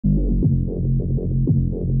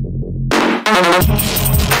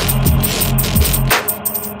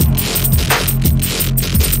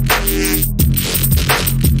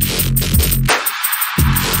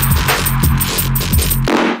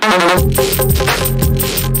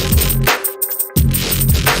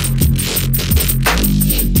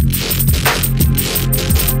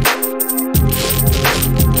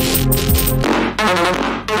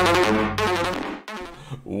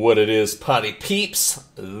What it is, potty peeps.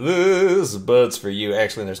 This bud's for you.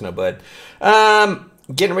 Actually, there's no bud.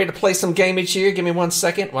 Getting ready to play some gamage here. Give me 1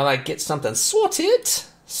 second while I get something sorted.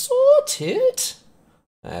 Sorted.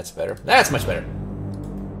 That's better. That's much better.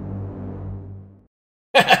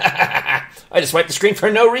 I just wiped the screen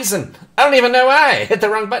for no reason. I don't even know why. Hit the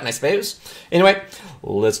wrong button, I suppose. Anyway,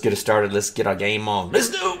 let's get it started. Let's get our game on. Let's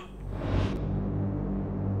do.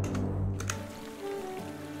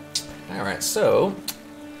 Alright, so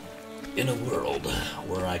in a world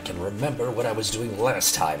where I can remember what I was doing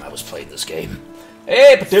last time I was playing this game.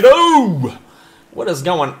 Hey, potato! What is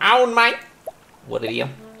going on, mate? What it is?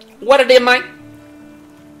 What it is, mate?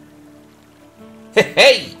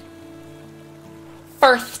 Hey!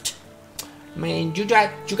 First. Man, you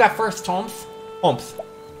got first, Tomth.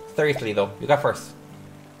 Seriously, though. You got first.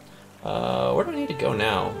 Where do I need to go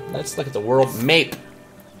now? Let's look at the world map.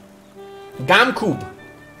 GameCube.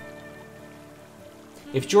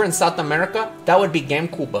 If you're in South America, that would be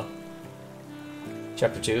GameCube.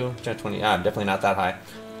 Chapter 2, Chapter 20. Definitely not that high.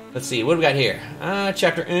 Let's see, what do we got here?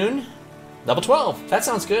 Chapter 1, level 12. That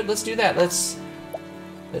sounds good. Let's do that. Let's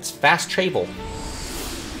fast travel.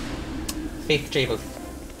 Faith travel.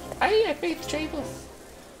 Hey, faith travel.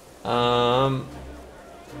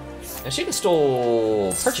 And she can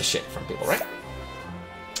still purchase shit from people, right?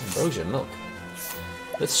 Ambrosia milk.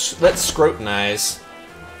 Let's scrutinize.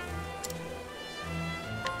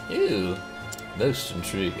 Ew, most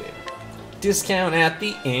intriguing. Discount at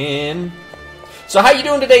the end. So how you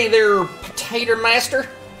doing today there, Potato Master?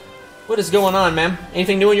 What is going on, man?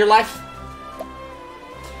 Anything new in your life?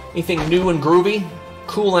 Anything new and groovy?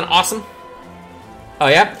 Cool and awesome? Oh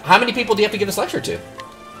yeah? How many people do you have to give this lecture to?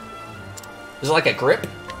 Is it like a grip?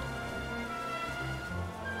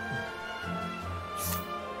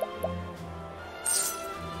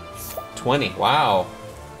 $20, wow.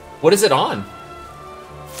 What is it on?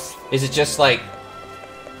 Is it just like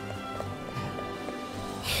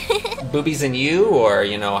boobies and you, or,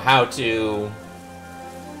 you know, how to...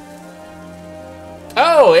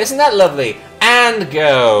 Oh, isn't that lovely? And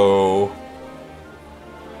go.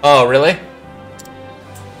 Oh, really?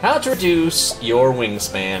 How to reduce your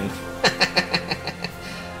wingspan.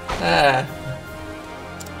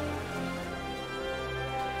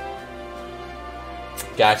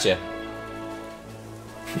 Gotcha.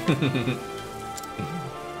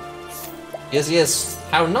 Yes.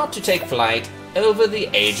 How not to take flight over the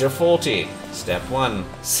age of 40. Step 1.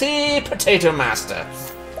 See Potato Master.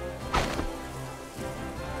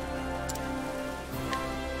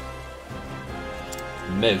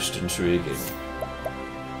 Most intriguing.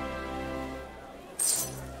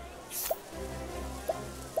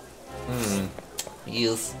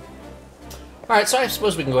 Yes. Alright, so I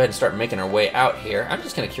suppose we can go ahead and start making our way out here. I'm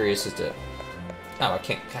just kind of curious as to... Oh, I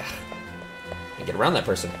can't get around that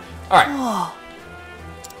person. Alright. Oh,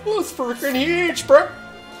 it's freaking huge, bro.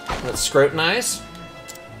 Let's scrutinize.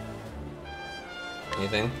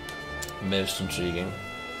 Anything? Most intriguing.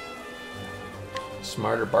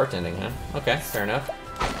 Smarter bartending, huh? Okay, fair enough.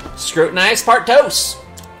 Scrutinize Partos.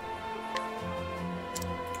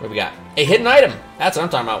 What do we got? A hidden item. That's what I'm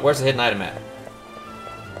talking about. Where's the hidden item at?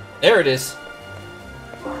 There it is.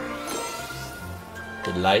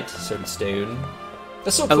 The light, certain stone.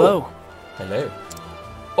 That's so cool. Hello. Hello.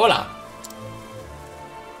 Hola.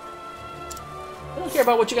 I don't care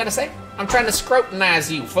about what you gotta say. I'm trying to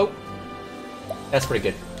scrutinize you, folk. That's pretty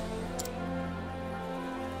good.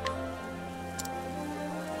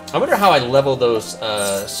 I wonder how I level those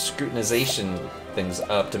scrutinization things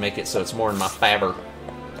up to make it so it's more in my favor.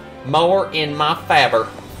 More in my favor.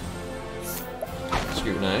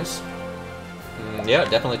 Scrutinize. Yeah,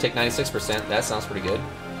 definitely take 96%. That sounds pretty good.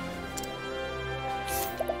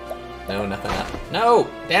 No, nothing up. No!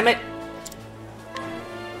 Damn it!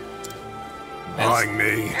 Buying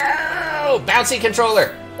me. Oh! Bouncy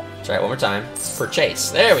controller! Try it one more time.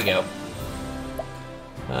 Purchase. There we go.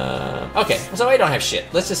 Okay, so I don't have shit.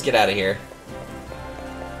 Let's just get out of here.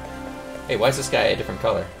 Hey, why is this guy a different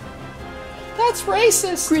color? That's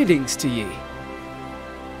racist! Greetings to ye.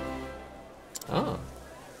 Oh.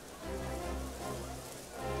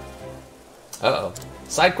 Uh-oh.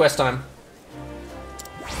 Side quest time.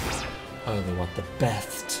 Oh, they want the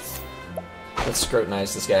best. Let's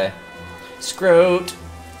scrutinize this guy. Scrote.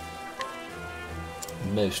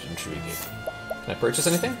 Most intriguing. Can I purchase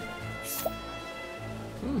anything?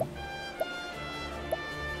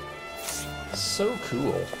 So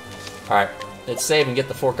cool. Alright, let's save and get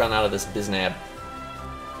the fork on out of this biznab.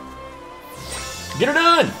 Get her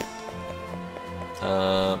done!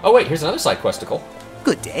 Oh wait, here's another side questicle.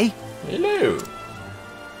 Good day. Hello.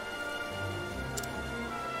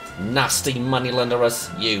 Nasty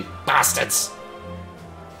moneylenderers, you bastards.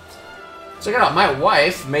 Check it out, my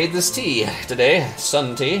wife made this tea today,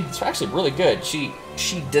 sun tea. It's actually really good. She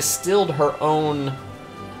distilled her own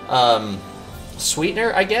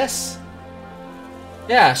sweetener, I guess.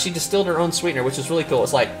 Yeah, she distilled her own sweetener, which is really cool.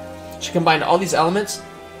 It's like she combined all these elements.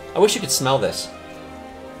 I wish you could smell this.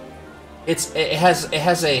 It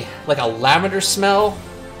has a like a lavender smell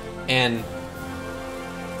and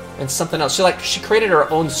something else. She created her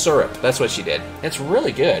own syrup. That's what she did. It's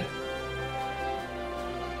really good.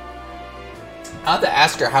 I'll have to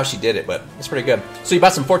ask her how she did it, but it's pretty good. So you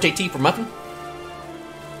bought some Forte tea for Muffin?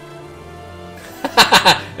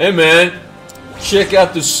 Hey man, check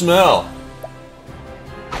out the smell.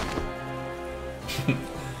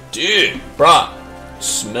 Dude, brah,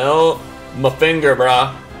 smell my finger,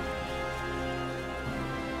 brah.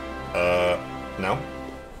 No.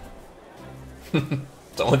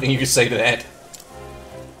 It's the only thing you can say to that.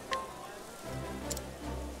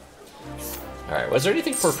 Alright, was there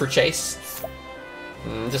anything for purchase?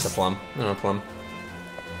 Just a plum. No plum.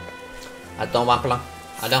 I don't want plum.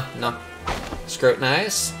 I don't, no.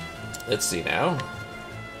 Scrutinize. Let's see now.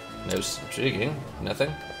 No intriguing. Nothing.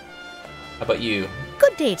 How about you?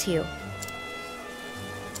 Good day to you.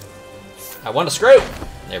 I want a scrut.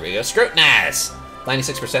 There we go. Scrutinize.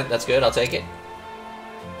 96%. That's good. I'll take it.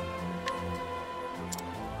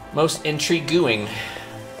 Most intriguing.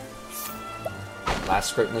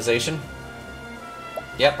 Last scrutinization.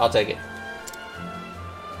 Yep, I'll take it.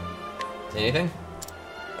 Anything?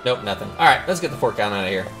 Nope, nothing. Alright, let's get the fork out of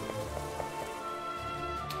here.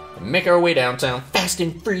 Make our way downtown, fast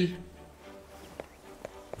and free.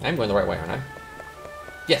 I'm going the right way, aren't I?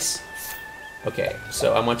 Yes. Okay,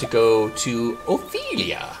 so I want to go to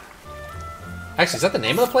Ophelia. Actually, is that the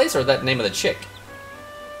name of the place, or is that the name of the chick?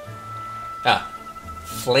 Ah.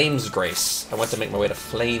 Flames Grace. I want to make my way to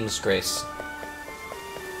Flames Grace.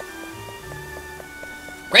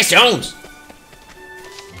 Grace Jones!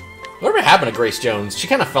 Whatever happened to Grace Jones? She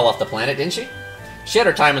kind of fell off the planet, didn't she? She had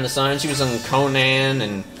her time in the sun. She was on Conan,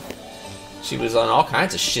 and she was on all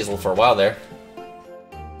kinds of shizzle for a while there.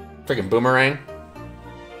 Friggin' Boomerang.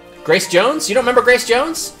 Grace Jones? You don't remember Grace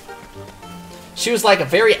Jones? She was like a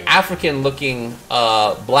very African-looking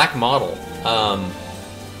black model.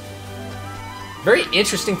 Very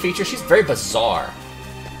interesting feature. She's very bizarre.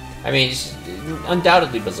 I mean, she's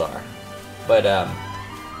undoubtedly bizarre. But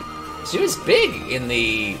she was big in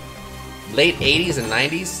the late 80s and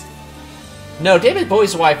 90s. No, David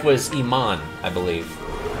Bowie's wife was Iman, I believe.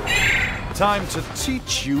 Time to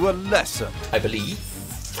teach you a lesson. I believe.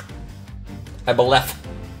 I believe.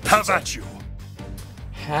 How about you?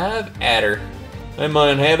 Have at her. I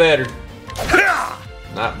mind, have at her.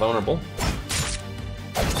 Not vulnerable.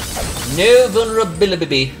 No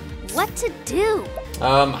vulnerability. What to do?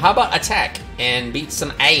 How about attack and beat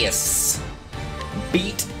some ass?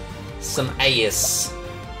 Beat some ass.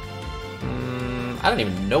 I don't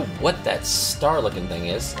even know what that star-looking thing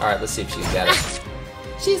is. All right, let's see if she's got it.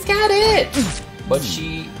 She's got it, but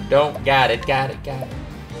she don't got it. Got it.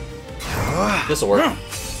 This'll work.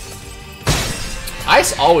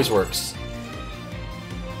 Ice always works.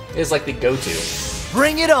 It's like the go-to.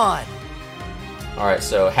 Bring it on. All right,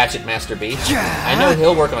 so Hatchet Master B. I know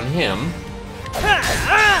he'll work on him.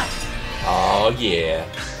 Oh yeah.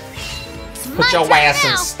 Put your ass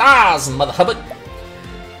in stars, mother hubbard.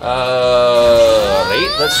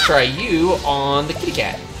 Right, let's try you on the kitty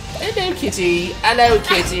cat. Hello, kitty. Hello,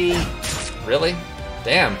 kitty. Really?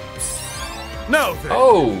 Damn. No.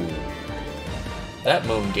 Oh. That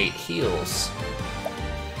Moongate heals.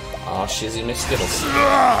 Oh, Shizzy McSkittles.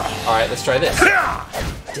 Alright, let's try this.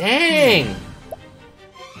 Dang!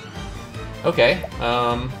 Okay,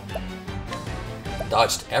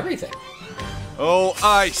 dodged everything. Oh,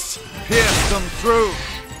 ice! Pierce them through!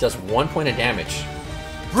 Does 1 point of damage.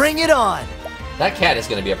 Bring it on. That cat is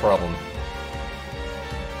gonna be a problem.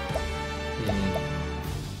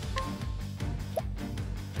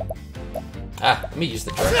 Ah, let me use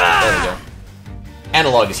the direction. There we go.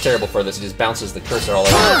 Analog is terrible for this, it just bounces the cursor all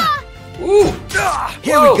over. Ooh!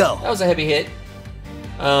 Here Whoa, we go. That was a heavy hit.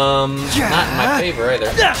 Not in my favor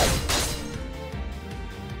either.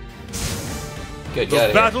 Good, get out The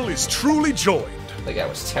of battle is truly joined. here. That guy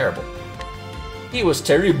was terrible. He was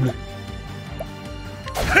terrible.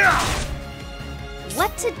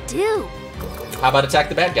 What to do? How about attack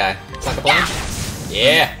the bad guy? It's like a plan?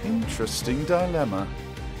 Yeah. Interesting dilemma.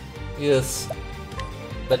 Yes.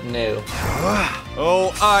 But no.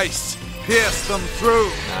 Oh, ice! Pierce them through!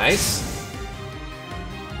 Nice.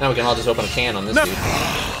 Now we can all just open a can on this dude.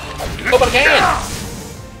 Open a can!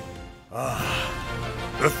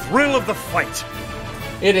 The thrill of the fight.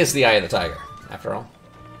 It is the eye of the tiger, after all.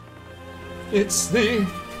 It's the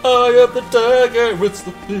eye of the tiger, it's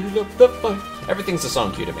the thrill of the fight. Everything's a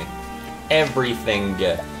song cue to me. Everything.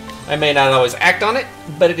 I may not always act on it,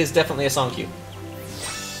 but it is definitely a song cue.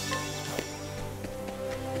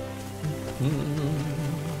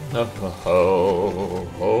 Oh ho ho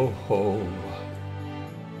ho ho.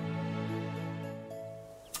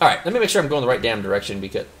 Alright, let me make sure I'm going the right damn direction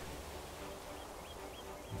because...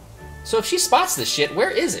 So if she spots this shit, where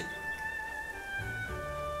is it?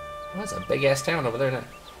 Oh, that's a big-ass town over there now.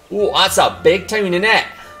 Ooh, that's a big town in that!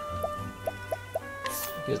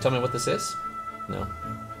 You guys tell me what this is? No.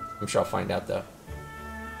 I'm sure I'll find out, though.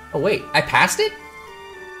 Oh, wait. I passed it?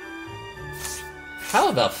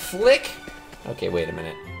 How the flick? Okay, wait a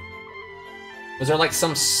minute. Was there, like,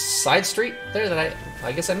 some side street there that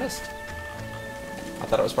I guess I missed? I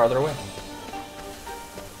thought it was farther away.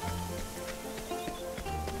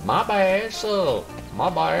 My bad, so my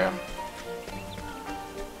bad.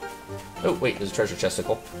 Oh wait, there's a treasure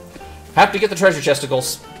chesticle. Have to get the treasure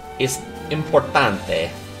chesticles. Es importante.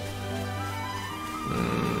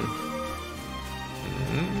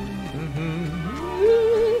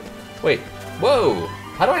 Wait, whoa!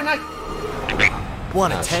 How do I not?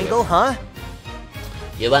 Want a tangle, huh?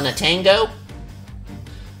 You want a tango?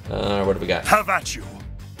 What do we got? Have at you.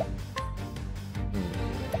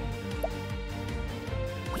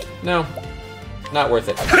 No, not worth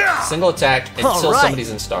it. Single attack until Alright.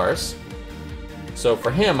 somebody's in stars. So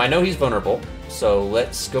for him, I know he's vulnerable. So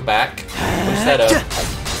let's go back, push that up,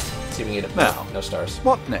 see if we can get it. Now. No stars.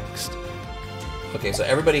 What next? Okay, so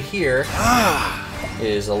everybody here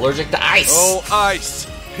is allergic to ice. Oh, ice!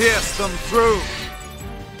 Pierce them through!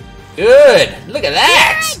 Good! Look at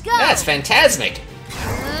that! Here I go. That's phantasmic.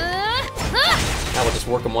 Now we'll just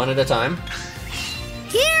work them one at a time.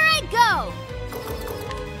 Here I go.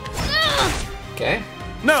 Okay.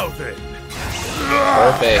 Now then.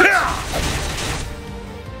 Perfect.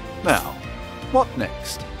 Now, what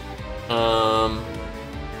next?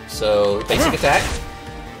 So basic attack.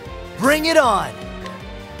 Bring it on!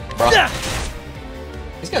 Bruh.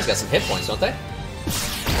 These guys got some hit points, don't they?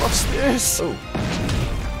 What's this? Ooh.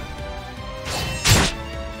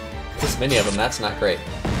 This many of them, that's not great.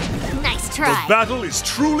 Nice The try. battle is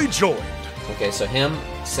truly joined. Okay, so him,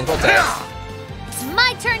 single attack. It's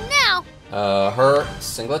my turn now. Her,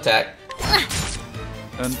 single attack.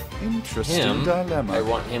 An interesting Him, dilemma. I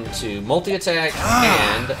want him to multi-attack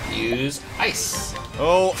and use ice.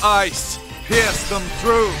 Oh, ice! Pierce them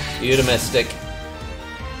through! Eudemistic.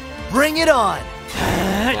 Bring it on!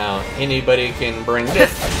 Now, anybody can bring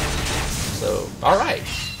this. So, alright.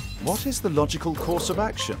 What is the logical course of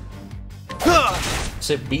action?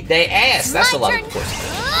 So beat they ass. That's My a lot turn. of course.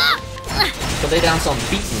 So they down some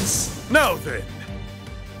beatings. Now then.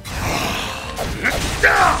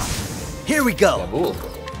 Here we go! Kabool.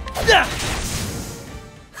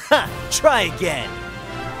 Ha! Try again!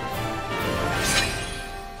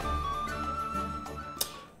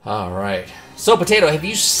 Alright. So, Potato, have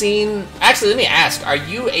you seen... Actually, let me ask. Are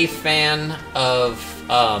you a fan of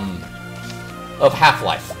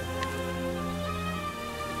Half-Life?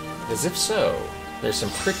 Because if so, there's some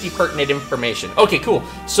pretty pertinent information. Okay, cool.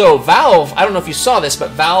 So, Valve, I don't know if you saw this,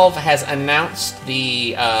 but Valve has announced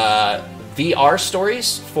the VR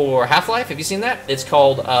stories for Half-Life. Have you seen that? It's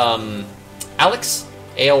called Alyx,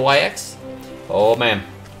 A-L-Y-X. Oh, man.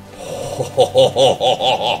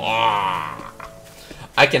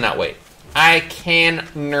 I cannot wait. I can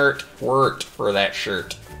nerd wort for that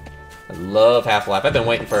shirt. I love Half-Life. I've been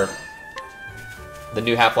waiting for the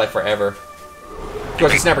new Half-Life forever. Of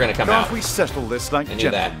course, it's never going to come Can't out. we settle this like I knew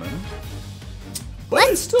that. gentlemen? But I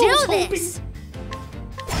Let's still do was hoping- this.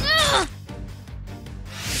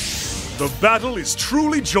 The battle is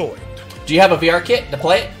truly joined. Do you have a VR kit to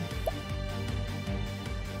play it?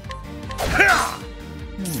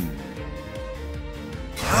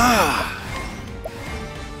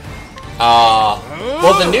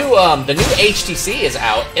 Well, the new HTC is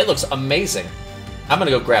out. It looks amazing. I'm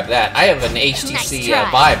gonna go grab that. I have an HTC Nice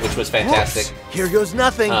try. Vive, which was fantastic. Here goes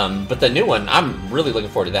nothing! But the new one, I'm really looking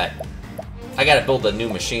forward to that. I gotta build a new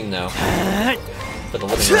machine though for the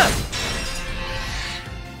living room,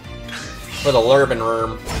 for the Lurban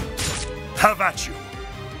room. Have at you.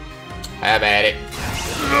 Have at it.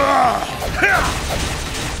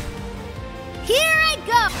 Here I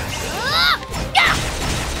go!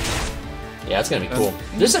 Yeah, it's gonna be cool.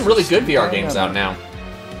 There's some really good VR games out now.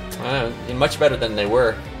 Much better than they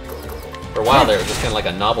were. For a while, they were just kind of like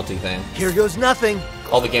a novelty thing. Here goes nothing.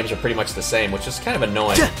 All the games are pretty much the same, which is kind of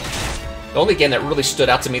annoying. The only game that really stood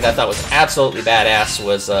out to me that I thought was absolutely badass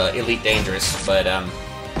was Elite Dangerous, but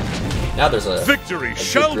now there's a Victory a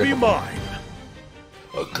shall good be grip. mine.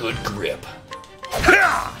 A good grip.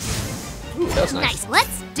 Ha! Ooh, that was nice. Nice,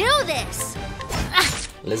 let's do this!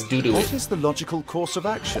 Let's do What it. is the logical course of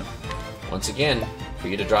action? Once again, for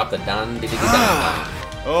you to drop the dan diddy dan.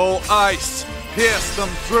 Oh, ice! Pierce them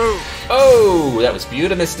through! Oh, that was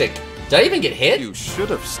beautimistic. Did I even get hit? You should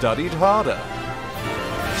have studied harder.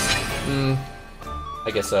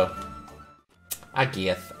 I guess so. I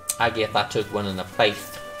guess I took one in the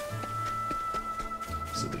face.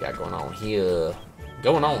 See what we got going on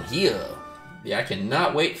here. Yeah, I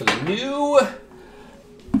cannot wait for the new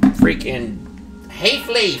freaking Hay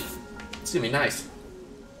Leaf. It's gonna be nice.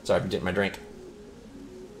 Sorry, I'm getting my drink.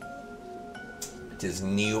 It is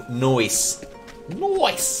new noise.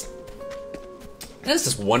 Noise. That is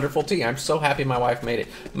just wonderful tea. I'm so happy my wife made it.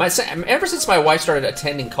 Ever since my wife started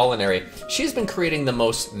attending culinary, she's been creating the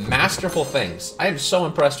most masterful things. I am so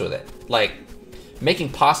impressed with it. Like,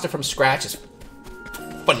 making pasta from scratch is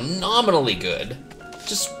phenomenally good.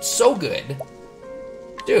 Just so good.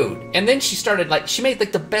 Dude. And then she started, like, she made,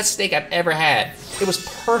 like, the best steak I've ever had. It was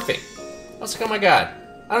perfect. I was like, oh my god.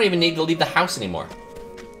 I don't even need to leave the house anymore.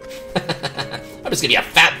 I'm just gonna be a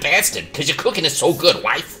fat bastard because your cooking is so good,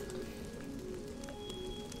 wife.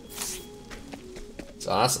 It's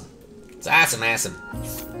awesome. It's awesome.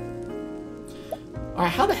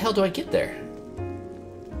 Alright, how the hell do I get there?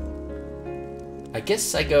 I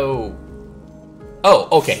guess I go... Oh,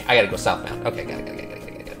 okay. I gotta go southbound. Okay, got it.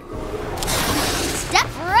 Step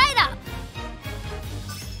right up!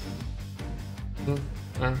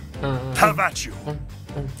 Have at you.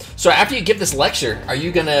 So after you give this lecture, are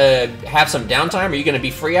you gonna have some downtime? Are you gonna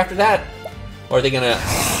be free after that? Or are they gonna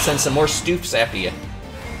send some more stoops after you?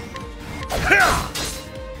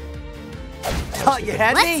 Thought you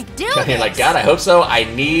had me? Let's do You're this! like, God, I hope so. I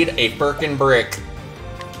need a Birkin brick.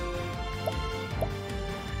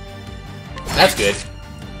 That's good.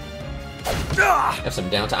 Have some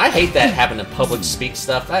downtime. I hate that having to public speak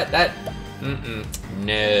stuff.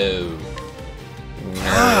 No.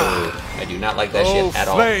 I do not like that shit at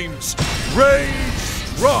all. Flames, rage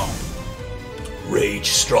strong.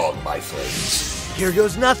 Rage strong, my friends. Here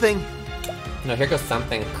goes nothing. No, here goes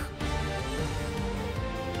something.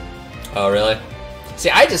 Oh, really? See,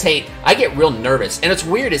 I just hate... I get real nervous. And what's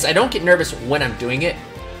weird is I don't get nervous when I'm doing it.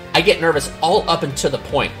 I get nervous all up until the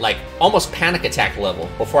point, like, almost panic attack level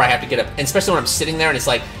before I have to get up. And especially when I'm sitting there and it's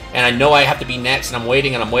like... And I know I have to be next and I'm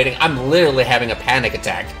waiting. I'm literally having a panic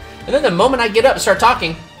attack. And then the moment I get up and start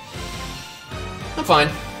talking, I'm fine.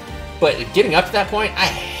 But getting up to that point, I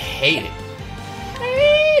hate it.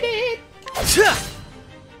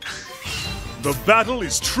 The battle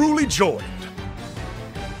is truly joined.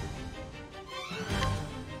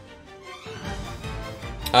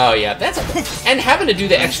 Oh yeah, and having to do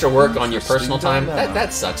the extra work on your personal time,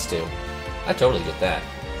 that sucks too. I totally get that.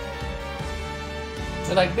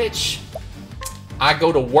 They're like, bitch, I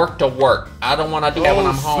go to work. I don't want to do that when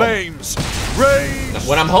I'm home. Flames, rage.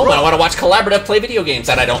 When I'm home, I want to watch collaborative play video games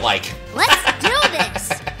that I don't like. Let's do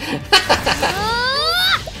this!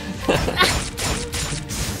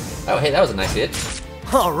 Oh, hey, that was a nice hit.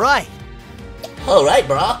 All right. All right,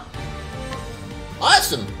 bro.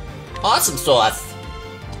 Awesome sauce.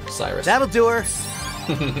 Cyrus. That'll do her.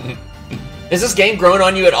 Is this game growing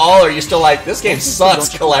on you at all, or are you still like, this game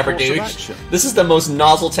sucks, logical Collaborative course of dude? action? This is the most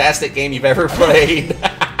nozzle-tastic game you've ever played.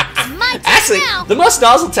 My turn Actually, now! the most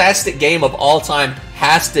nozzle-tastic game of all time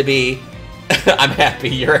has to be I'm happy,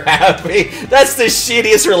 you're happy. That's the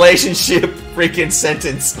shittiest relationship freaking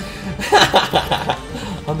sentence.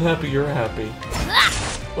 I'm happy, you're happy.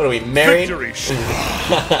 What are we, married? Victory.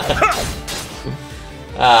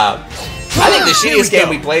 I think the shittiest game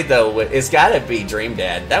we played though is gotta be Dream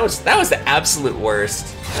Dad. That was the absolute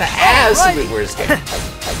worst. The absolute worst game.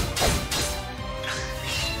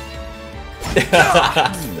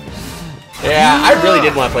 Yeah, I really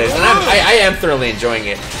did want to play this, and I am thoroughly enjoying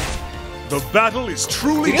it. The battle is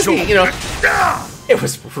truly Because joined. you know, it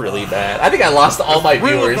was really bad. I think I lost all my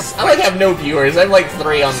viewers. I have no viewers. I have like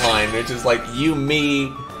 3 online, which is like you, me,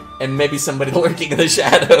 and maybe somebody lurking in the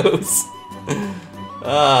shadows.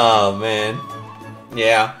 Oh man,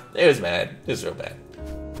 yeah, it was bad. It was real bad.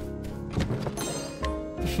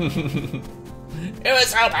 It was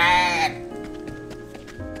so bad.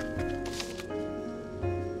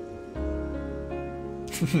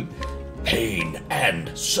 pain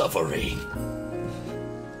and suffering.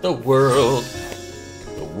 The world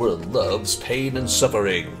loves pain and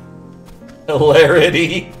suffering.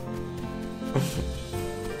 Hilarity.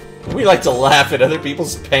 We like to laugh at other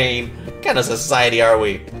people's pain. What kind of society are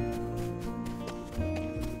we?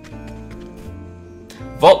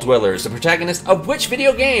 Vault Dwellers, the protagonist of which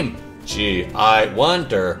video game? Gee, I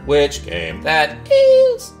wonder which game that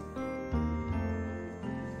is.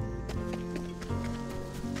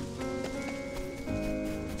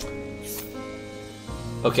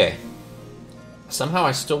 Okay. Somehow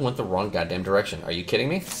I still went the wrong goddamn direction. Are you kidding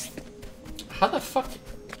me? How the fuck?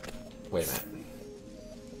 Wait a minute.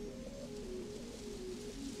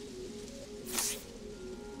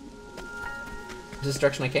 Is this the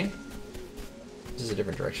direction I came? This is a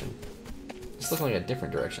different direction. It's looking like a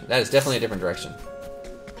different direction. That is definitely a different direction.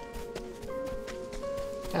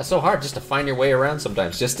 Yeah, it's so hard just to find your way around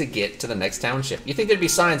sometimes, just to get to the next township. You think there'd be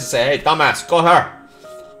signs that say, hey, dumbass, go here.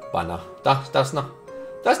 But no, that's no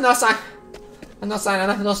sign. No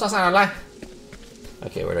sign, no sign.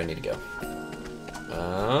 Okay, where do I need to go?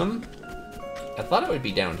 I thought it would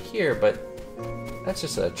be down here, but that's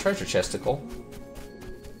just a treasure chesticle.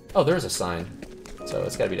 Oh, there is a sign. So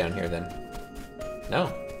it's gotta be down here then. No.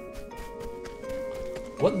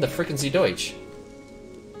 What in the frickin' Sie Deutsch?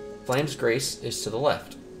 Flame's Grace is to the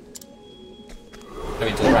left. I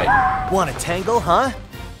mean, to the right. Want a tangle, huh?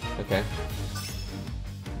 Okay.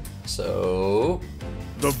 So...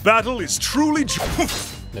 The battle is truly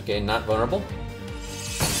Okay, not vulnerable.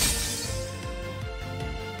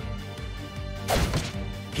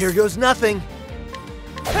 Here goes nothing.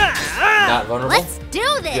 Not vulnerable. Let's do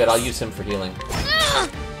this. Good, I'll use him for healing.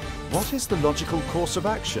 What is the logical course of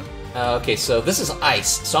action? Okay, so this is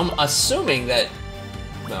ice. So I'm assuming that...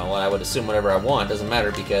 Well, I would assume whatever I want. Doesn't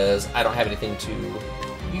matter because I don't have anything to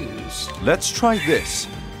use. Let's try this.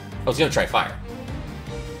 I was gonna try fire.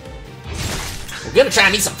 We're gonna try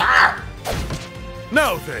me some fire!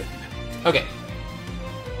 Now then. Okay.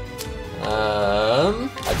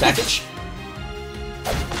 Attackage.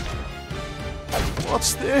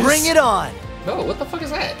 What's this? Bring it on. Oh, what the fuck is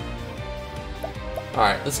that?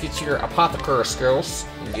 Alright, let's get your apothecary skills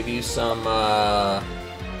and give you some, yeah,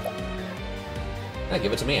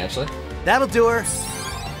 give it to me, actually. That'll do her.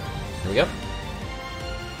 Here we go.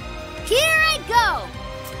 Here I go.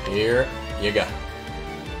 Here you go.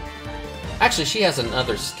 Actually, she has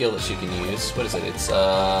another skill that she can use. What is it? It's,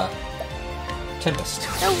 Tempest.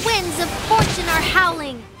 The winds of fortune are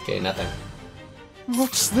howling. Okay, nothing.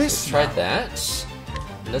 What's this? Try that.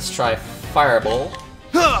 Let's try Fireball.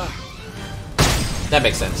 That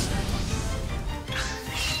makes sense.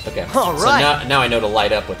 Okay. All So right. now I know to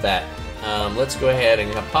light up with that. Let's go ahead and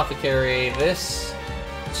apothecary this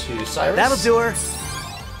to Cyrus. That'll do her.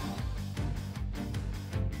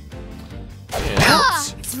 And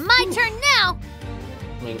It's my turn now.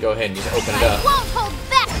 let me go ahead and just open it I up. won't hold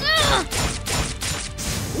back.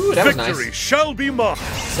 Ooh, that was Victory nice. shall be mine.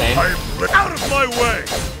 Same. Out of my way.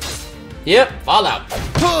 Yep, Fallout.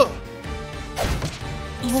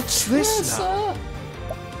 What's this now?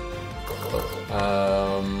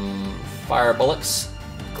 Fire bullets.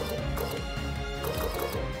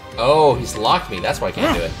 Oh, he's locked me. That's why I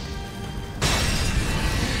can't do it.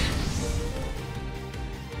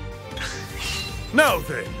 Now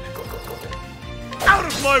then. Out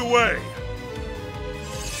of my way.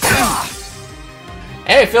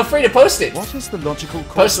 Hey, feel free to post it. What is the logical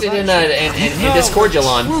course Post of it in action? Discord,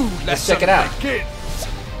 Jalon. Let's check it out. Begin.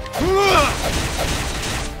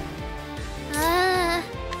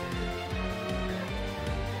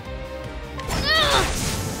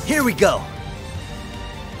 Here we go.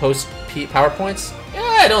 Post PowerPoints? Yeah,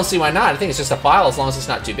 I don't see why not. I think it's just a file. As long as it's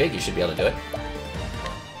not too big, you should be able to do it.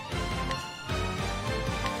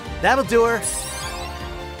 That'll do her.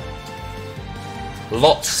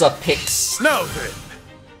 Lots of pics. Now then.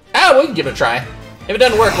 Ah, we can give it a try. If it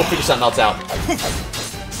doesn't work, we'll figure something else out.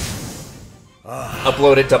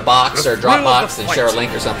 Upload it to Box or Dropbox and share a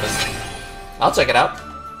link or something. I'll check it out.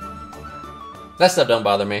 That stuff don't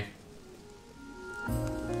bother me.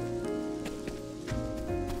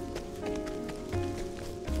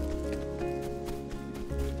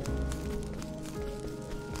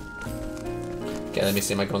 Okay, let me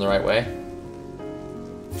see. Am I going the right way?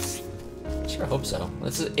 Sure, hope so.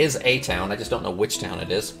 This is a town. I just don't know which town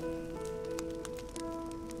it is.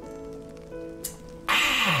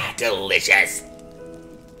 Ah, delicious.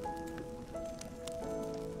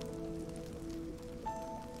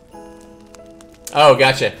 Oh,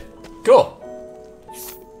 gotcha. Cool.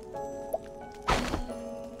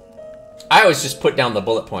 I always just put down the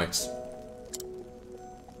bullet points.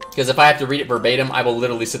 Because if I have to read it verbatim, I will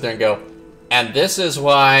literally sit there and go, And this is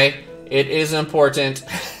why it is important.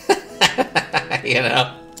 You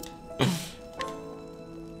know?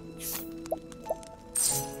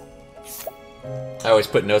 I always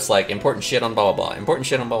put notes like, important shit on blah blah blah, important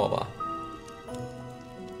shit on blah blah blah.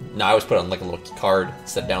 No, I always put on like a little card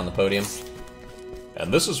set down on the podium.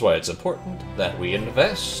 And this is why it's important that we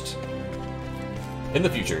invest in the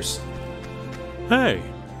futures. Hey.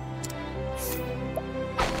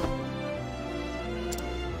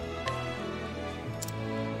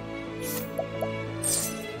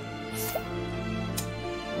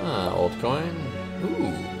 Ah, old coin.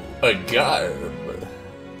 Ooh, a garb.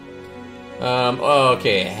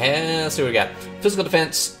 Okay, let's see what we got. Physical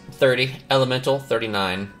defense, 30. Elemental,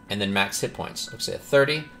 39. And then max hit points. Looks like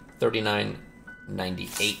 30, 39,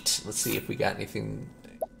 98. Let's see if we got anything.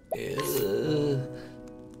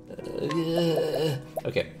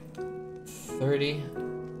 Okay. 30,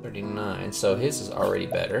 39. So his is already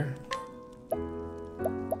better.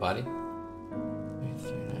 Body.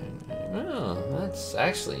 39. Oh, that's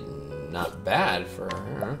actually not bad for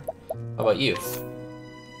her. How about you?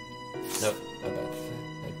 Nope, not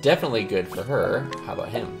bad. Definitely good for her. How about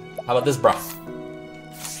him? How about this bra?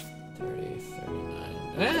 30,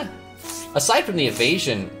 39. Aside from the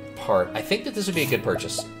evasion part, I think that this would be a good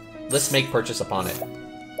purchase. Let's make purchase upon it.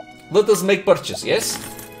 Let us make purchase, yes?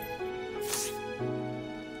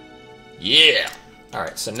 Yeah!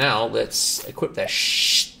 Alright, so now let's equip that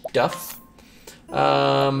stuff.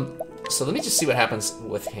 So let me just see what happens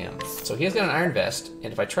with him. So he has got an iron vest,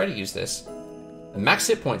 and if I try to use this, the max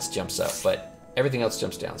hit points jumps up, but everything else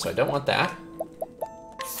jumps down. So I don't want that.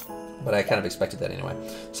 But I kind of expected that anyway.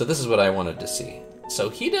 So this is what I wanted to see. So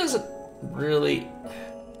he doesn't really...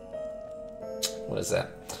 What is that?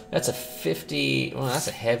 That's a 50... Well, that's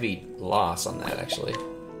a heavy loss on that, actually.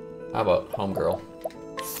 How about homegirl?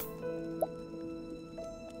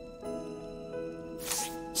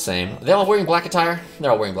 Same. Are they all wearing black attire?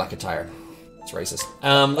 They're all wearing black attire. It's racist.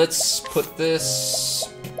 Let's put this...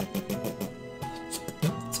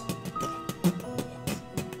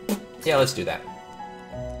 Yeah, let's do that.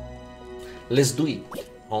 Let's do it,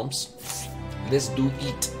 Holmes. Let's do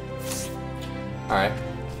it. Alright.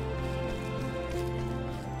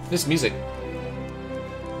 This music.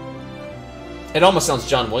 It almost sounds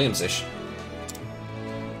John Williams-ish.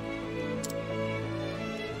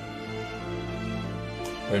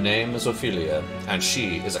 Her name is Ophelia, and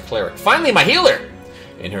she is a cleric. Finally, my healer!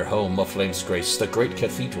 In her home of Flame's Grace, the great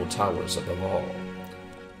cathedral towers above all.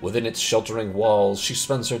 Within its sheltering walls, she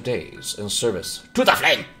spends her days in service to the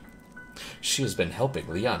flame. She has been helping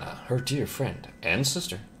Liana, her dear friend and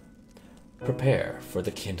sister, prepare for the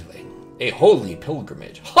kindling. A holy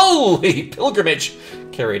pilgrimage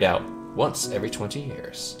carried out once every 20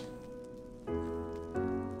 years.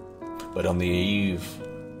 But on the eve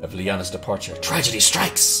of Liana's departure, tragedy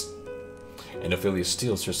strikes, and Ophelia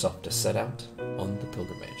steels herself to set out on the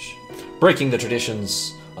pilgrimage, breaking the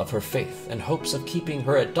traditions of her faith in hopes of keeping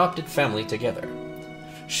her adopted family together.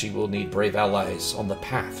 She will need brave allies on the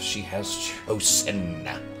path she has chosen.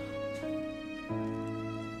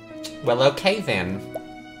 Well, okay then.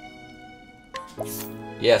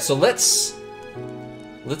 Yeah, so let's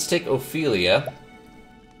take Ophelia,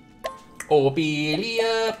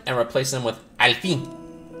 and replace them with Alfie.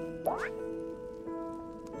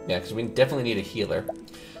 Yeah, because we definitely need a healer.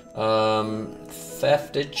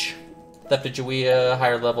 Theftage,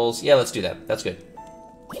 higher levels. Yeah, let's do that. That's good.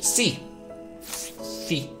 C.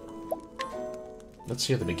 Let's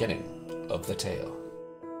hear the beginning of the tale.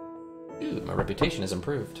 Ooh, my reputation has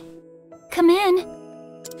improved. Come in.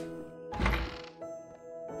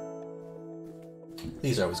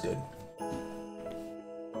 These are always good.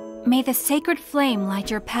 May the sacred flame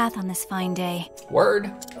light your path on this fine day.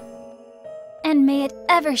 Word. And may it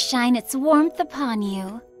ever shine its warmth upon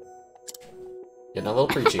you. Getting a little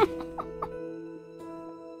preachy.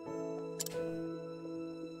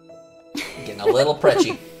 Getting a little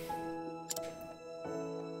preachy.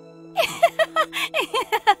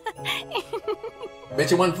 Bet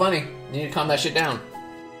you wasn't funny. You need to calm that shit down.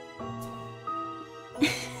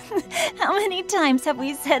 How many times have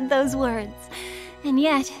we said those words? And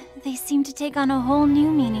yet, they seem to take on a whole new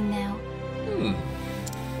meaning now.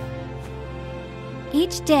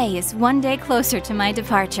 Each day is one day closer to my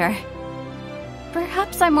departure.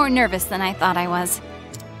 Perhaps I'm more nervous than I thought I was.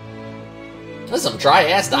 This is some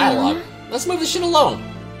dry-ass dialogue. Let's move this shit along.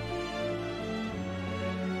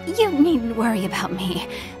 You needn't worry about me.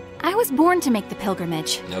 I was born to make the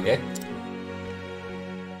pilgrimage. Okay.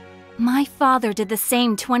 My father did the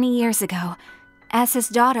same 20 years ago. As his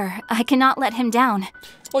daughter, I cannot let him down.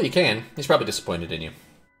 Well, you can. He's probably disappointed in you.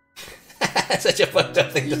 That's such a fucked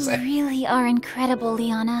up thing to You say. really are incredible,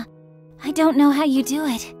 Liana. I don't know how you do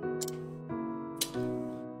it. She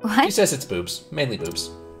What? says it's boobs. Mainly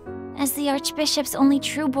boobs. As the Archbishop's only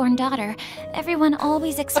true-born daughter, everyone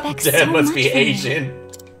always expects Dad so must much be from you.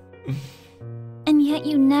 Asian. And yet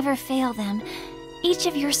you never fail them. Each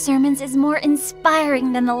of your sermons is more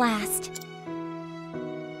inspiring than the last.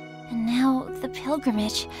 And now, the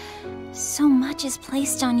pilgrimage. So much is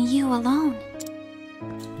placed on you alone.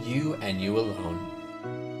 You and you alone.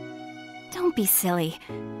 Don't be silly.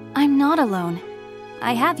 I'm not alone.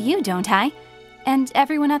 I have you, don't I? And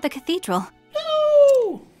everyone at the cathedral.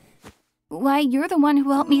 No! Why, you're the one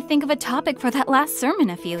who helped me think of a topic for that last sermon,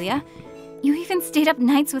 Ophelia. You even stayed up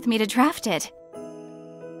nights with me to draft it.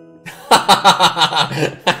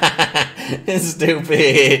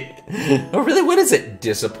 Stupid. Oh, really? What is it?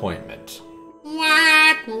 Disappointment.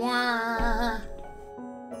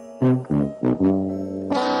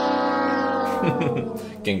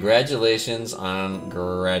 Congratulations on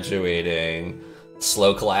graduating.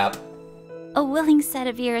 Slow clap. A willing set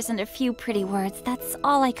of ears and a few pretty words, that's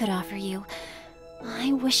all I could offer you.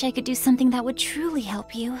 I wish I could do something that would truly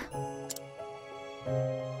help you.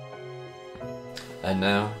 And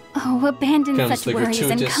now Oh, abandon comes such the worries and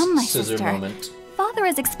gratuitous come, my scissor sister. moment. Father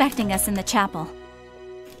is expecting us in the chapel.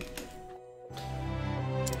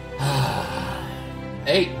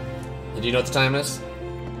 Hey, do you know what the time is?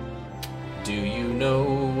 Do you know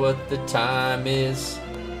what the time is?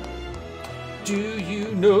 Do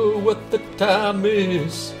you know what the time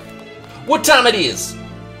is? What time it is?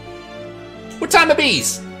 What time it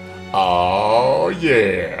bees? Oh,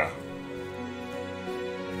 yeah.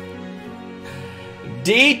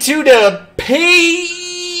 D to the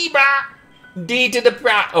P. D to the.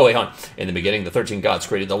 Oh, wait, hold on. In the beginning, the 13 gods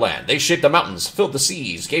created the land. They shaped the mountains, filled the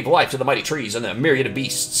seas, gave life to the mighty trees and the myriad of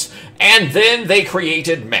beasts. And then they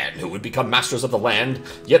created men who would become masters of the land.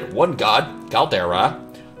 Yet one god, Galdera,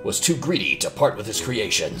 was too greedy to part with his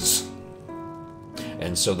creations.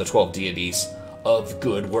 And so the 12 deities of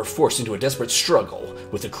good were forced into a desperate struggle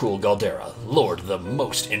with the cruel Galdera, lord of the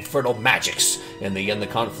most infernal magics. In the end, the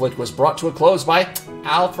conflict was brought to a close by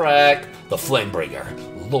Alfric, the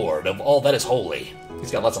Flamebringer, lord of all that is holy. He's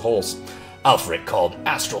got lots of holes. Alfric called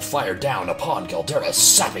astral fire down upon Galdera,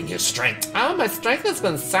 sapping his strength. Oh, my strength has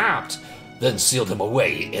been sapped. Then sealed him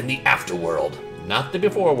away in the afterworld. Not the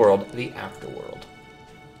before world, the afterworld.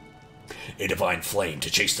 A divine flame to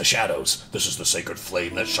chase the shadows. This is the sacred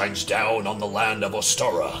flame that shines down on the land of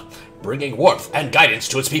Ostora, bringing warmth and guidance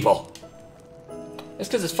to its people. It's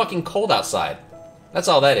because it's fucking cold outside. That's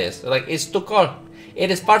all that is. They're like, it's too cold. It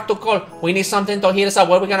is far too cold. We need something to heat us up.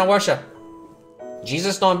 What are we going to worship?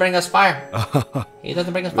 Jesus don't bring us fire. He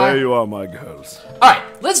doesn't bring us fire. There you are, my girls. Alright,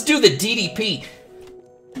 let's do the DDP.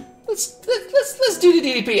 Let's do the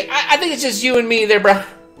DDP. I think it's just you and me there, bro.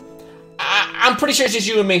 I'm pretty sure it's just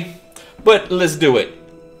you and me. But let's do it.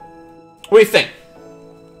 What do you think?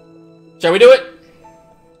 Shall we do it?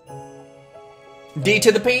 D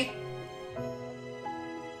to the P?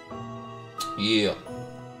 Yeah.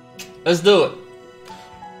 Let's do it.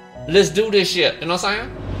 Let's do this shit. You know what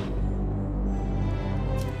I'm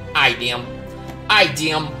saying?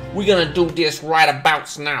 Idem. We're gonna do this right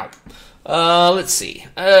about now. Let's see.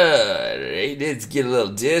 Let's get a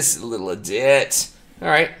little this, a little of that.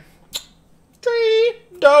 Alright. 3,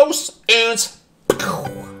 2, 1.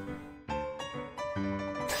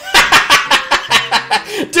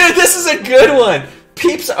 Dude, this is a good one.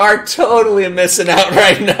 Peeps are totally missing out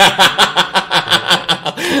right now.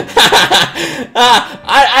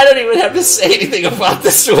 I don't even have to say anything about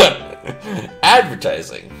this one.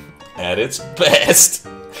 Advertising at its best.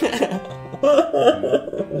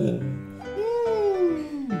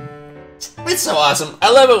 It's so awesome.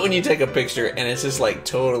 I love it when you take a picture and it's just like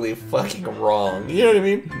totally fucking wrong. You know what I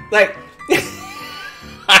mean? Like,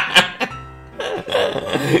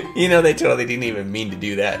 you know, they totally didn't even mean to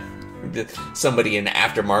do that. Somebody in the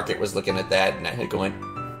aftermarket was looking at that and going,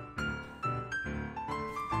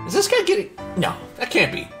 is this guy getting... No, that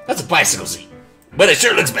can't be. That's a bicycle seat. But it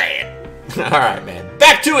sure looks bad. Alright, man.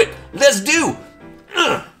 Back to it. Let's do...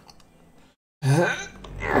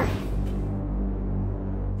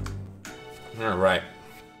 Alright.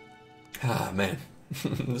 Ah, man.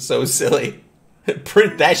 So silly.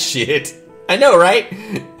 Print that shit. I know, right?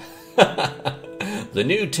 The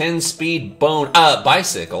new 10-speed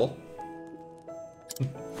bicycle.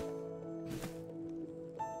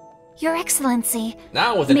 Your Excellency,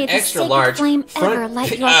 Now with an may the extra sacred large flame front ever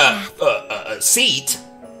light your path. seat.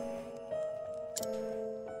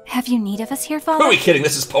 Have you need of us here, Who are Father? we kidding?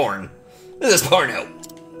 This is porn. This is porno.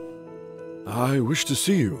 I wish to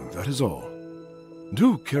see you, that is all.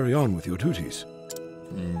 Do carry on with your duties.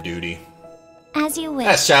 Duty. As you wish,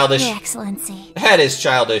 That's childish. Your Excellency. That is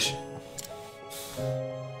childish.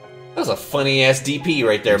 That was a funny ass DP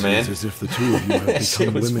right there, man. It's as if the two of you have That shit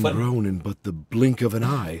become was women funny. grown in but the blink of an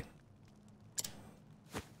eye.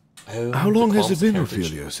 Oh, How long has it been, heritage.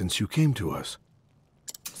 Ophelia, since you came to us?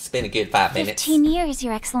 It's been a good 5 minutes. 15 years,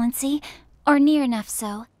 Your Excellency. Or near enough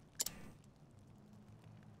so.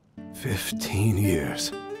 15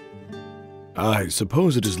 years. I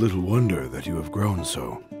suppose it is little wonder that you have grown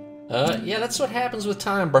so. Yeah, that's what happens with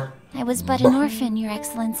time, bro. I was but an orphan, Your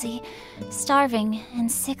Excellency. Starving and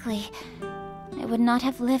sickly. I would not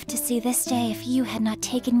have lived to see this day if you had not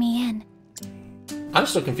taken me in. I'm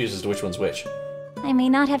still confused as to which one's which. I may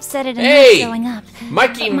not have said it Hey! enough growing up.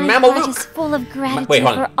 Mikey but my heart Mameluke! is full of gratitude Wait,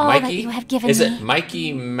 hold for on. all Mikey? that you have given is me. it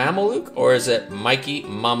Mikey Mameluke or is it Mikey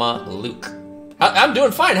Mama Luke? I'm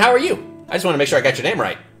doing fine. How are you? I just want to make sure I got your name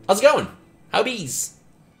right. How's it going? Howbies?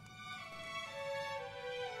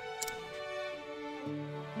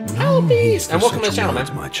 Howbies? And welcome to the channel,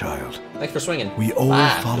 man. My child. Thanks for swinging. We all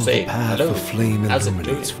follow just say the path hello. the flame How's it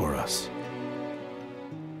illuminates doing? for us.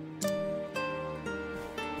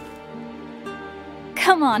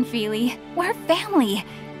 Come on, Feely. We're family.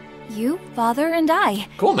 You, Father, and I.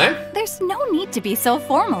 Cool, man. There's no need to be so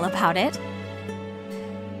formal about it.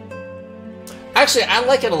 Actually, I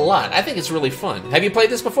like it a lot. I think it's really fun. Have you played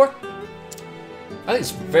this before? I think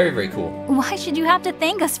it's very, very cool. Why should you have to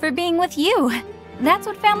thank us for being with you? That's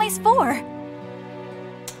what family's for.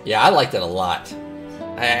 Yeah, I liked it a lot.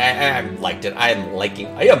 I liked it. I am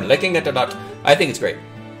liking it a lot. I think it's great.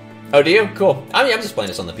 Oh, do you? Cool. I mean, I'm just playing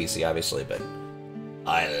this on the PC, obviously, but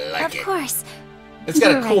I like it. Of course. It's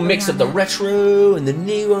got a You're cool right, mix of the Brianna. retro and the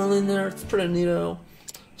new all in there. It's pretty neato.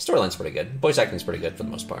 Storyline's pretty good. Voice acting's pretty good for the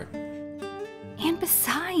most part. And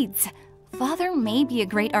besides, Father may be a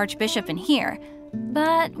great archbishop in here,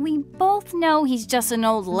 but we both know he's just an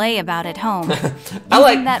old layabout at home. I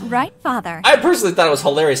like Isn't that right, Father? I personally thought it was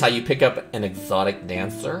hilarious how you pick up an exotic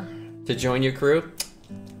dancer to join your crew.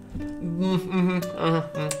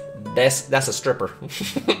 That's a stripper.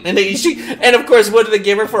 and of course, what did they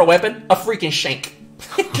give her for a weapon? A freaking shank.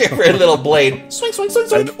 Give her a little blade. Swing, swing, swing,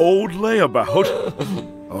 swing. An old layabout.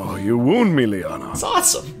 Oh, you wound me, Liana. It's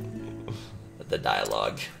awesome. The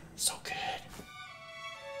dialogue, so good.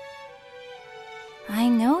 I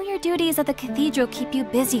know your duties at the cathedral keep you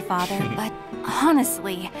busy, Father, but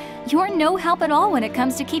honestly, you're no help at all when it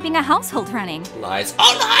comes to keeping a household running. Lies.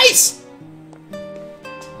 Oh, nice!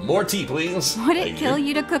 More tea, please. Would it kill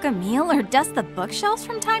you to cook a meal or dust the bookshelves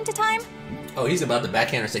from time to time? Oh, he's about to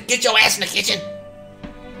backhand her and say, "Get your ass in the kitchen."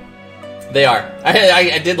 They are.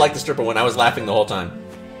 I did like the stripper one. I was laughing the whole time.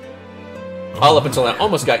 All up until I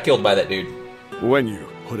almost got killed by that dude. When you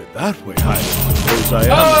put it that way, I suppose I am.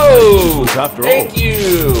 Oh! After Thank all.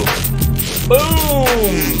 you!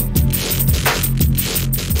 Boom!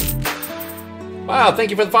 Wow, thank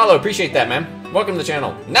you for the follow. Appreciate that, man. Welcome to the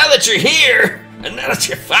channel. Now that you're here, and now that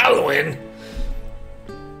you're following,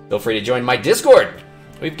 feel free to join my Discord.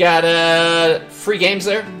 We've got free games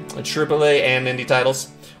there, AAA and indie titles.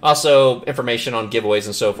 Also, information on giveaways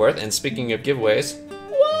and so forth. And speaking of giveaways,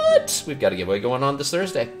 what? We've got a giveaway going on this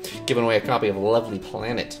Thursday. Giving away a copy of Lovely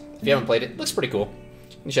Planet. If you haven't played it, it looks pretty cool.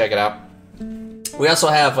 You can check it out. We also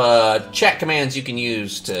have chat commands you can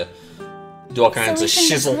use to do all kinds of So even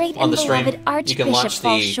the shizzle great on the and stream. beloved You Archbishop can launch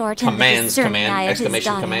falls the short under the commands discerning command, eye of his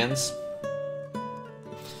exclamation daughter. commands.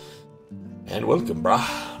 And welcome,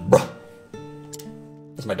 brah. Bruh.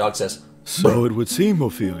 As my dog says. So it would seem,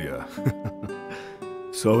 Ophelia.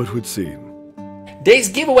 So it would seem.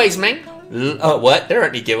 Days giveaways, man. Oh, what? There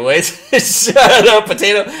aren't any giveaways. Shut up,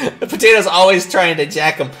 Potato. Potato's always trying to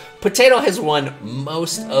jack them. Potato has won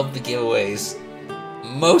most of the giveaways.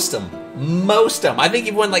 Most of them. Most of them. I think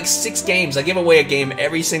you've won like 6 games. I give away a game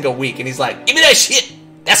every single week, and he's like, "Give me that shit.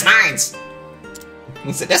 That's mine's."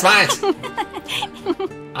 He said, "That's mine's."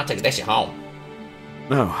 I'll take that shit home.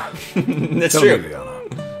 No. That's Tell true. me, Liana.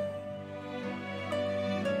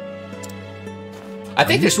 I think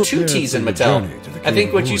Are you there's 2 prepared T's for in the Mattel. journey to the I King think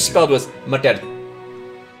of what you Orient? spelled was Mattel.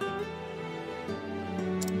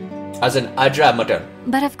 As in Adra Mattel.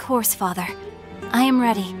 But of course, Father. I am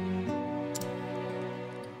ready.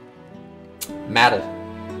 Maddle.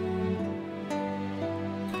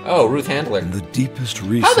 Oh, Ruth Handler. In the deepest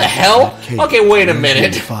recesses How the hell? of that cave, Okay, wait a you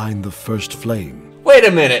minute. will find the first flame. Wait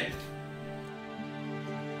a minute.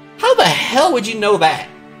 How the hell would you know that?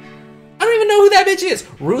 I don't even know who that bitch is.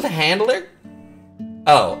 Ruth Handler?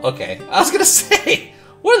 Oh, okay. I was gonna say,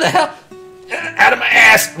 where the hell? Out of my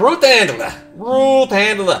ass. Ruth Handler. Ruth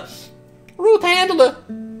Handler. Ruth Handler.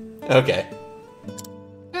 Okay.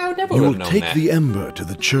 I never You would will have known take that. the ember to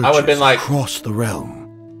the churches would've been like, across the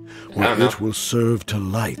realm, where don't know. it will serve to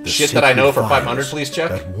light the Shit that I know for sacred 500, fires please, Chuck?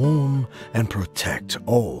 that warm and protect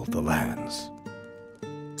all the lands.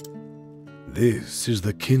 This is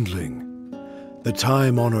the kindling, the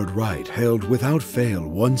time-honored rite held without fail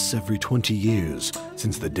once every 20 years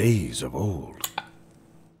since the days of old.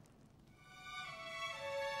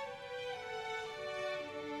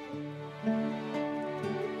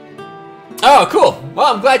 Oh, cool.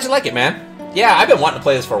 Well, I'm glad you like it, man. Yeah, I've been wanting to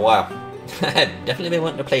play this for a while. I've definitely been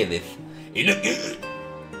wanting to play this. It look good.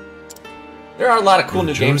 There are a lot of cool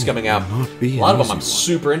new games coming out. Will not be A lot of an them I'm easy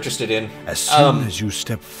one. super interested in. As soon as you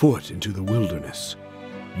step foot into the wilderness,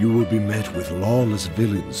 you will be met with lawless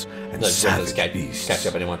villains and Let's savage catch beasts. up.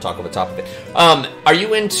 I didn't want to talk over the top of it. Are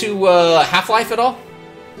you into Half-Life at all?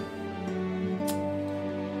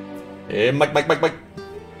 Hey, Mike. Mike.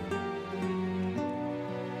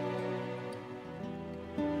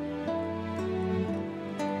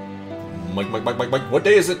 What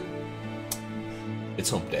day is it? It's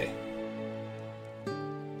hump day.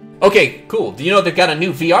 Okay, cool. Do you know they've got a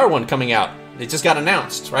new VR one coming out? It just got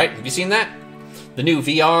announced, right? Have you seen that? The new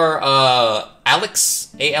VR,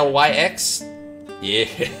 Alex, A-L-Y-X. Yeah.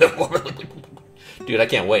 Dude, I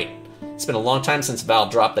can't wait. It's been a long time since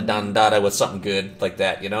Valve dropped the Dandada with something good like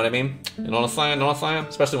that. You know what I mean? You know what I'm saying?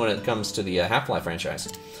 Especially when it comes to the Half-Life franchise.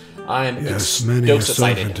 I'm Yes, many a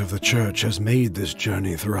excited. servant of the church has made this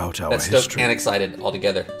journey throughout our That's stoked history. and excited all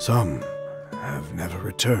together. Some have never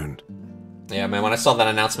returned. Yeah, man, when I saw that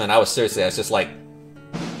announcement, I was just like...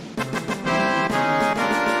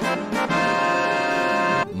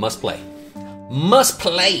 Must play. Must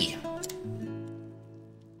play!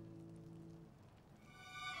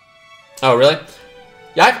 Oh, really?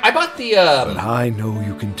 Yeah, I bought the, But I know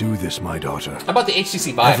you can do this, my daughter. I bought the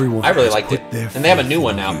HTC Vive. Everyone I really has liked put it. their And they have a faith new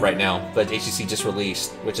one in out you. right now that HTC just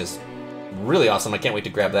released, which is really awesome. I can't wait to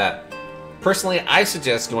grab that. Personally, I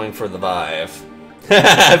suggest going for the Vive.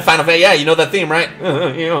 Final Fantasy, yeah, you know that theme, right?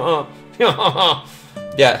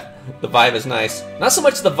 Yeah, the Vive is nice. Not so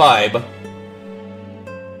much the vibe,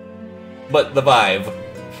 but the Vive.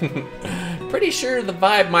 Pretty sure the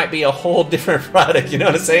Vibe might be a whole different product, you know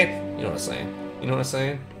what I'm saying? You know what I'm saying? You know what I'm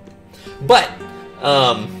saying? But,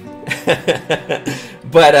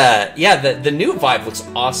 yeah, the new Vive looks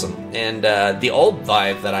awesome, and the old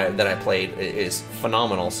Vive that I played is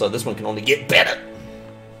phenomenal. So this one can only get better,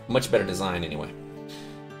 much better design anyway.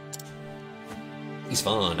 He's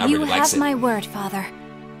fun. I You really likes have it. my word, Father.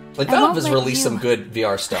 Like I Valve won't has let released you- some good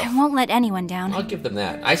VR stuff. I won't let anyone down. I'll give them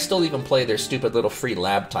that. I still even play their stupid little free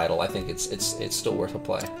lab title. I think it's still worth a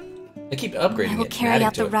play. They keep upgrading I will it. and carry adding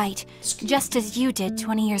out to the it. rite, just as you did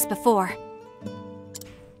 20 years before.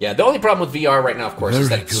 Yeah, the only problem with VR right now, of course, is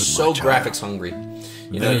that Very it's good, so my child. graphics hungry.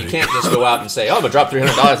 You know, you Very can't just go out and say, "Oh, I'm gonna drop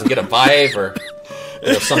 $300 and get a Vive or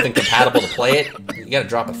something compatible to play it." You got to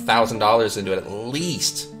drop $1,000 into it at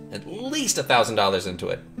least $1,000 into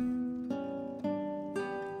it.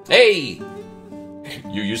 Hey,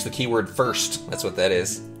 you use the keyword first. That's what that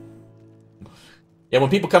is. Yeah, when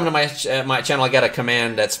people come to my channel, I got a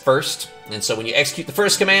command that's first, and so when you execute the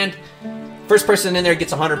first command, first person in there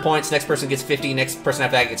gets 100 points, next person gets 50, next person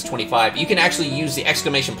after that gets 25. You can actually use the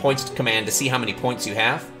exclamation points command to see how many points you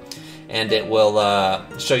have, and it will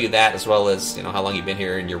show you that as well as how long you've been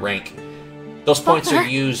here and your rank. Those points are Father?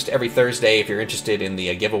 used every Thursday if you're interested in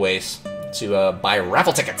the giveaways to buy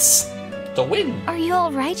raffle tickets to win. Are you all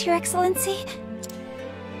right, Your Excellency?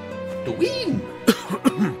 To win.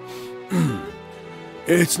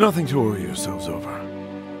 It's nothing to worry yourselves over.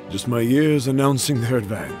 Just my years announcing their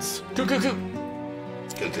advance. Cuckoo.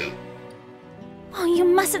 Oh, you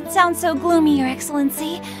mustn't sound so gloomy, Your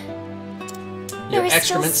Excellency. Your There is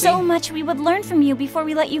still Excellency. so much we would learn from you before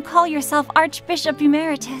we let you call yourself Archbishop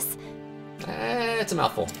Emeritus. It's a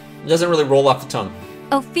mouthful. It doesn't really roll off the tongue.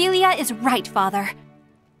 Ophelia is right, Father.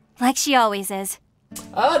 Like she always is.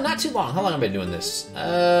 Not too long. How long have I been doing this?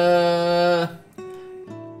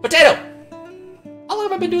 Potato! How long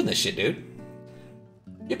have I been doing this shit, dude?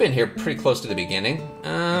 You've been here pretty close to the beginning.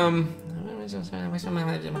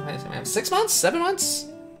 6 months? 7 months?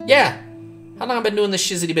 Yeah. How long have I been doing this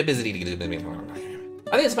shizzity bit busy? I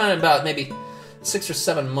think it's been about maybe 6 or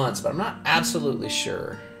 7 months, but I'm not absolutely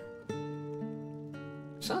sure.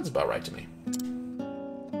 Sounds about right to me.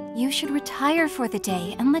 You should retire for the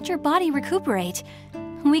day and let your body recuperate.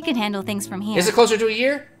 We can handle things from here. Is it closer to a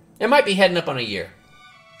year? It might be heading up on a year.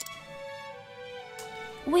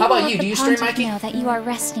 We How will about let you? the Do you stream, Pontiff Mikey? know that you are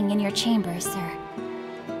resting in your chambers, sir.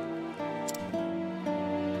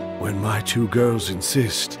 When my two girls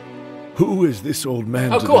insist, who is this old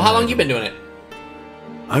man? Oh, to cool. How deny long you been doing it?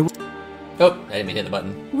 I w- Oh, I didn't mean to hit the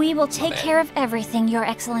button. We will take bad. care of everything, Your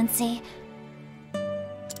Excellency.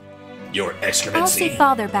 Your I'll see Excellency.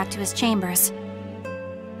 Father back to his chambers.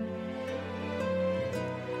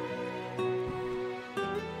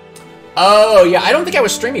 Oh, yeah, I don't think I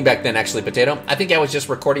was streaming back then, actually, Potato. I think I was just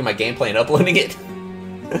recording my gameplay and uploading it.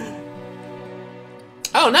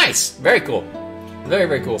 Oh, nice. Very cool. Very,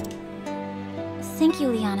 very cool. Thank you,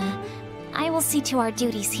 Liana. I will see to our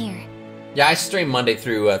duties here. Yeah, I stream Monday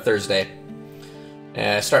through Thursday.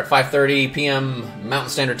 Start 5:30 p.m. Mountain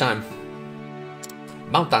Standard Time.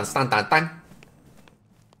 Mountain Standard Time.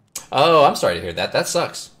 Oh, I'm sorry to hear that. That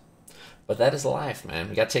sucks. But that is life, man.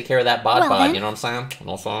 We gotta take care of that bod, Well, you know what I'm saying? You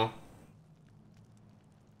know what I'm saying?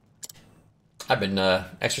 I've been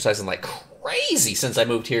exercising like crazy since I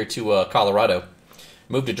moved here to Colorado.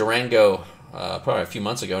 Moved to Durango probably a few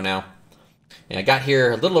months ago now. And I got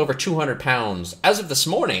here a little over 200 pounds. As of this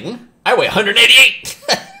morning, I weigh 188!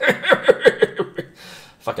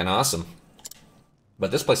 Fucking awesome.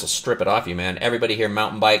 But this place will strip it off you, man. Everybody here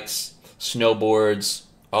mountain bikes, snowboards,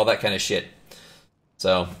 all that kind of shit.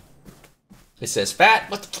 So, it says,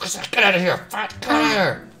 fat, what the fuck is that? Get out of here, fat, get out of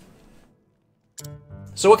here.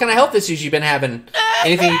 So what kind of health issues you been having?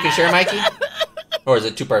 Anything you can share, Mikey? Or is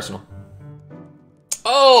it too personal?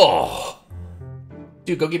 Oh!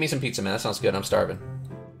 Dude, go get me some pizza, man. That sounds good. I'm starving.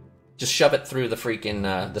 Just shove it through the freaking,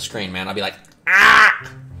 the screen, man. I'll be like, ah!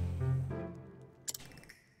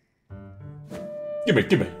 Give me.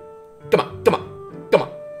 Come on.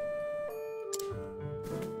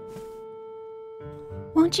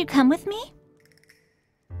 Won't you come with me?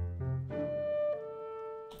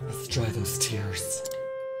 Let's dry those tears.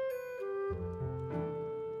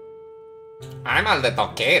 I'm a little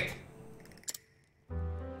kid.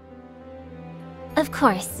 Of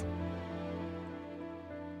course.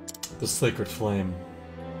 The sacred flame.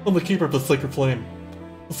 I'm the keeper of the sacred flame.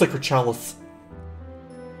 The sacred chalice.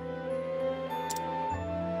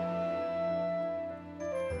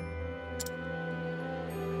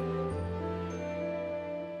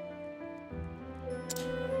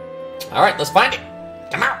 Alright, let's find it.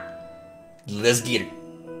 Come out. Let's get it.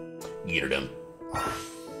 Get her done.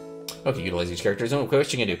 Okay, utilize each character's own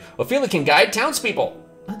question you can do. Ophelia can guide townspeople.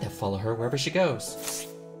 And they'll follow her wherever she goes.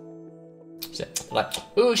 She said, like,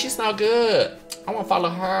 ooh, she smells good. I want to follow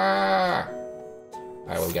her.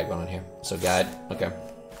 Alright, what we got going on here? So, guide. Okay.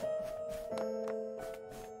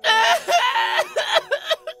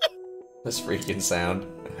 This freaking sound.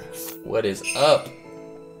 What is up?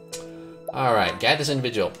 Alright, guide this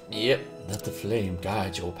individual. Yep, let the flame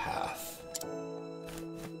guide your path.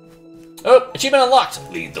 Oh, achievement unlocked!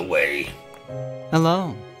 Lead the way.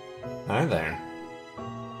 Hello. Hi there.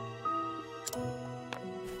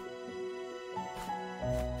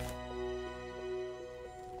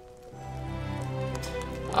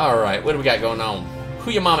 Alright, what do we got going on?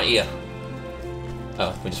 Who your mama is?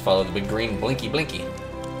 Oh, we just followed the big green blinky blinky.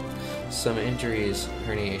 Some injuries,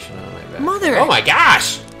 herniation on my back. Mother! Oh my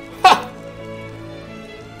gosh! Huh!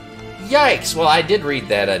 Yikes! Well, I did read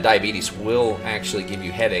that diabetes will actually give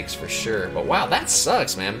you headaches for sure. But wow, that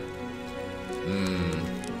sucks, man.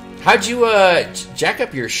 How'd you jack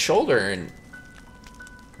up your shoulder and...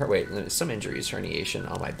 Or wait, some injuries,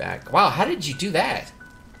 herniation on my back. Wow, how did you do that?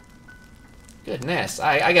 Goodness,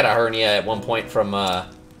 I got a hernia at one point from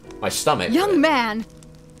my stomach. Young man!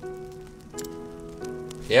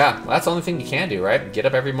 Yeah, well, that's the only thing you can do, right? Get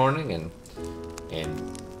up every morning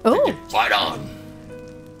and Oh! fight on.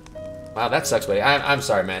 Wow, that sucks, buddy. I'm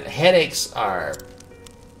sorry, man. Headaches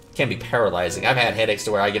can be paralyzing. I've had headaches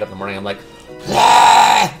to where I get up in the morning, I'm like,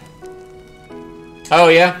 ah! Oh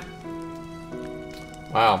yeah.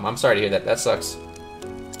 Wow, I'm sorry to hear that. That sucks.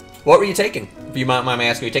 What were you taking? If you mind me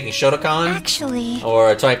asking, were you taking Shotokan? Actually...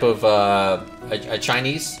 Or a type of a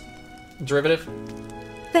Chinese derivative?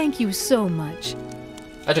 Thank you so much.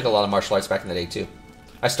 I took a lot of martial arts back in the day too.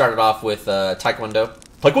 I started off with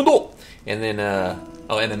Taekwondo, and then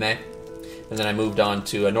MMA, and then I moved on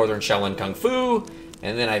to Northern Shaolin Kung Fu,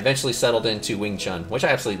 and then I eventually settled into Wing Chun, which I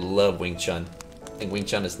absolutely love Wing Chun. I think Wing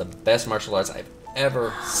Chun is the best martial arts I've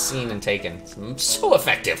ever seen and taken. It's so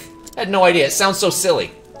effective. I had no idea. It sounds so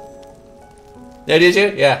silly. Yeah, did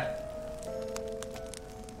you? Yeah.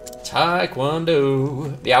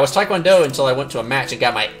 Taekwondo. Yeah, I was Taekwondo until I went to a match and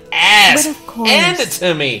got my ass But of course. handed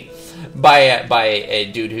to me by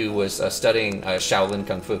a dude who was studying Shaolin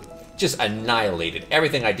Kung Fu. Just annihilated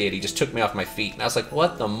everything I did. He just took me off my feet, and I was like,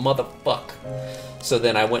 "What the motherfuck?" So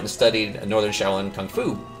then I went and studied Northern Shaolin Kung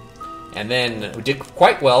Fu, and then we did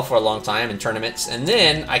quite well for a long time in tournaments. And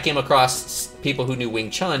then I came across people who knew Wing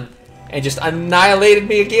Chun, and just annihilated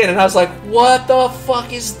me again. And I was like, "What the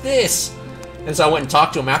fuck is this?" And so I went and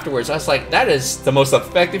talked to them afterwards. I was like, that is the most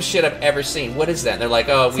effective shit I've ever seen. What is that? And they're like,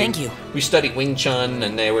 oh, Thank you. We studied Wing Chun,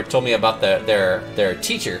 and they told me about their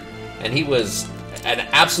teacher, and he was an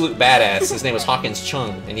absolute badass. His name was Hawkins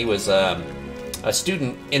Chung, and he was a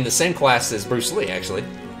student in the same class as Bruce Lee, actually.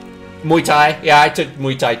 Muay Thai. Yeah, I took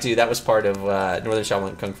Muay Thai too. That was part of Northern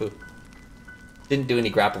Shaolin Kung Fu. Didn't do any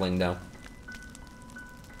grappling though.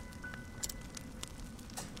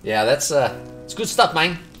 Yeah, that's it's good stuff,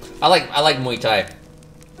 man. I like Muay Thai.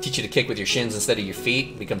 Teach you to kick with your shins instead of your feet.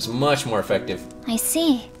 It becomes much more effective. I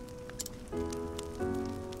see.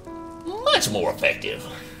 Much more effective.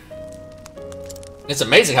 It's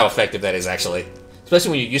amazing how effective that is, actually.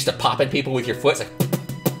 Especially when you're used to popping people with your foot. It's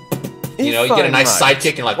like, you know, you get a nice side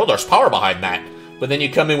kick and you're like, well, there's power behind that. But then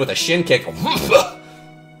you come in with a shin kick.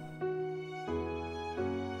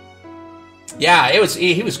 Yeah,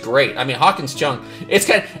 he was great. I mean, Hawkins Chung, it's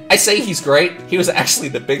kind of, I say he's great. He was actually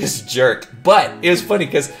the biggest jerk. But it was funny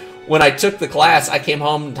because when I took the class, I came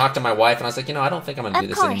home and talked to my wife, and I was like, you know, I don't think I'm going to do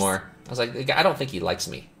this anymore. I was like, I don't think he likes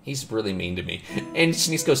me. He's really mean to me. And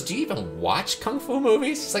Shanice goes, do you even watch Kung Fu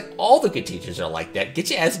movies? It's like, all the good teachers are like that.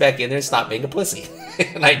 Get your ass back in there and stop being a pussy.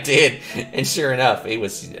 And I did. And sure enough, he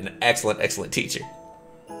was an excellent, excellent teacher.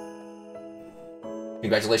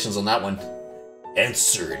 Congratulations on that one.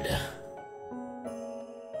 Answered.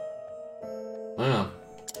 Wow.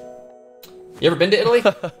 You ever been to Italy?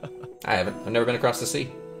 I haven't. I've never been across the sea.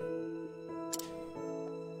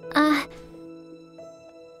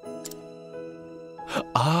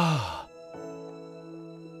 Ah.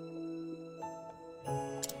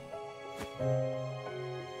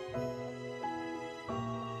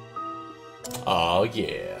 Oh,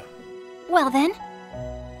 yeah. Well then.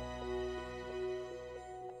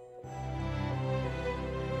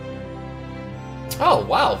 Oh,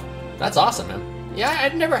 wow. That's awesome, man. Yeah,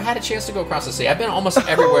 I've never had a chance to go across the sea. I've been almost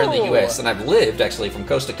everywhere in the U.S., and I've lived, actually, from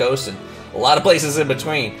coast to coast, and a lot of places in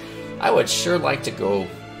between. I would sure like to go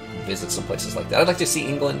visit some places like that. I'd like to see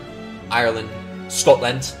England, Ireland,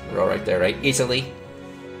 Scotland. We're all right there, right? Italy.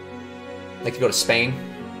 I'd like to go to Spain.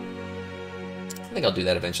 I think I'll do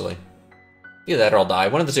that eventually. Either that or I'll die.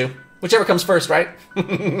 One of the two. Whichever comes first, right?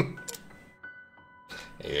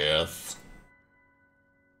 Yes.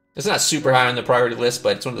 It's not super high on the priority list,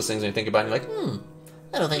 but it's one of those things when you think about it, you're like,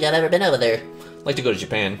 I don't think I've ever been over there. I'd like to go to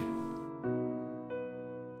Japan.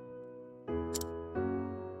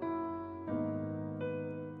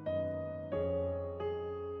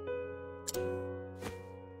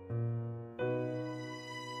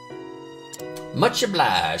 Much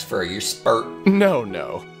obliged for your spurt. No.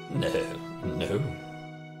 No.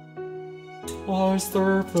 I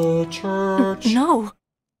serve the church. No.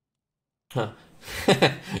 Huh.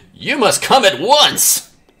 You must come at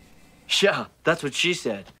once! Yeah, that's what she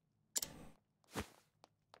said.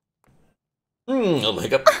 A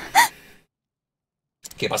hiccup.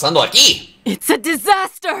 ¿Qué pasando aquí? It's a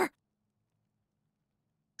disaster!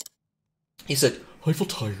 He said, I feel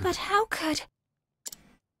tired. But how could...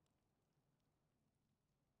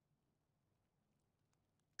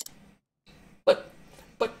 But...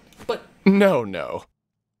 No.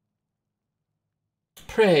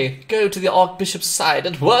 Pray, go to the Archbishop's side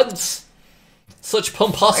at once! Such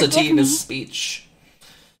pomposity in his speech.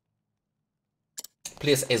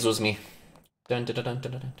 Please excuse me. Dun, dun, dun, dun,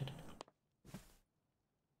 dun, dun, dun.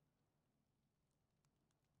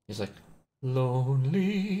 He's like,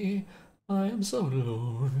 lonely, I am so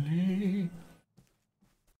lonely.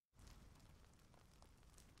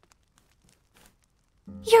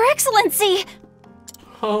 Your Excellency!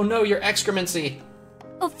 Oh no, your excremency.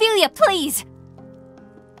 Ophelia, please!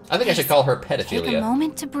 I think I should call her Take a pedophilia.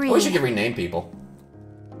 moment to I breathe. wish I could rename people.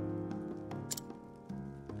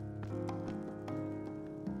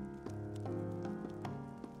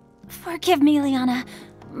 Forgive me, Liana,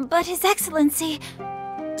 but His Excellency...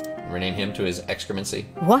 Rename him to his excremency.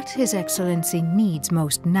 What His Excellency needs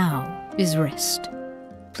most now is rest.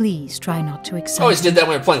 Please try not to I excite always did him. that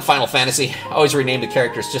when we were playing Final Fantasy. I always renamed the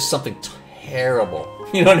characters just something terrible.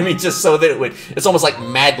 You know what I mean? Just so that it would... It's almost like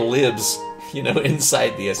Mad Libs, you know,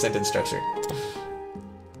 inside the sentence structure.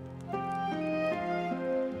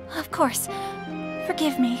 Of course.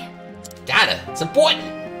 Forgive me. Gotta. It's important.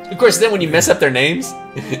 Of course, then when you mess up their names,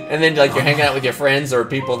 and then like you're hanging out with your friends or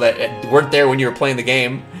people that weren't there when you were playing the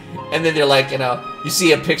game, and then they're like, you know, you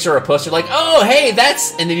see a picture or a poster, like, oh, hey,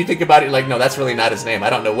 that's... And then you think about it, you're like, no, that's really not his name. I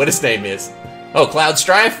don't know what his name is. Oh, Cloud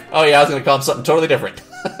Strife? Oh, yeah, I was going to call him something totally different.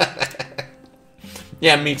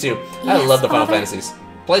 Yeah, me too. I Yes, love the Final Father. Fantasies.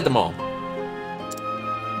 Played them all.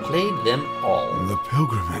 Played them all. The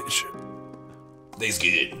pilgrimage. They's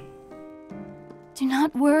good. Do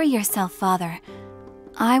not worry yourself, Father.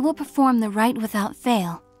 I will perform the rite without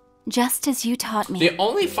fail, just as you taught me. The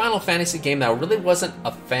only Final Fantasy game that I really wasn't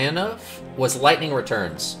a fan of was Lightning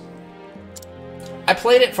Returns. I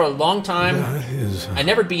played it for a long time. I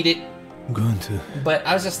never beat it. Going to. But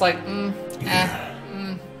I was just like, no.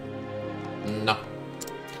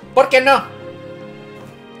 ¿Por qué no?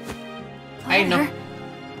 I know.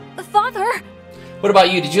 Father! What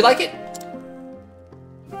about you? Did you like it?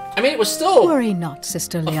 I mean, it was still Worry not,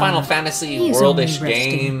 Sister a Leona. Final Fantasy He is worldish only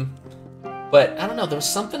resting. game. But I don't know, there was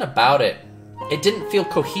something about it. It didn't feel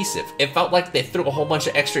cohesive. It felt like they threw a whole bunch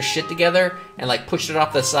of extra shit together and like pushed it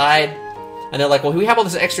off the side. And they're like, well, we have all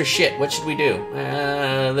this extra shit. What should we do?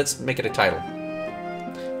 Let's make it a title.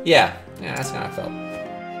 Yeah, that's how I felt.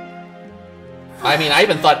 I mean, I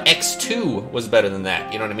even thought X2 was better than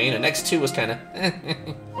that. You know what I mean? And X2 was kind of...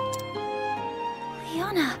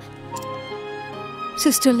 Leona,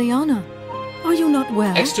 Sister Leona, are you not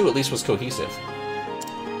well? X2 at least was cohesive.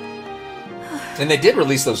 And they did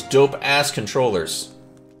release those dope-ass controllers.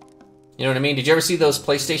 You know what I mean? Did you ever see those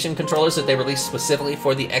PlayStation controllers that they released specifically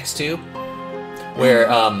for the X2? Where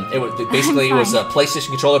it was a PlayStation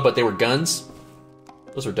controller, but they were guns.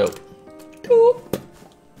 Those were dope.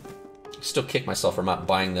 Still kick myself for not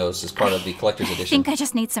buying those as part of the collector's I edition. think I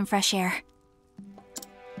just need some fresh air.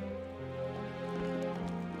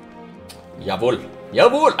 Jawohl.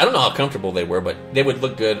 Jawohl! I don't know how comfortable they were, but they would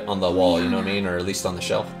look good on the wall, you know what I mean? Or at least on the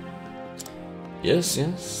shelf. Yes,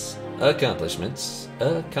 yes. Accomplishments.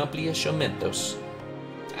 Accomplishmentos.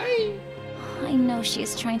 I know she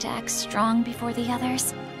is trying to act strong before the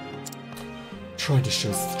others, Trying to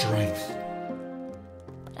show strength.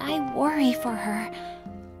 but I worry for her.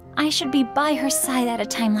 I should be by her side at a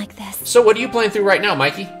time like this. So what are you playing through right now,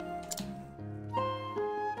 Mikey?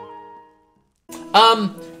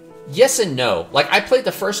 Yes and no. Like, I played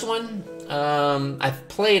the first one. I've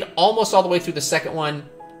played almost all the way through the second one.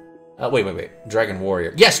 Wait. Dragon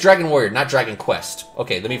Warrior. Yes, Dragon Warrior, not Dragon Quest.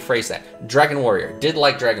 Okay, let me phrase that. Dragon Warrior. Did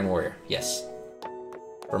like Dragon Warrior. Yes.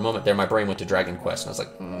 For a moment there, my brain went to Dragon Quest, and I was like,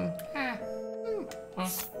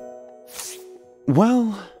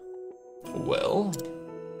 Well, Well...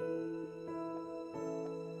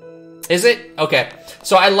 Is it? Okay.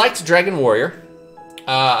 So I liked Dragon Warrior.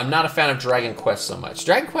 I'm not a fan of Dragon Quest so much.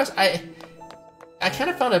 Dragon Quest, I kind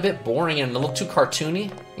of found it a bit boring and a little too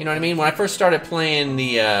cartoony. You know what I mean? When I first started playing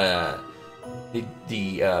the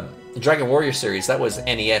Dragon Warrior series, that was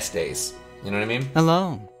NES days. You know what I mean?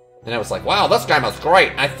 Hello. And I was like, wow, this game was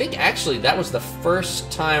great. I think actually that was the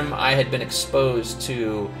first time I had been exposed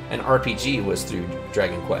to an RPG was through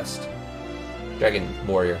Dragon Quest. Dragon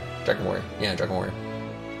Warrior. Yeah, Dragon Warrior.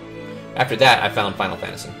 After that, I found Final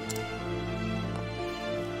Fantasy.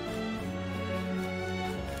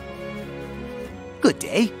 Good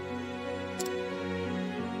day.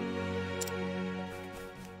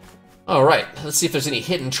 Alright, let's see if there's any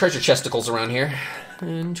hidden treasure chesticles around here.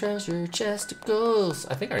 And treasure chesticles.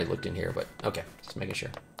 I think I already looked in here, but okay, just making sure.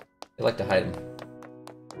 They like to hide them.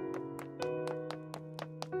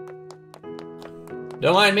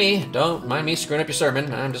 Don't mind me screwing up your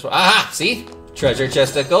sermon. I'm just... Aha! See? Treasure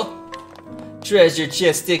chesticle. Treasure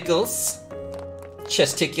chesticles.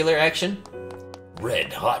 Chesticular action.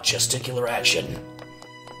 Red hot chesticular action.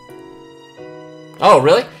 Oh,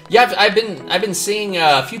 really? Yeah, I've been seeing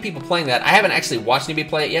a few people playing that. I haven't actually watched anybody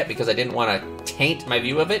play it yet because I didn't want to taint my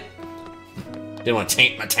view of it. Didn't want to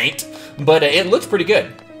taint my taint. But it looks pretty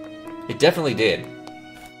good. It definitely did.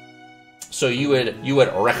 So you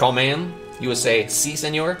would recommend? You would say, si,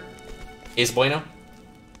 senor? Es bueno?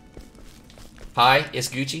 Hi, es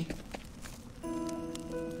Gucci?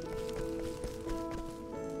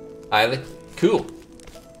 Cool.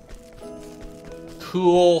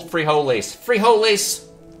 Cool frijoles. Frijoles!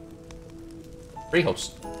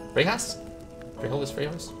 Frijos. Frijas?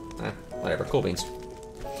 Frijoles? Whatever. Cool beans.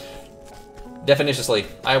 Definitiously,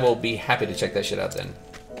 I will be happy to check that shit out then.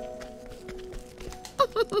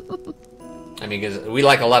 I mean, because we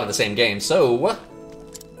like a lot of the same games, so...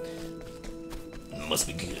 Must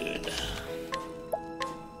be good.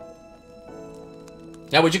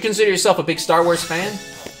 Now, would you consider yourself a big Star Wars fan?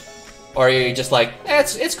 Or are you just like,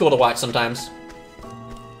 it's cool to watch sometimes?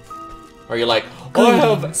 Or you're like, I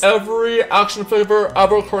have every action figure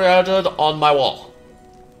ever created on my wall.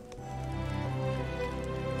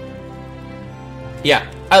 Yeah.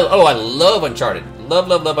 I love Uncharted.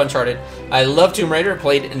 Love Uncharted. I love Tomb Raider.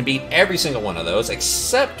 Played and beat every single one of those,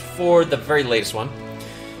 except for the very latest one.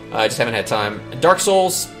 I just haven't had time. Dark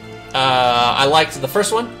Souls. I liked the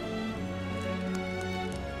first one.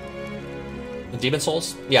 Demon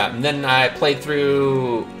Souls? Yeah, and then I played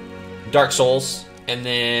through Dark Souls, and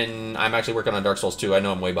then I'm actually working on Dark Souls 2. I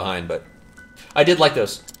know I'm way behind, but I did like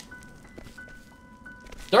those.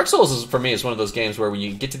 Dark Souls is, for me, is one of those games where when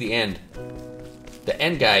you get to the end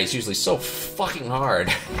guy is usually so fucking hard.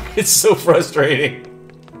 It's so frustrating.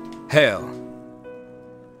 Hail.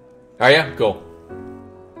 Are ya? Cool.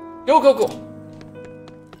 Go.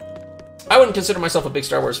 I wouldn't consider myself a big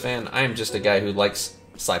Star Wars fan. I am just a guy who likes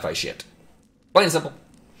sci-fi shit. Plain and simple.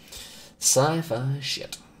 Sci-fi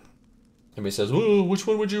shit. Everybody says, "Ooh, which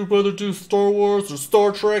one would you rather do, Star Wars or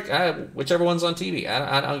Star Trek?" Whichever one's on TV.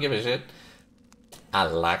 I don't give a shit. I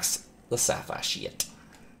likes the sci-fi shit.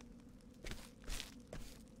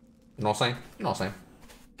 You know what I'm saying?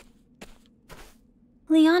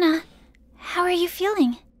 Liana, how are you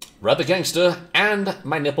feeling? Rather gangster, and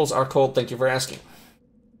my nipples are cold, thank you for asking.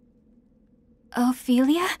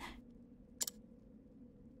 Ophelia?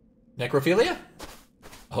 Necrophilia?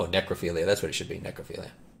 Oh, necrophilia, that's what it should be, necrophilia.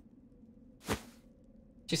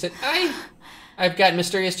 She said, I've got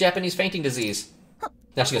mysterious Japanese fainting disease.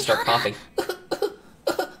 Now she's gonna start coughing.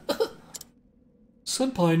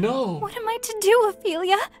 Senpai, no. What am I to do,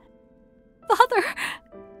 Ophelia? Father!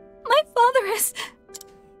 My father is...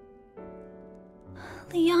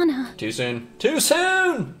 Liana. Too soon. Too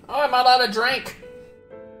soon! Oh, I'm out of drink.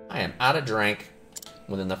 I am out of drink.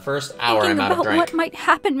 Within the first hour, Thinking I'm out of about drink. what might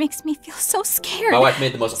happen makes me feel so scared. My wife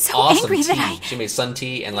made the most so awesome angry tea. that She made sun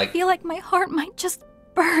tea and I feel like my heart might just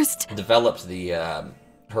burst. developed the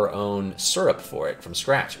her own syrup for it from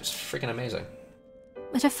scratch. It was freaking amazing.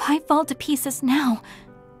 But if I fall to pieces now,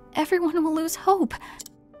 everyone will lose hope.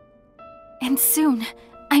 And soon,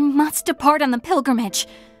 I must depart on the pilgrimage.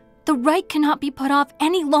 The rite cannot be put off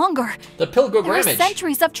any longer. The There are pilgrimage.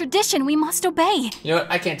 centuries of tradition we must obey. You know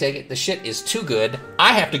what? I can't take it. The shit is too good.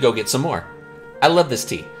 I have to go get some more. I love this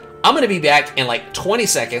tea. I'm gonna be back in like 20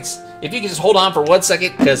 seconds. If you can just hold on for 1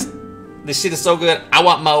 second, because this shit is so good. I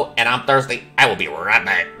want more, and I'm thirsty. I will be right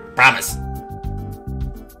back. Promise.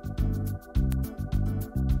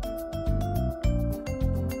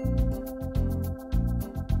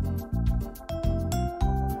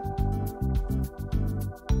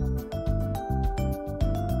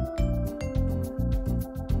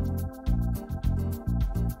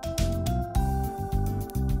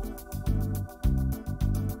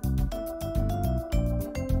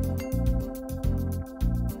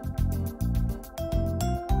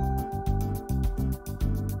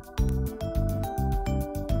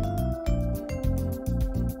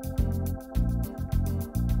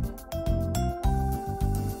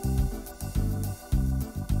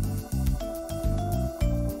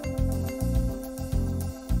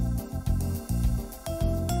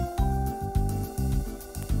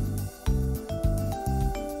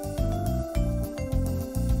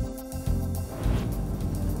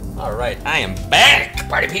 Alright, I am back,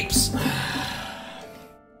 party peeps.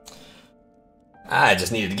 I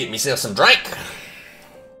just needed to get myself some drink.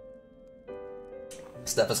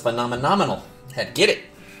 Stuff is phenomenal. Had to get it.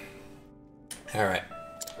 Alright.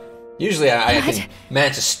 Usually I can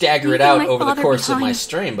manage to stagger it Leaving out my over the father course of my behind.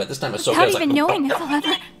 stream, but this time it's so Without good. It's even like, knowing if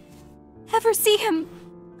I'll ever see him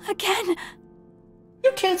again.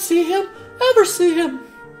 You can't see him. Ever see him.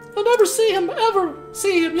 You'll never see him. Ever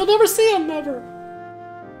see him. You'll never see him. Ever.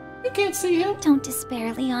 You can't see him. Don't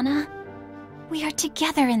despair, Liana. We are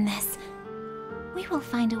together in this. We will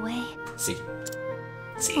find a way. See.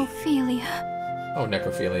 Ophelia. Oh,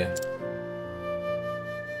 necrophilia.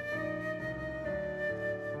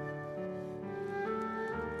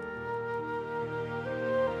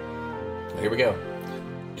 Here we go.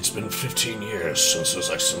 It's been 15 years since His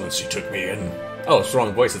Excellency took me in. Oh, it's the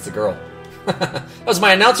wrong voice. It's a girl. That was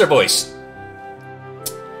my announcer voice.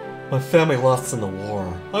 My family lost in the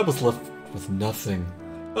war. I was left with nothing,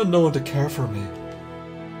 and no one to care for me.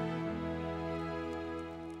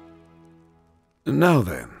 Now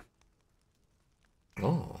then,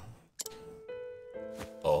 Oh.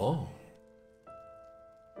 Oh.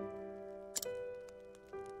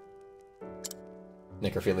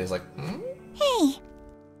 Necrophilia's like, hmm? Hey,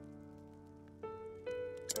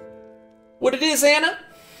 What it is, Anna?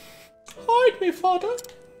 Hide me, father.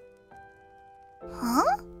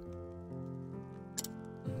 huh?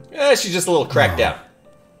 Yeah, she's just a little cracked out.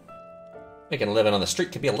 Making a living on the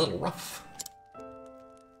street can be a little rough.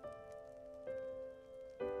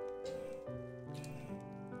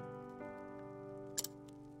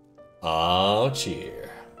 Oh, cheer.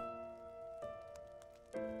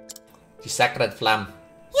 The sacred flam.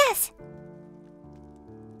 Yes.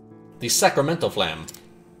 The sacramento flam.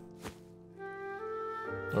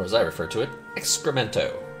 Or as I refer to it,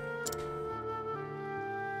 excremento.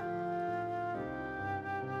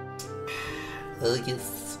 Oh,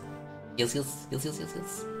 yes.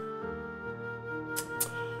 Yes.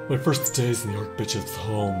 My first days in the Archbishop's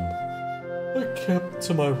home, I kept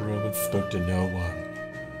to my room and spoke to no one.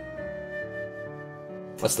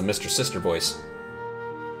 What's the Mr. Sister voice?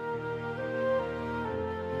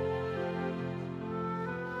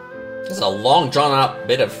 This is a long, drawn-out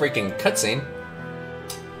bit of freaking cutscene.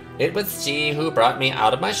 It was she who brought me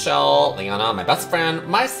out of my shell. Leona, my best friend,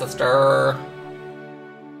 my sister.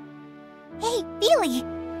 Hey, Feely!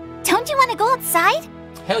 Don't you want to go outside?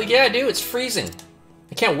 Hell yeah, I do. It's freezing.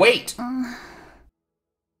 I can't wait.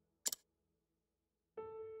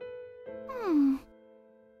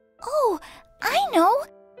 Oh, I know!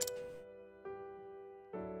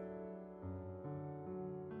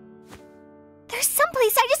 There's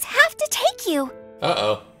someplace I just have to take you!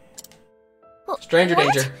 Uh-oh. Stranger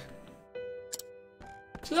what? danger.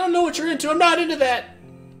 I don't know what you're into. I'm not into that.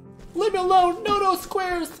 Leave me alone. No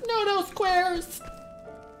squares. No squares.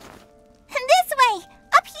 This way!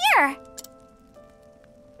 Up here!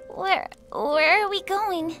 Where are we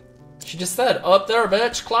going? She just said, up there,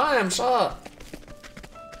 bitch. Climb, shut up.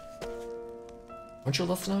 Aren't you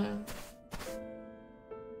listening?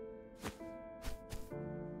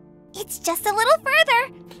 It's just a little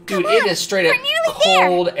further. Dude, Come it on, is straight we're up nearly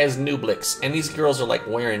cold as Nublix, and these girls are like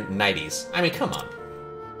wearing nighties. I mean, come on.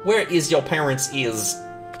 Where is your parents' is?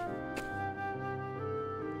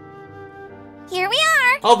 Here we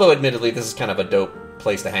are. Although, admittedly, this is kind of a dope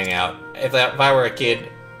place to hang out. If I were a kid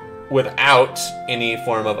without any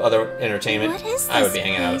form of other entertainment, What is I would this be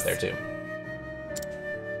hanging out place? there too.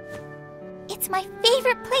 It's my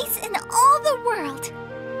favorite place in all the world.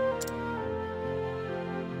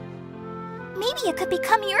 Maybe it could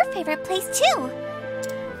become your favorite place too.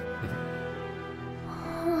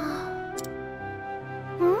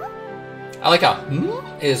 I like how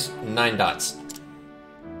is 9 dots.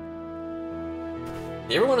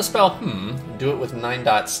 You ever want to spell do it with 9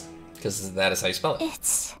 dots, because that is how you spell it.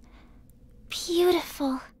 It's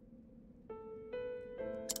beautiful.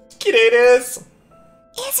 Kitties!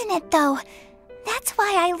 Isn't it though? That's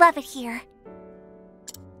why I love it here.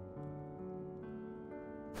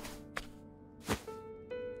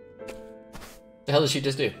 The hell did she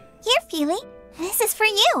just do? Here, Feely. This is for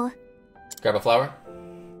you. Grab a flower?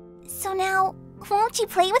 So now, won't you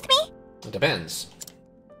play with me? It depends.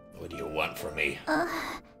 What do you want from me?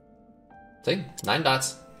 See? 9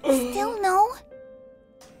 dots. Still no?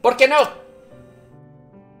 ¿Por qué no?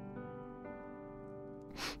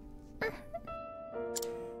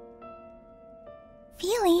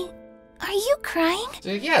 Feely, are you crying?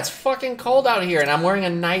 Yeah, it's fucking cold out here, and I'm wearing a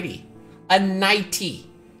nightie. A nightie.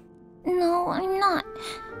 No, I'm not.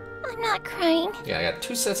 I'm not crying. Yeah, I got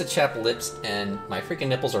 2 sets of chapped lips, and my freaking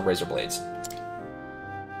nipples are razor blades.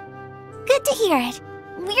 Good to hear it.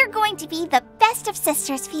 We're going to be the best of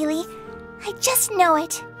sisters, Feely. I just know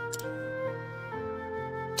it.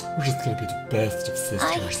 We're just gonna be the best of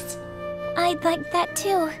sisters. I'd like that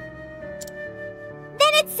too.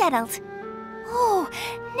 Then it's settled. Oh,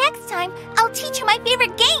 next time I'll teach you my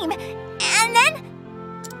favorite game. And then...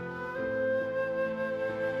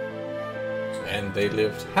 And they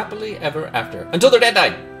lived happily ever after. Until their dad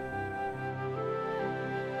died!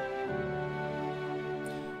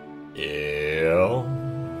 Yeah.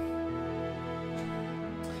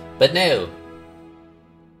 But no.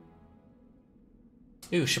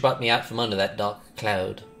 Ooh, she brought me out from under that dark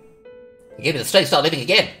cloud. He gave me the strength to start living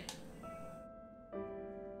again.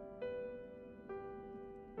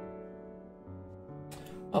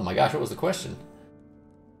 Oh my gosh, what was the question?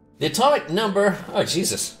 The atomic number... Oh,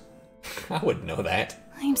 Jesus. I wouldn't know that.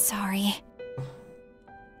 I'm sorry.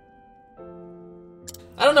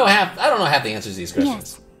 I don't know half the answers to these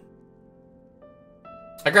questions. Yes.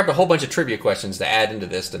 I grabbed a whole bunch of trivia questions to add into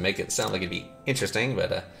this to make it sound like it'd be interesting,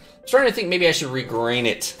 but I'm starting to think maybe I should regrain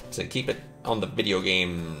it to keep it on the video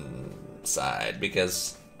game side,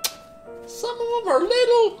 because some of them are a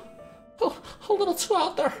little too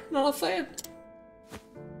out there, you know what I'm saying?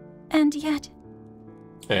 And yet...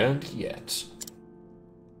 And yet.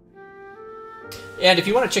 And if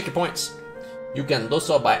you want to check your points, you can do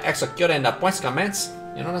so by executing the points commands.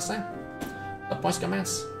 You know what I'm saying? The points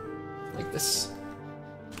commands. Like this.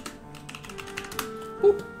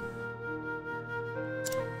 Boop.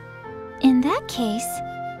 In that case...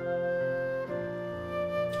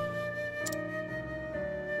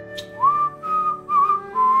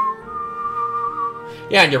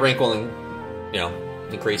 Yeah, and your rank will,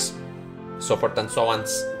 increase. So forth and so on.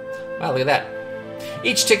 Wow, look at that.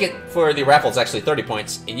 Each ticket for the raffle is actually 30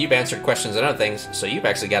 points, and you've answered questions and other things, so you've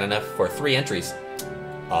actually got enough for 3 entries.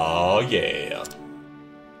 Oh, yeah.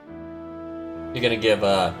 You're gonna give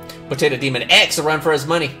Potato Demon X a run for his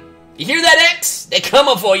money. You hear that, X? They're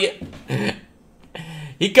coming for you.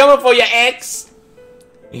 He coming for you, X.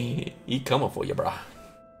 He coming for you, brah.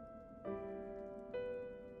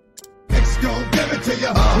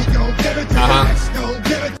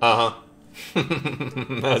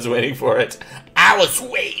 I was waiting for it. I was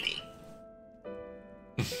waiting.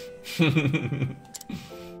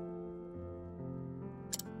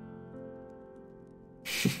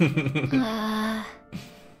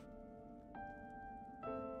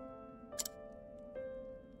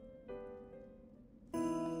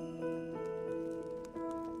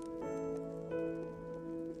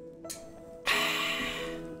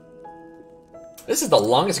 This is the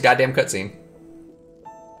longest goddamn cutscene.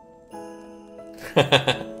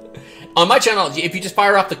 On my channel, if you just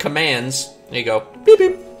fire off the commands, there you go, beep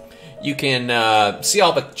beep, you can see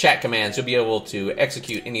all the chat commands. You'll be able to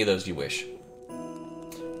execute any of those you wish.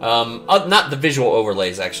 Not the visual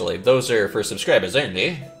overlays, actually. Those are for subscribers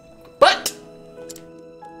only. But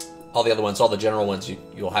all the other ones, all the general ones,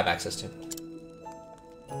 you'll have access to.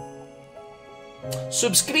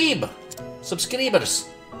 Subscribers.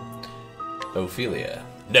 Ophelia.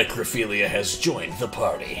 Necrophilia has joined the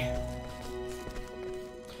party.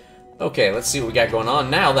 Okay, let's see what we got going on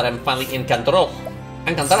now that I'm finally in control.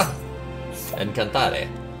 Encantare.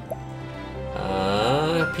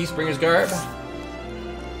 Peacebringer's garb.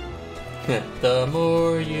 The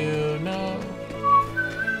more you know.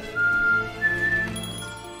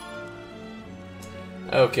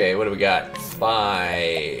 Okay, what do we got?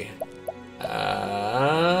 Bye.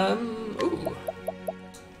 Ooh.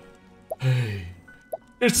 Hey,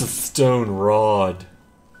 it's a stone rod.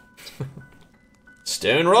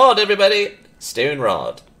 Stone rod, everybody! Stone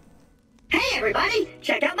rod. Hey, everybody!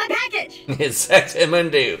 Check out my package! It's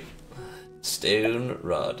Exactamundo. Stone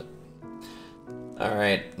rod.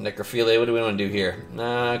 Alright, necrophilia, what do we want to do here?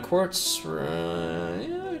 Quartz.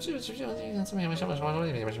 Yeah,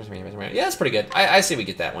 that's pretty good. I say we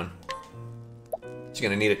get that one. She's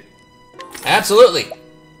gonna need it. Absolutely!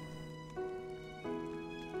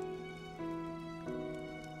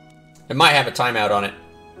 It might have a timeout on it.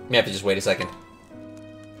 May have to just wait a second.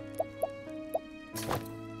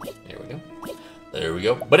 There we go. There we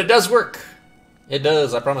go. But it does work. It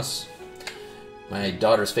does, I promise. My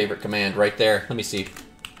daughter's favorite command right there. Let me see.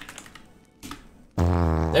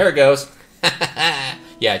 There it goes.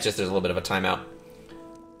 Yeah, it's just there's a little bit of a timeout.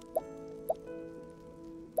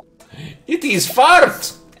 It is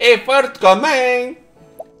fart! A fart command!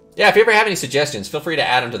 Yeah, if you ever have any suggestions, feel free to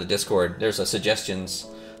add them to the Discord. There's a suggestions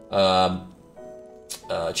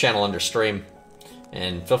channel under stream.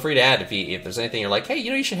 And feel free to add if there's anything you're like, hey,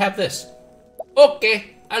 you should have this.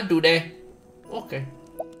 Okay, I'll do that. Okay.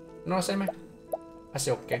 You know what I'm saying, man? I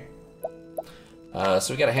say okay. So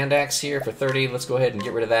we got a hand axe here for 30. Let's go ahead and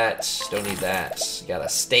get rid of that. Don't need that. Got a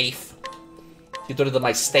staff. Get rid of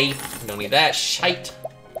my staff. Don't need that. Shite.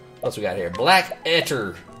 What else we got here? Black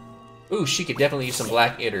Etter. Ooh, she could definitely use some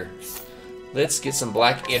Black Etter. Let's get some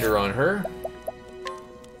Black Etter on her.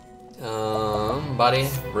 Body,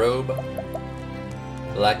 robe,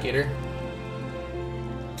 Black Etter.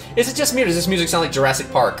 Is it just me or does this music sound like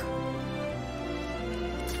Jurassic Park?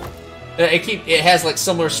 It has like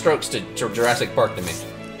similar strokes to Jurassic Park to me.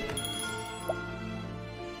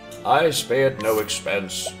 I spared no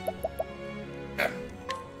expense. I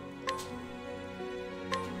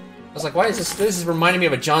was like, why is this? This is reminding me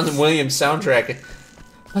of a John Williams soundtrack.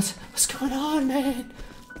 What's going on, man?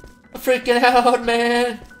 I'm freaking out,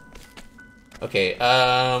 man. Okay,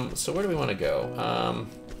 so where do we want to go?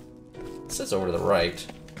 It says over to the right.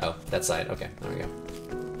 Oh, that side. Okay, there we go.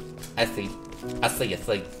 I see you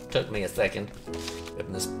think. Took me a second.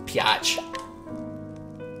 Open this piatch.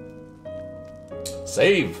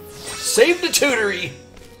 Save the tutory.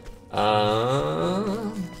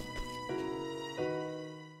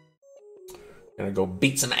 Gonna go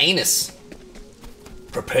beat some anus.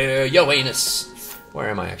 Prepare your anus.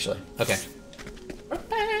 Where am I actually? Okay.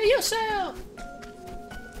 Prepare yourself.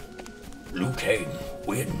 Liu Kang,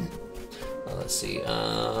 win. Let's see.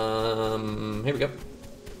 Here we go.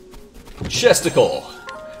 Chesticle.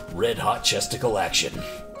 Red hot chesticle action.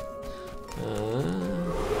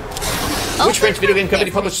 Which French video game company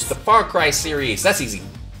published the Far Cry series? That's easy.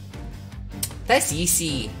 That's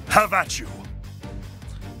easy. Have at you.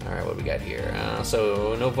 Alright, what do we got here?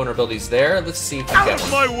 So, no vulnerabilities there. Let's see if I Out got of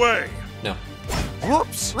one. my way! No.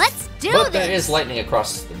 Whoops! Let's do But this! there is lightning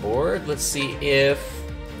across the board. Let's see if...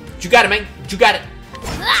 You got it, man. You got it.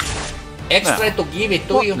 Extra Now, to give it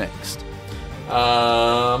to what you. next?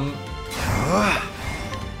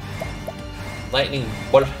 Lightning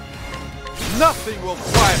bolt. Nothing will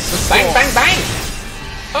quiet the Bang, storm. bang, bang!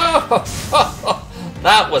 Oh,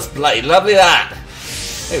 that was bloody lovely, that.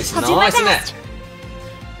 It was I'll do my nice, isn't best. it?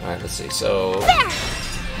 Alright, let's see. So. There!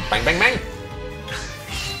 Bang, bang, bang!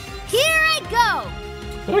 Here I go!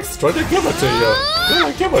 Next, try to give it to you.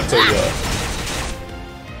 Yeah, give it to you.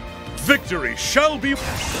 Victory shall be.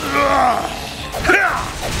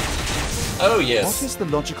 Oh, yes. What is the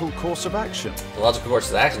logical course of action? The logical course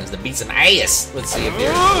of action is to beat some ass. Let's see if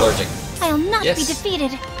they're allergic. I'll not Yes. be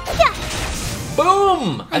defeated. Yeah.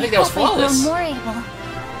 Boom! I think that was hope I grow flawless. more able.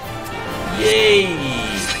 Yay!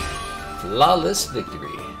 Flawless victory.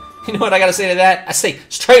 You know what I gotta say to that? I say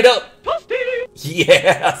straight up.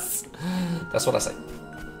 Yes! That's what I say.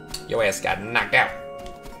 Your ass got knocked out.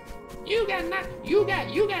 You got knocked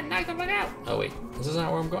the fuck out. Oh wait, this is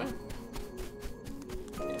not where I'm going?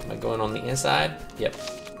 Am I going on the inside? Yep.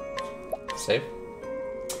 Save.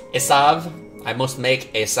 A salve. I must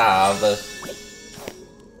make a salve.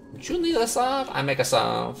 Would you need a salve? I make a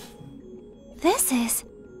salve. This is...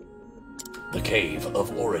 The Cave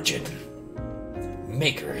of Origin.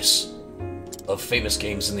 Makers of famous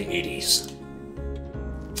games in the 80s.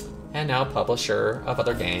 And now publisher of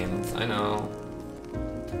other games. I know.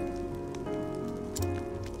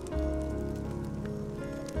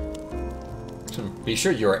 Be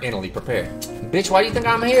sure you are anally prepared. Bitch, why do you think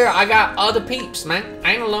I'm here? I got other peeps, man.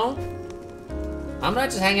 I ain't alone. I'm not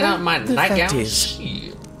just hanging out in my The nightgown. fact is-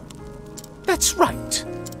 Shit. That's right.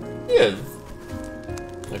 Yeah.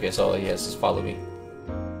 Okay, so all he has is follow me.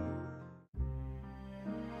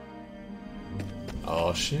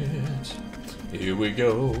 Oh shit. Here we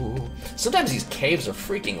go. Sometimes these caves are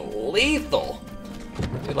freaking lethal.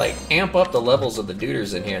 They like amp up the levels of the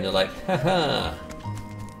duders in here and they're like, haha.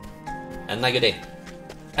 And now you're there.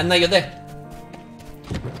 And now you're there.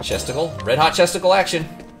 Chesticle. Red hot chesticle action.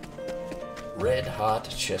 Red hot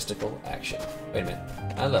chesticle action. Wait a minute.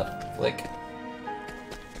 I love flick.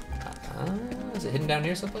 Is it hidden down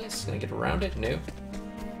here someplace? Can I get around it? No.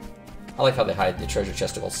 I like how they hide the treasure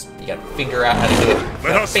chesticles. You gotta figure out how to do it.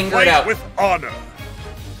 Let us Figure fight it out. with honor.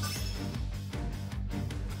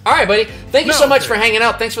 Alright, buddy. Thank you so No, much okay. for hanging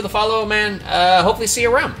out. Thanks for the follow, man. Hopefully see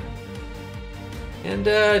you around. And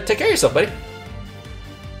take care of yourself, buddy.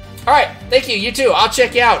 Alright, thank you. You too. I'll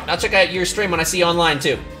check you out. I'll check out your stream when I see you online,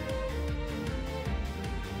 too.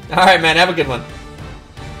 Alright, man. Have a good one.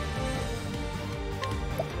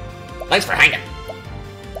 Thanks for hanging.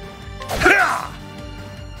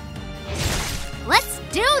 Let's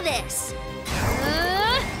do this!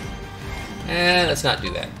 Let's not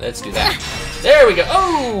do that. Let's do that. There we go.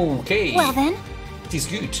 Okay. Well then, It is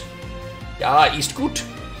good. Ja, ist gut.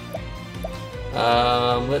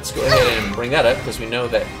 Let's go ahead and bring that up because we know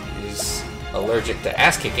that he's allergic to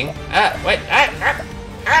ass kicking. Wait.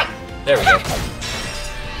 There we go.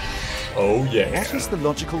 Oh yeah. What is the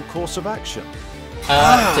logical course of action?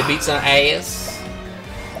 To beat some ass.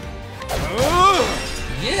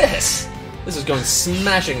 Yes. This is going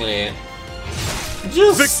smashingly.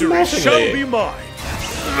 Just Victory smashingly. shall be mine.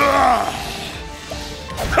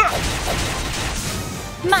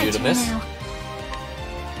 my You to turn miss. now.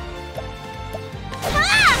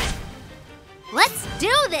 Ah! Let's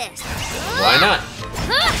do this! Why not?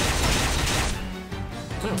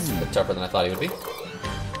 A bit tougher than I thought he would be.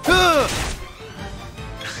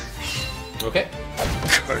 Okay.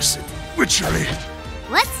 Cursed witchery.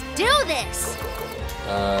 Let's do this!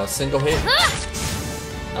 Single hit.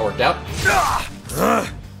 That worked out.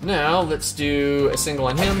 Now, let's do a single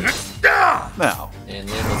on him. Now. And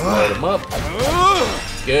then let's load him up.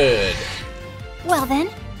 Good. Well then,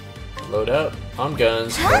 Load up on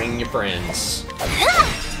guns. Bring your friends.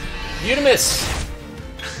 You to miss.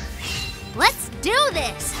 Let's do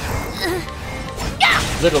this!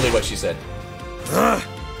 Literally what she said. Yeah,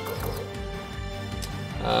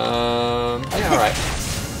 alright.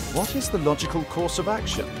 What is the logical course of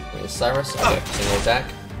action? There's Cyrus. Okay, single attack.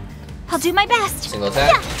 I'll do my best. Single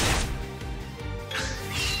attack.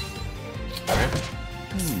 Alright.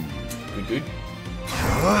 Good, good.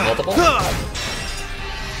 Multiple.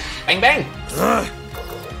 Bang, bang!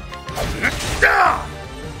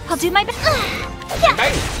 I'll do my best. Bang,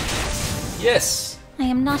 bang! Yes! I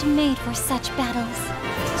am not made for such battles.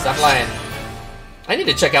 Stop lying. I need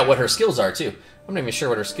to check out what her skills are, too. I'm not even sure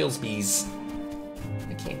what her skills bees.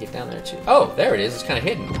 I can't get down there, too. Oh, there it is. It's kind of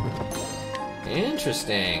hidden.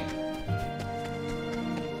 Interesting.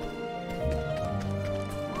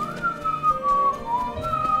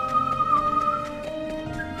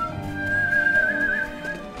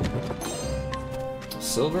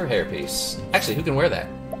 Silver hairpiece. Actually, who can wear that?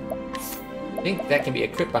 I think that can be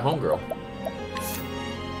equipped by Homegirl.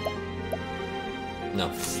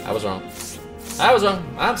 No, I was wrong. I was wrong.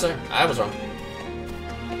 I'm sorry. I was wrong.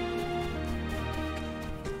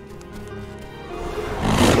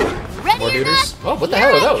 Ready More Duder's. Oh, what the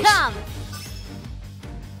hell are those? Come.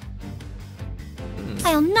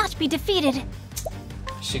 I'll not be defeated.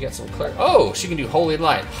 She got some clear. Oh, she can do Holy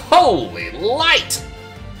Light. Holy Light!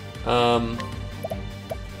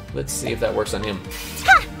 Let's see if that works on him.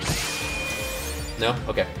 No?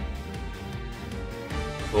 Okay.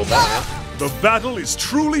 Roll that one out. The battle is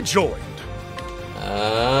truly joined.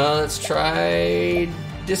 Let's try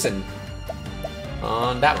Dissen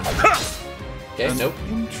on that one. Okay, nope.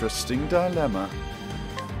 Interesting dilemma.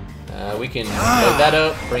 We can load that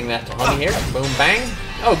up, bring that to Honey here. Boom, bang.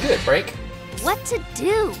 Oh, good, break. What to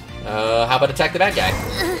do? How about attack the bad guy?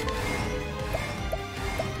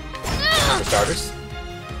 For starters.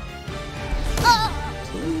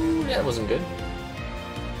 Ooh, that wasn't good.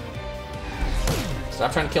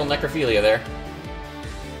 Stop trying to kill Necrophilia there.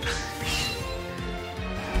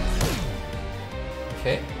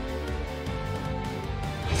 Okay.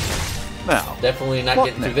 Now, definitely not what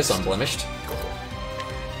getting through next? this unblemished.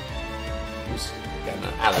 Who's got an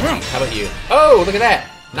allergy? How about you? Oh, look at that!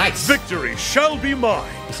 Nice. Victory shall be mine.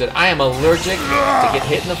 He said, "I am allergic to get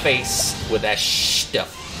hit in the face with that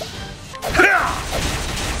stuff."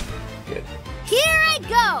 Good. Here I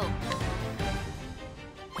go.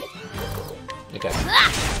 Okay.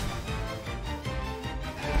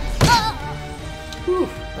 Whew,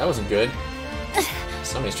 that wasn't good.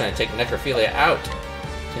 Somebody's trying to take Necrophilia out.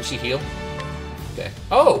 Can she heal? Okay.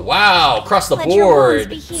 Oh, wow! Across the Let your wounds board!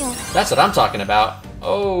 be healed. That's what I'm talking about.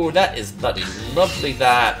 Oh, that is bloody lovely,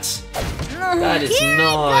 that. That is Here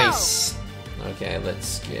I nice. Okay,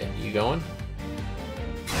 let's get you going.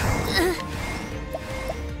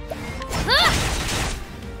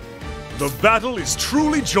 The battle is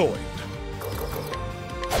truly joined.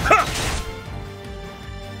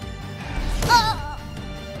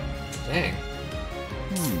 Dang.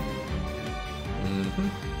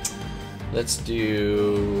 Let's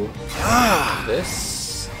do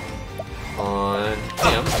this on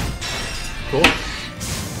him. Cool.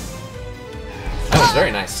 That was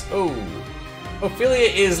very nice. Oh, Ophelia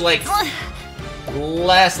is like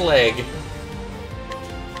last leg.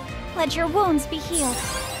 Let your wounds be healed.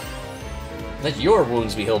 Let your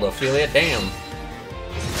wounds be healed, Ophelia. Damn.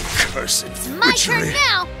 Cursed My turn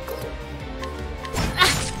now.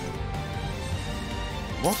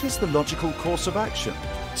 What is the logical course of action?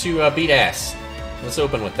 To beat ass. Let's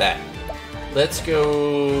open with that. Let's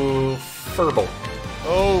go Furble.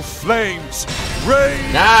 Oh, flames!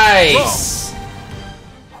 Rain! Nice!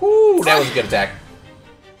 Whoo, that was a good attack.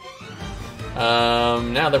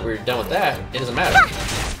 Now that we're done with that, it doesn't matter.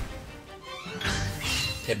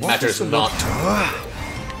 It matters not.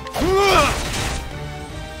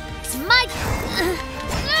 It's my.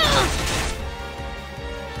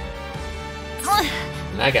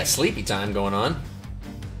 And I got sleepy time going on.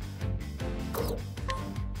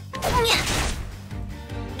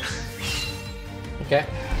 Okay.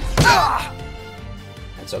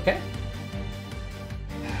 That's okay.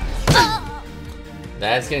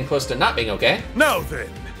 That's getting close to not being okay. Now then.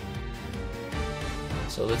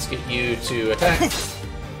 So let's get you to attack.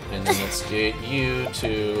 And then let's get you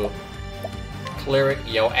to cleric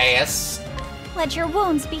your ass. Let your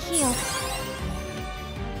wounds be healed.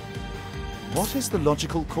 What is the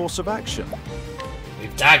logical course of action?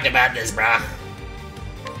 We've talked about this, brah.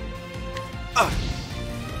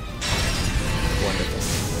 Wonderful.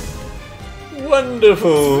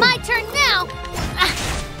 Wonderful. My turn now.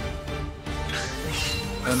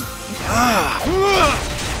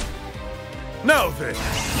 Now then.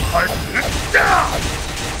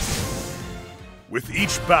 With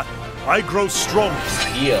each battle, I grow stronger.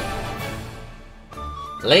 Yeah.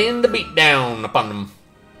 Laying the beat down upon them.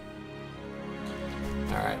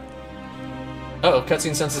 Alright. Uh-oh,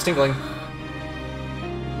 cutscene senses tingling.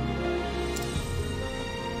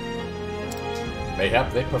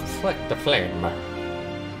 Mayhap they reflect the flame.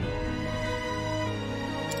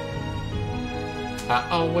 I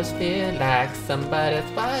always feel like somebody's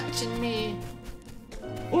watching me.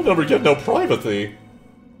 We'll never get no privacy.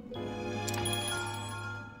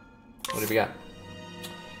 What have we got?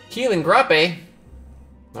 Healing Grappe.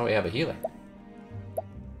 Oh, we have a healer.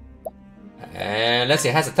 And let's see,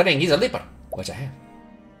 has a thing. He's a leaper, which I have.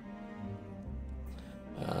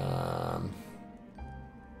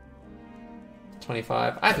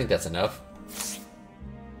 25. I think that's enough.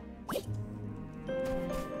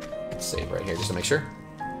 Let's save right here just to make sure.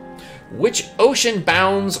 Which ocean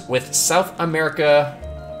bounds with South America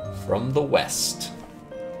from the west?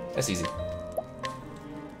 That's easy.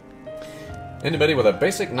 Anybody with a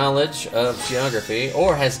basic knowledge of geography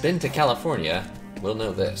or has been to California will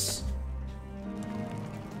know this.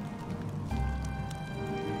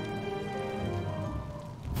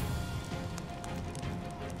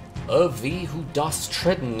 Of thee who dost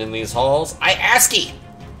treading in these halls, I ask ye,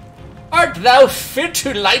 art thou fit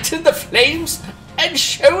to lighten the flames and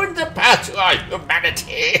show the path to our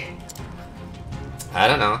humanity? I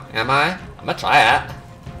don't know. Am I? I'm gonna try it.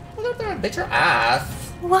 Look there, bitch your ass.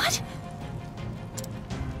 What?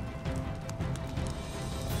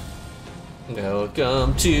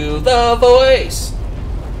 Welcome to The Voice.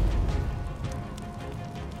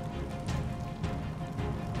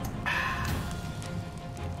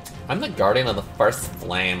 I'm the guardian of the first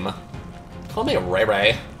flame. Call me Ray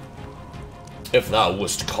Ray. If thou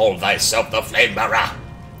wouldst call thyself the flame bearer,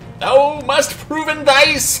 Thou must proven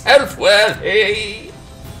thyself worthy.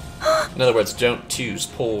 In other words, don't choose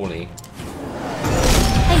poorly.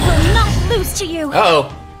 I will not lose to you. Uh-oh.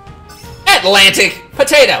 Atlantic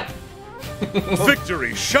potato.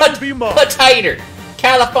 Victory shall be mine. Potato.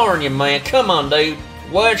 California, man. Come on, dude.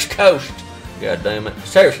 West Coast. God damn it.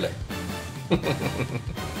 Seriously.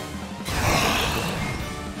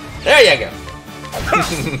 There you go.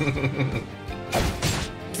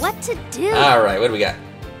 What to do? Alright, what do we got?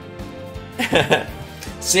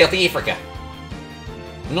 South Africa.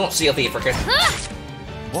 Not South Africa.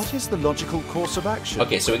 What is the logical course of action?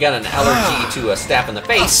 Okay, so we got an allergy to a staff in the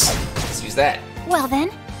face. Let's use that. Well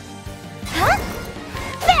then. Huh?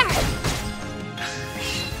 There!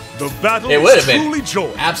 The battle It would have is been. truly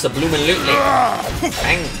joy. Absolutely.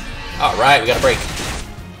 Bang. Alright, we got a break.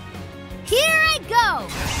 Here I go!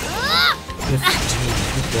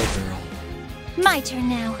 My turn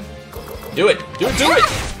now. Do it. Do it. Do it.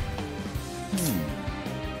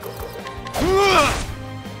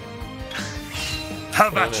 How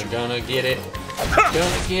about you? Gonna get it.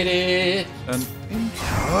 Gonna get it. And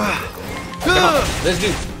Come on. Let's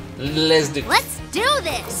do. Let's do. Let's do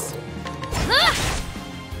this!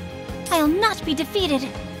 I'll not be defeated.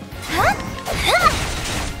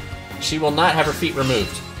 She will not have her feet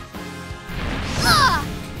removed.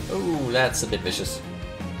 Oh, that's a bit vicious.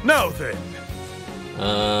 now then.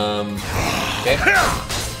 Okay.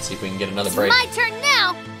 Let's see if we can get another break. My turn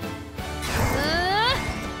now!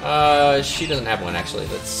 She doesn't have one actually.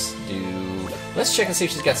 Let's check and see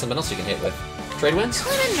if she's got something else you can hit with. Trade winds?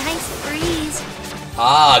 What a nice breeze!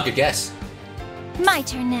 Ah, good guess. My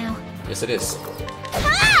turn now. Yes, it is.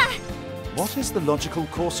 What is the logical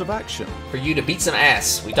course of action? For you to beat some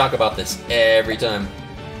ass. We talk about this every time.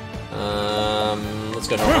 Let's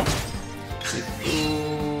go normal.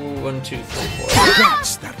 Ooh, 1, 2, 3, 4.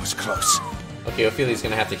 Yes, that was close. Okay, Ophelia's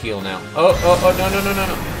gonna have to heal now. Oh, no.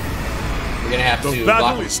 We're gonna have The to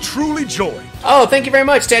battle block. is truly joy. Oh, thank you very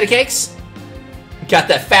much, Tatty Cakes. Got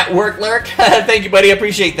that fat work lurk. Thank you, buddy. I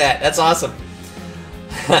appreciate that. That's awesome.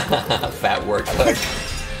 Fat work lurk.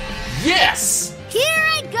 Yes! Here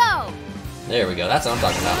I go! There we go. That's what I'm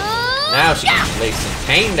talking about. Now she can lay some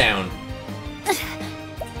pain down.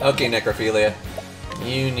 Okay, Necrophilia.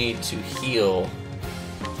 You need to heal.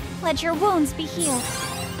 Let your wounds be healed.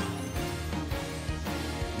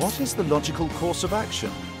 What is the logical course of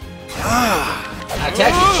action?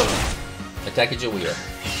 Attack it. Attack it, we are.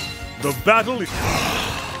 The battle is...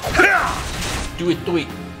 Do it, do it.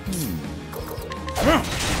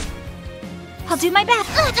 I'll do my best.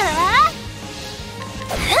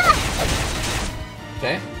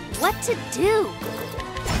 Okay. What to do?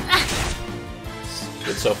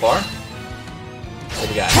 Good so far. What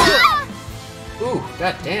do we got? Ooh,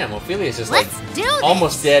 goddamn. Ophelia's just like Let's do this!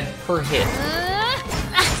 almost dead per hit.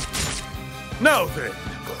 Now then.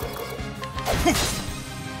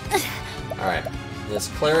 Alright. This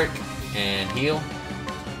cleric and heal.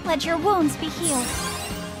 Let your wounds be healed.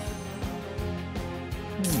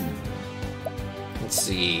 Let's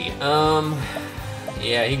see.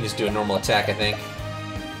 Yeah, he can just do a normal attack, I think.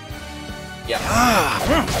 Yeah.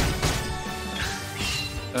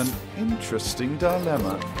 An interesting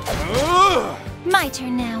dilemma. My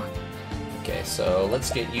turn now. Okay, so let's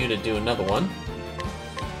get you to do another one.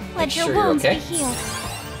 Let Make your sure you're wounds okay. be healed.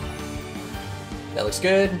 That looks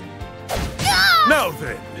good. Now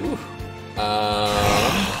then.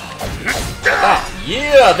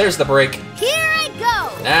 Yeah, there's the break. Here I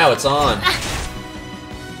go! Now it's on.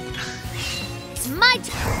 It's my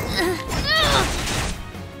turn!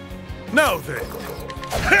 Now then.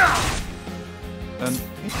 And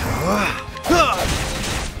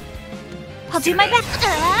I'll do my best.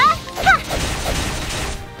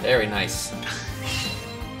 Very nice.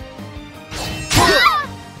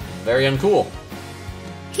 Very uncool.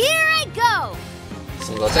 Here I go!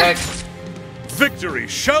 Single attack. victory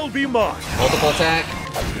shall be mine. Multiple attack.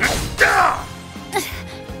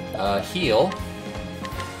 Heal.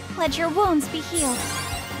 Let your wounds be healed.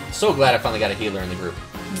 So glad I finally got a healer in the group.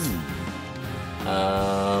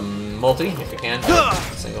 Multi, if you can.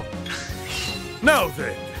 Single. Now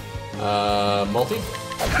then. Multi?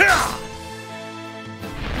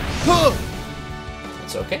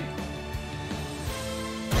 It's okay.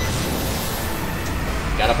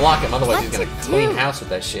 Gotta block him, otherwise he's gonna clean house with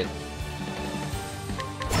that shit.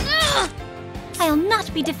 I'll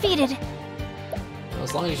not be defeated. Well,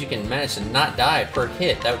 as long as you can manage to not die per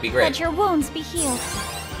hit, that would be great. Let your wounds be healed.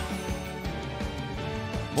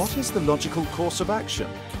 What is the logical course of action?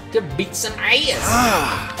 To beat some ass.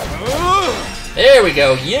 There we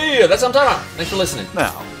go. Yeah, that's what I'm talking about. Thanks for listening.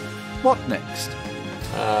 Now, what next?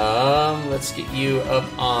 Let's get you up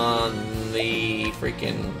on the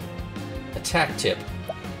freaking attack tip.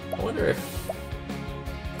 I wonder if...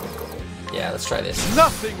 Yeah, let's try this.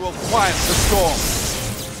 Nothing will quiet the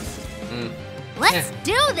storm. Let's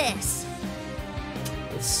do this.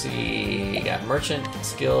 Let's see. Got merchant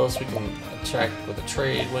skills. We can attack with the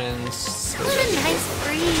trade winds. What a nice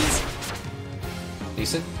breeze.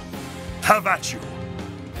 Decent. Have at you.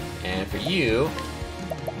 And for you,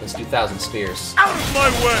 let's do 1,000 spears. Out of my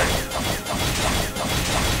way.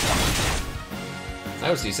 That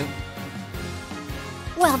was decent.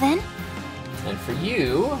 Well then. And for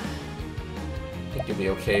you, I think you'll be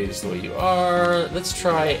okay just the way you are. Let's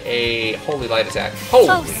try a Holy Light attack.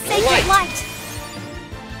 Holy Sacred Light!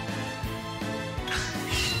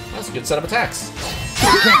 That's a good set of attacks.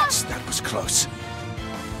 Yes, that was close.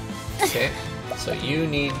 Okay, so you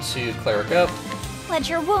need to cleric up. Let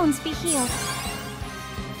your wounds be healed.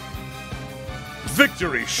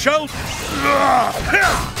 Victory shall...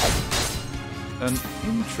 An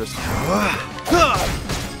interesting...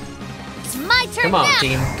 It's my turn Come on, now.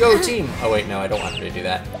 team. Go, team. Oh, wait, no, I don't want her to do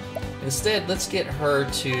that. Instead, let's get her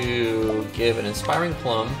to give an inspiring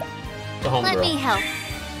plum to Homegirl. Let me help.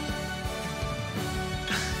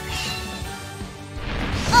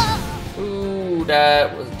 Ooh,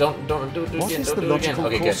 that was... Don't do it What again. is Don't the do it again. logical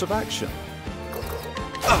Okay, course good. of action?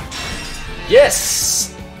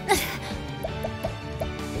 Yes!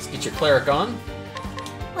 Let's get your cleric on.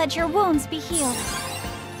 Let your wounds be healed.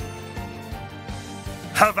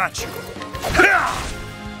 Have at you.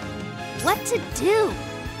 What to do?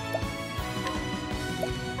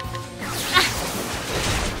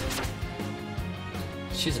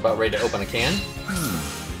 She's about ready to open a can.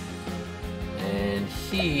 And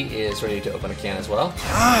he is ready to open a can as well.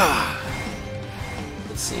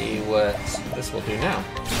 Let's see what this will do now.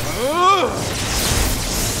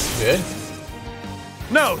 Good.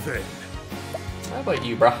 Now then. How about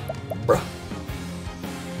you, bruh? Bruh.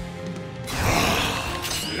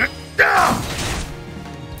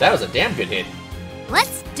 That was a damn good hit.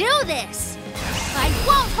 Let's do this. I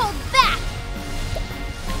won't hold back.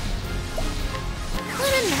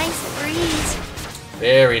 What a nice breeze.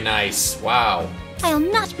 Very nice. Wow. I'll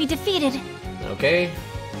not be defeated. Okay.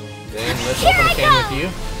 Then let's Here open I a can go. with you.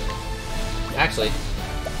 Actually,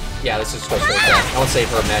 yeah, let's just go straight down. I want to save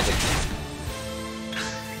her magic.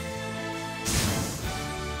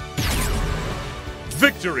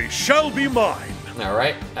 Victory shall be mine.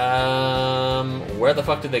 Alright. Where the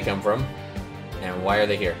fuck did they come from? And why are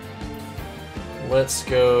they here? Let's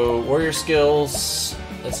go warrior skills.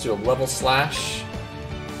 Let's do a level slash.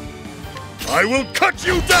 I will cut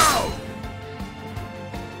you down!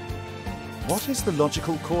 What is the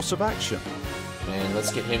logical course of action? And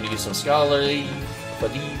let's get him to use some scholarly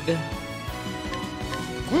fatigue. See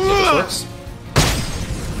if this works.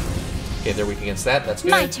 Okay, they're weak against that. That's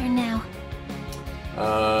good. My turn now.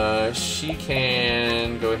 She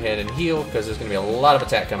can go ahead and heal because there's going to be a lot of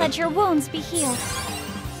attack coming. Let your wounds be healed.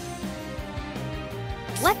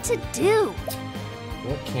 What to do?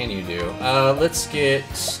 What can you do? Let's get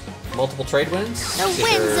multiple trade winds. The See if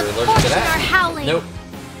winds you're of allergic to fortune that. are howling. Nope.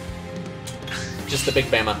 Just the big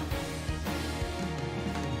Bama.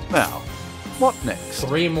 Now, what next?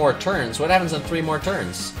 3 more turns. What happens in 3 more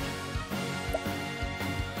turns?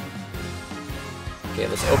 Okay,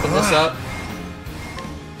 let's open this up.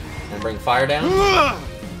 And bring fire down.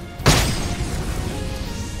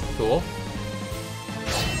 Cool.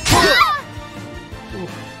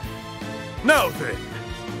 Now then.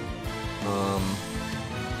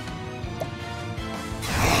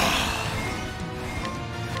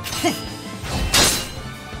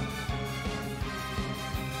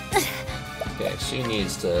 Okay, she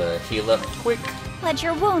needs to heal up quick. Let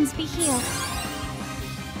your wounds be healed.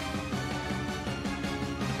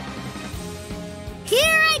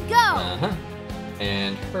 Here I go. Uh-huh.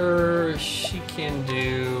 And her, she can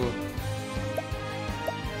do...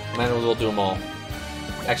 Might as well do them all.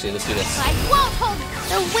 Actually, let's do this. I won't hold.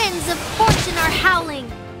 The winds of fortune are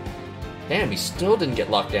howling. Damn, he still didn't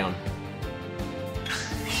get locked down.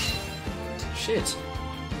 Shit.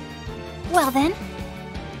 Well then.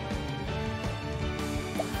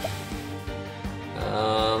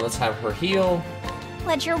 Let's have her heal.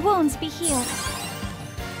 Let your wounds be healed.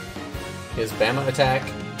 His Bama attack.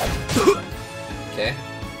 Okay.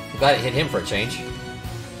 I'm glad it hit him for a change.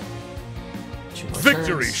 2 more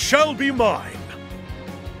Victory turns. shall be mine.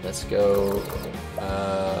 Let's go.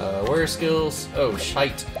 Warrior skills. Oh,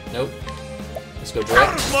 shite. Nope. Let's go Out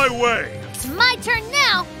direct. of my way. It's my turn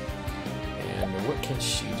now. And what can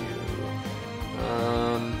she do?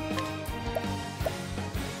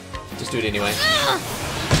 Just do it anyway.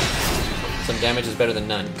 Some damage is better than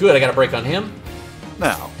none. Good, I got a break on him.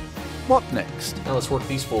 Now, what next? Now let's work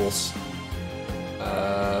these fools.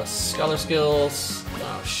 Scholar skills.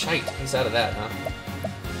 Oh, shite. He's out of that, huh?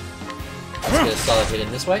 Let's get a solid hit in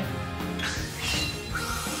this way.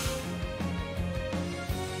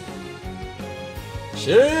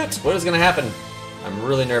 Shit! What is gonna happen? I'm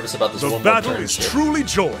really nervous about this The one more battle turn is shit. truly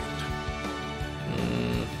joined.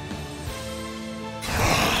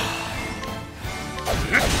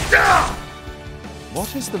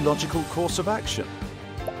 What is the logical course of action?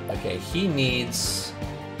 Okay, he needs...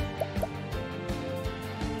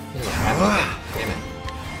 He doesn't have anything. Damn it.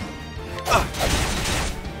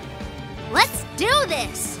 Let's do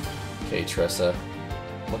this. Okay, Tressa.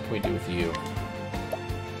 What can we do with you?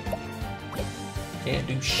 Can't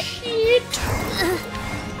do shit.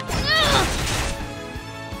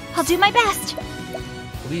 I'll do my best.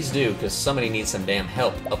 Please do, because somebody needs some damn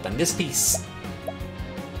help up on this piece.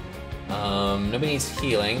 Nobody needs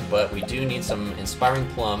healing, but we do need some Inspiring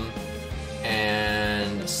Plum,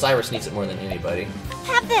 and Cyrus needs it more than anybody.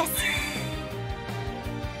 Have this.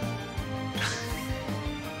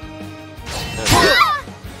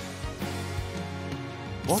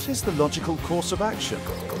 What is the logical course of action?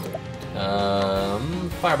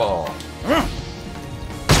 Fireball.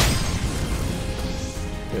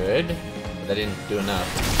 Good. But that didn't do enough.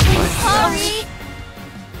 Sorry.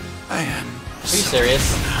 I am. Are you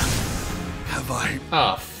serious? Have I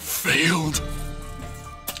Oh, failed?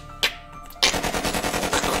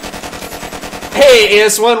 hey,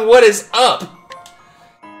 AS1, what is up?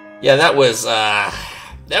 Yeah, that was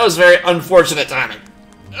very unfortunate timing.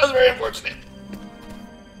 That was very unfortunate.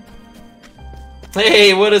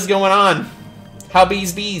 Hey, what is going on? How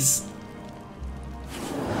bees?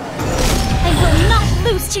 I will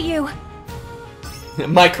not lose to you.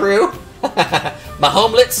 My crew? My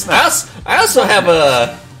homelets? I also have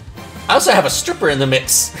a stripper in the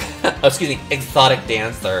mix. Oh, excuse me, exotic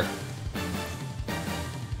dancer.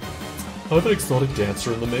 I have an exotic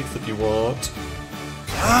dancer in the mix if you want.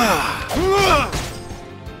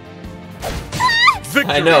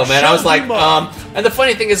 I know, man. I was like, and the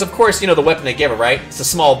funny thing is, of course, you know the weapon they gave her, right? It's a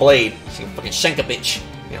small blade. She can fucking shank a bitch.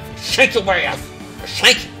 You know, shank your ass.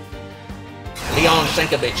 Shank. Leon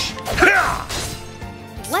shank a bitch.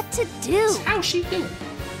 What to do? How's she do?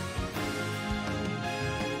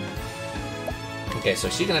 Okay, so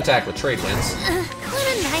she can attack with trade winds. What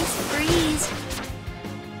a nice breeze.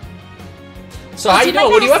 So how you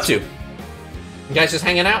doing? What are you up to? You guys just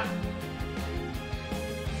hanging out?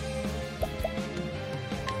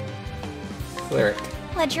 Cleric.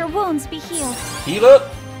 Let your wounds be healed. Heal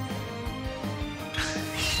up.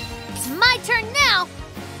 It's my turn now.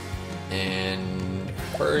 And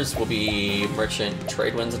hers will be Merchant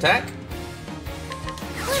Trade Winds attack.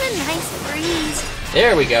 What a nice breeze.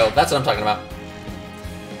 There we go. That's what I'm talking about.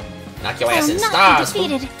 Knock your ass I'll in not stars. be fool.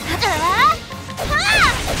 defeated.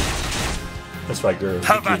 That's right, girl.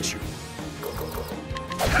 How about you?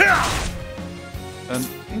 An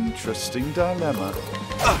interesting dilemma.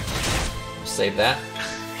 Save that.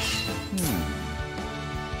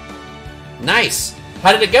 Nice.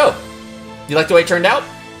 How did it go? You like the way it turned out?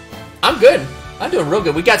 I'm good. I'm doing real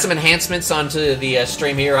good. We got some enhancements onto the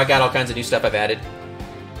stream here. I got all kinds of new stuff I've added.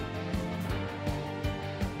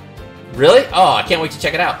 Really? Oh, I can't wait to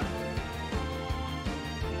check it out.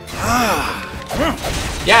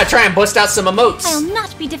 Yeah, try and bust out some emotes. I'll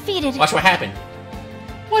not be defeated. Watch what happens.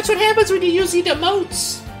 Watch what happens when you use the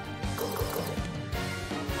emotes.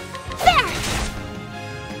 There!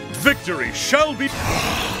 Victory shall be.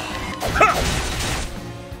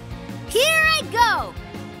 Here I go.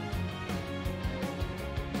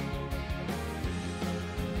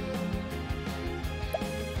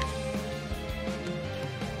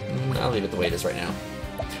 I'll leave it the way it is right now.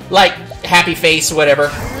 Like, happy face,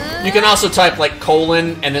 whatever. You can also type, like,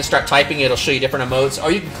 colon, and then start typing. It'll show you different emotes.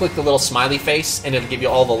 Or you can click the little smiley face, and it'll give you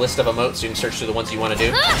all the list of emotes, so you can search through the ones you want to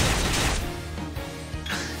do.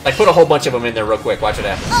 Like, put a whole bunch of them in there real quick. Watch what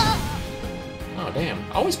happens. Oh, damn.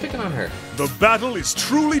 Always picking on her. The battle is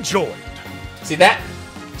truly joined. See that?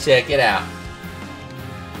 Check it out.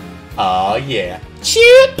 Oh, yeah.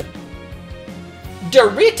 Chip!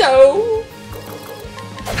 Dorito!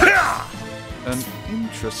 An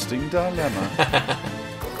interesting dilemma.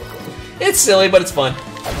 It's silly, but it's fun.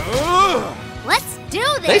 Let's do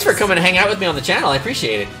this! Thanks for coming to hang out with me on the channel. I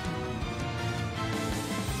appreciate it.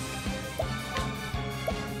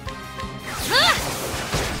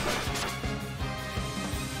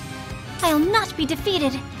 I'll not be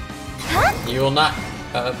defeated. Huh? You will not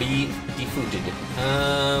be defeated.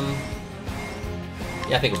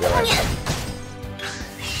 Yeah, I think we'll be alright.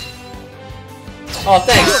 Oh,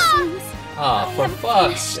 thanks! Oh, for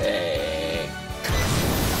fuck's sake.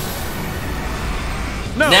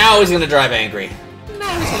 No. Now he's gonna drive angry.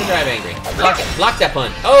 Now he's gonna drive angry. Block that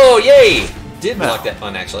pun. Oh, yay! Did block that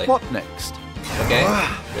pun, actually. What next? Okay,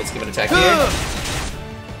 let's give an attack here.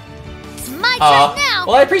 It's my turn now!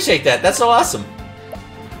 Well, I appreciate that. That's so awesome.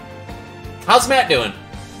 How's Matt doing?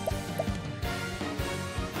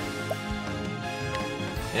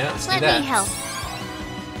 Yeah, let's do that. Let me help.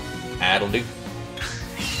 That'll do.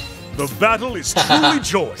 The battle is truly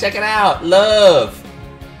joy. Check it out. Love.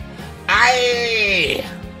 I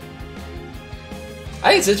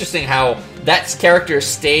think it's interesting how that character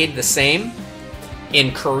stayed the same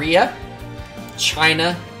in Korea,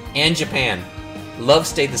 China, and Japan. Love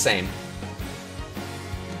stayed the same.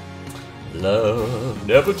 Love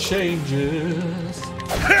never changes.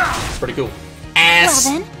 It's pretty cool. Ass.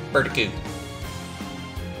 Well then. Pretty cool.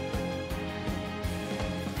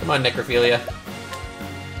 Come on, Necrophilia.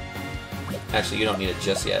 Actually, you don't need it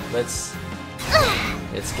just yet. Let's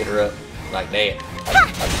get her up like that.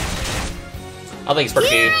 I think it's pretty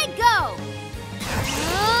Here cool. I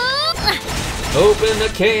go! Open the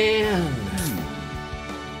can.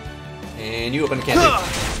 And you open the can too.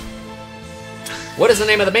 What is the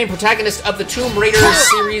name of the main protagonist of the Tomb Raider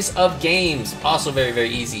series of games? Also very, very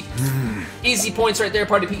easy. Easy points right there,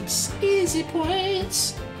 party peeps. Easy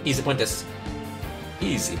points. Easy puentes.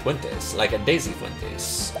 Easy puentes, like a Daisy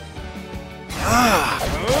Fuentes.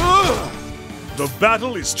 The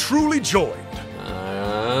battle is truly joined.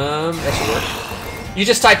 That should work. You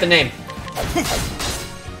just type the name.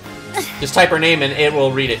 Just type her name and it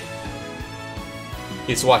will read it.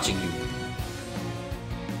 It's watching you.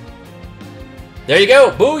 There you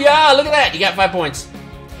go. Booyah! Look at that. You got 5 points.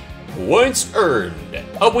 Points earned.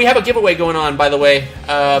 Oh, we have a giveaway going on, by the way.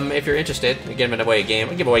 If you're interested, we give away a game.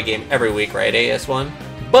 We give away a game every week, right? AS1.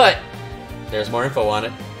 But there's more info on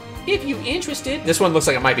it. If you're interested. This one looks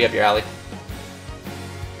like it might be up your alley.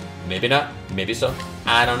 Maybe not. Maybe so.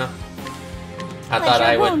 I don't know. I thought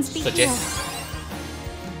I would suggest.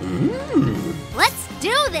 Let's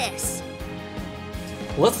do this!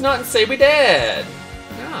 Let's not say we did.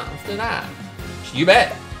 No, let's do that. You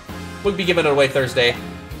bet. We'll be giving it away Thursday.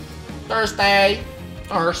 Thursday.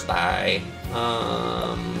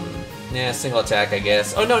 Yeah, single attack, I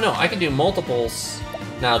guess. Oh, no, I can do multiples.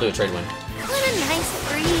 No, I'll do a trade win. What a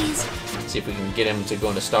nice breeze. See if we can get him to go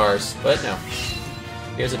into stars. But no.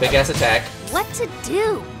 Here's a big-ass attack. What to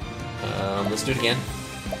do? Let's do it again.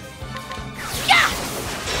 Yeah!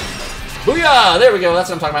 Booyah! There we go. That's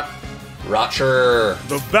what I'm talking about. Roger.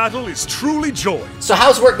 The battle is truly joined. So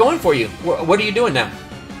how's work going for you? What are you doing now?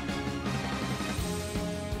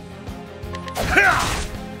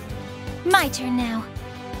 My turn now.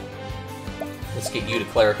 Let's get you to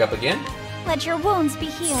cleric up again. Let your wounds be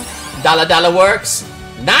healed. Dollar works.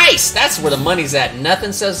 Nice! That's where the money's at.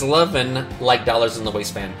 Nothing says lovin' like dollars in the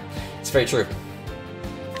waistband. It's very true.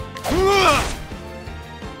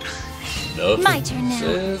 Nothing My turn now.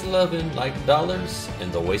 says lovin' like dollars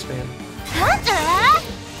in the waistband. Huh?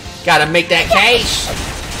 Gotta make that cash.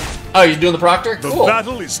 Oh, you're doing the proctor? The Cool.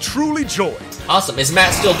 battle is truly joined. Awesome. Is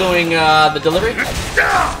Matt still doing the delivery?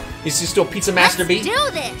 Is he still Pizza Master B? Let's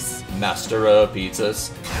do this! Master of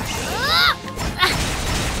pizzas.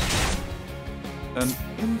 An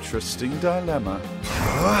interesting dilemma.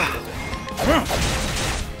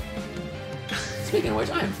 Speaking of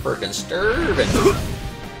which, I am freaking starving.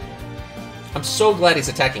 I'm so glad he's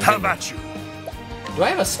attacking How me. about you? Do I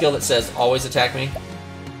have a skill that says always attack me?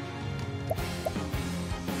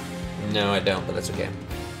 No, I don't, but that's okay.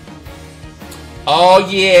 Oh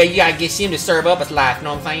yeah, you gotta get him to serve up his life, you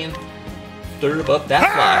know what I'm saying? Serve up that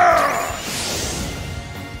life.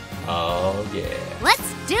 Oh yeah.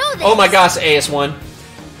 Let's do this! Oh my gosh, AS1.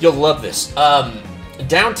 You'll love this.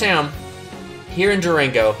 Downtown, here in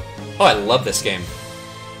Durango. Oh, I love this game.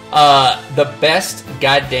 The best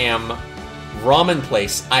goddamn ramen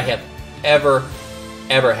place I have ever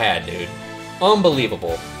had, dude.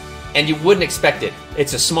 Unbelievable. And you wouldn't expect it.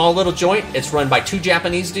 It's a small little joint. It's run by 2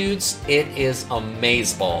 Japanese dudes. It is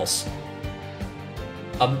amazeballs.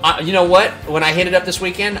 You know what? When I hit it up this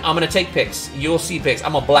weekend, I'm going to take pics. You'll see pics.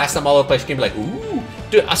 I'm going to blast them all over the place. You're going to be like, ooh,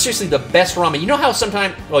 Dude, seriously, the best ramen. You know how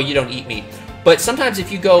sometimes, well, you don't eat meat, but sometimes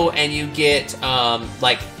if you go and you get,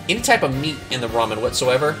 like, any type of meat in the ramen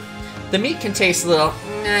whatsoever, the meat can taste a little,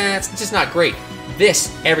 it's just not great.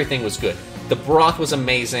 This, everything was good. The broth was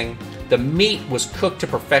amazing. The meat was cooked to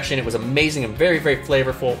perfection. It was amazing and very, very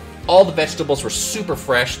flavorful. All the vegetables were super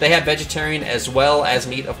fresh. They have vegetarian as well as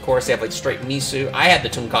meat, of course. They have, like, straight miso. I had the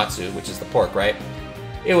tonkatsu, which is the pork, right?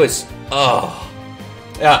 It was, oh.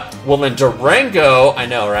 Yeah, well, in Durango, I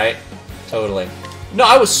know, right? Totally. No,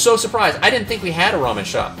 I was so surprised. I didn't think we had a ramen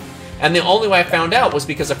shop. And the only way I found out was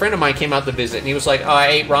because a friend of mine came out to visit, and he was like, oh, I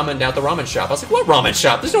ate ramen down at the ramen shop. I was like, what ramen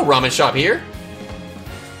shop? There's no ramen shop here.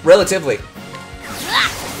 Relatively.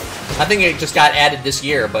 I think it just got added this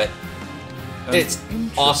year, but it's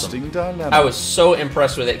awesome. Dilemma. I was so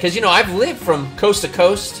impressed with it. Because, you know, I've lived from coast to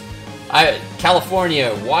coast.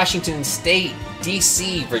 California, Washington State,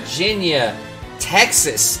 D.C., Virginia,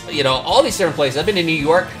 Texas, you know, all these different places. I've been to New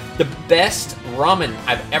York. The best ramen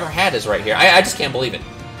I've ever had is right here. I just can't believe it.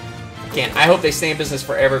 Can't. I hope they stay in business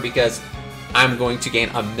forever because I'm going to gain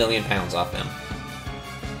 1,000,000 pounds off them.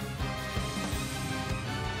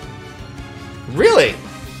 Really?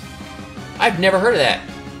 I've never heard of that.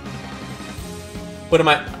 What am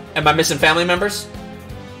I missing family members?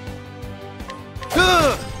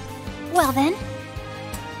 Well then.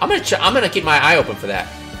 I'm gonna keep my eye open for that.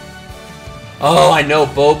 Oh, I know,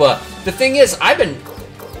 boba. The thing is, I've been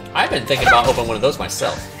thinking about opening one of those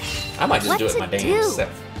myself. I might just do it my damn self.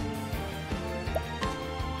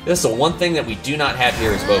 This is the one thing that we do not have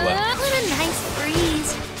here is boba. What a nice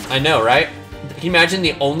breeze. I know, right? Can you imagine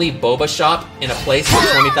the only boba shop in a place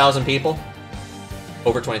with 20,000 people?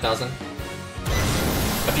 Over 20,000?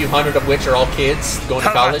 A few hundred of which are all kids going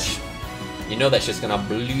to college? You know that shit's gonna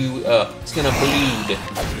blew up. It's gonna bleed.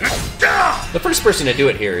 The first person to do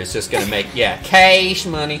it here is just gonna make, yeah, cash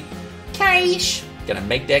money. Cash. Gonna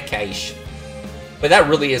make that cash. But that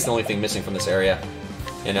really is the only thing missing from this area.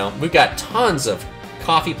 You know, we've got tons of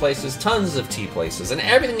coffee places, tons of tea places, and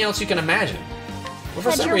everything else you can imagine. But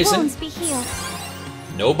for some reason, wounds be healed.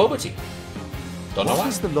 no boba tea. Don't know why. What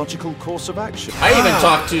is the logical course of action? I even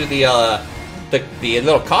talked to the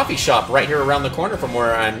little coffee shop right here around the corner from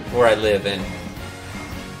where I live, and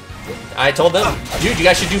I told them, dude, you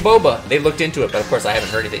guys should do boba. They looked into it, but of course I haven't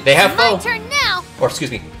heard anything. They have My pho. turn now. Or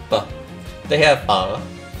excuse me, pho. They have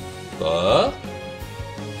pho.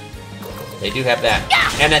 They do have that,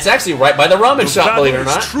 and that's actually right by the ramen shop. Believe it or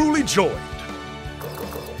not. Truly joined.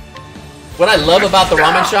 What I love about the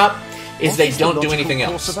ramen shop is What they is the don't do logical anything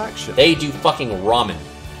course else. of action? They do fucking ramen.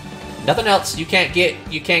 Nothing else. You can't get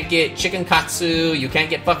chicken katsu. You can't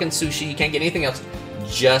get fucking sushi. You can't get anything else.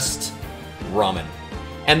 Just ramen.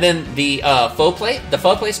 And then the pho plate,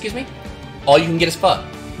 excuse me. All you can get is pho.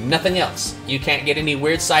 Nothing else. You can't get any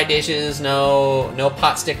weird side dishes. No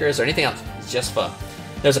pot stickers or anything else. It's just pho.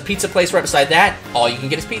 There's a pizza place right beside that. All you can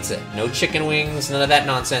get is pizza. No chicken wings, none of that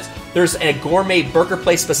nonsense. There's a gourmet burger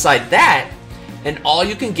place beside that, and all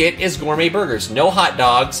you can get is gourmet burgers. No hot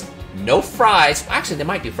dogs, no fries. Actually, they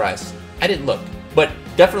might do fries. I didn't look. But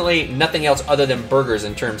definitely nothing else other than burgers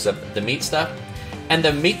in terms of the meat stuff. And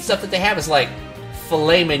the meat stuff that they have is like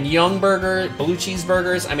filet mignon burger, blue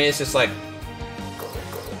cheeseburgers. I mean, it's just like...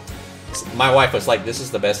 My wife was like, this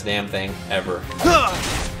is the best damn thing ever.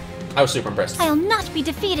 I was super impressed. I'll not be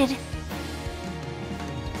defeated.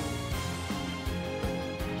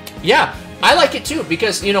 Yeah, I like it too,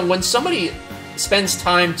 because, you know, when somebody spends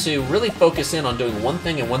time to really focus in on doing one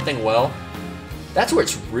thing and one thing well, that's where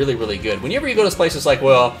it's really, really good. Whenever you go to this place, it's like,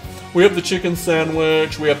 well, we have the chicken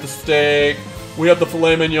sandwich, we have the steak, we have the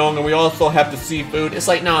filet mignon, and we also have the seafood. It's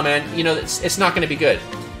like, nah, man, you know, it's not going to be good.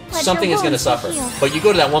 Something is going to suffer. But you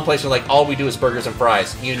go to that one place and like, all we do is burgers and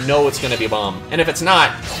fries. You know it's going to be a bomb. And if it's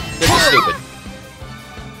not, they're just stupid.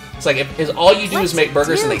 It's like, if all you do is make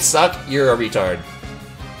burgers and they suck, you're a retard.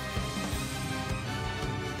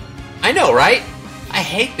 I know, right? I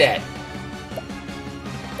hate that.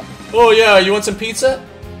 Oh yeah, you want some pizza?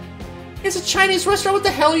 It's a Chinese restaurant. What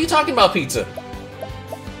the hell are you talking about, pizza?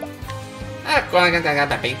 I got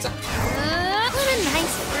that pizza. What a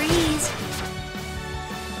nice breeze.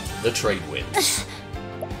 The trade winds.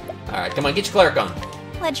 Alright, come on, get your cleric on.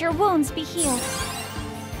 Let your wounds be healed.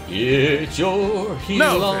 Get your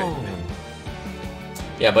heal on.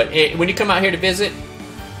 Yeah, but when you come out here to visit,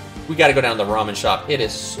 we gotta go down to the ramen shop. It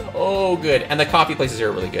is so good. And the coffee places here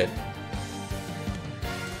are really good.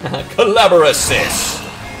 Collaborasis!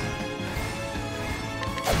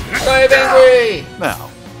 Drive angry!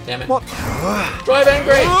 Now. Damn it. What? Drive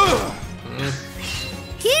angry!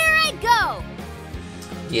 Here I go.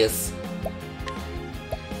 Yes.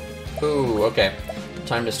 Ooh, okay.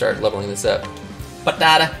 Time to start leveling this up.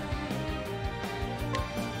 Patata.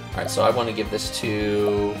 Alright, so I want to give this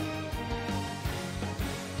to...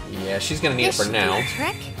 Yeah, she's gonna need it for now.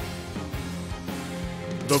 Trick?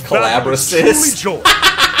 The Collaborasis. joy.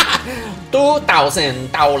 2,000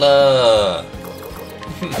 到了.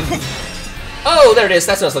 Oh, there it is.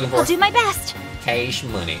 That's what I was looking I'll for. do my best. Cash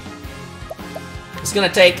money. It's gonna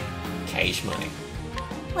take cash money.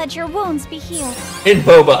 Let your wounds be healed. In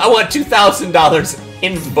boba. I want $2,000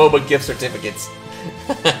 in boba gift certificates.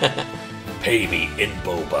 Pay me in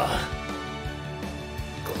boba.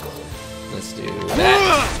 Let's do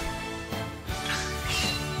that.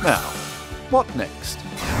 Now, what next?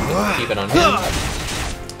 Keep it on him.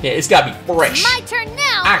 Yeah, it's gotta be fresh. My turn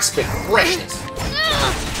now. I expect freshness.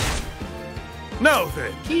 Now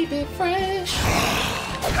then. Keep it fresh.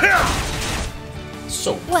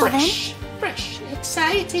 So Well fresh. Fresh.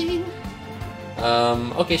 Exciting.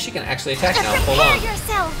 Okay, she can actually attack now. Hold Prepare on.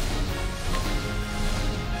 yourself.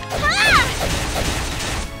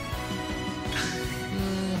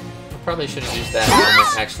 I probably should have used that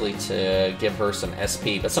moment actually to give her some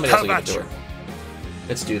SP, but somebody else will give it to her.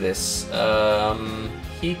 Let's do this.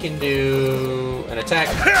 He can do an attack.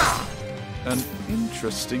 An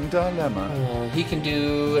interesting dilemma. He can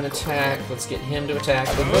do an attack. Let's get him to attack.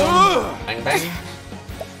 Boom, boom. Bang, bang.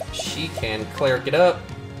 She can cleric it up.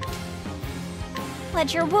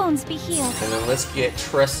 Let your wounds be healed. And then let's get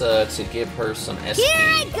Tressa to give her some SP. Here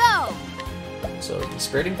I go. So,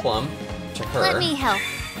 Inspiriting Plum to her. Let me help.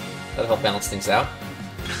 That'll help balance things out.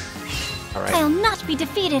 Alright. I'll not be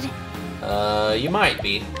defeated. You might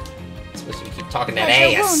be. Especially if you keep talking that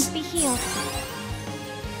Let your wounds ass. be healed.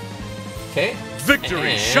 Okay.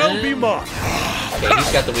 Victory And- shall be mine. Okay,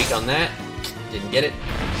 he's got the weak on that. Didn't get it.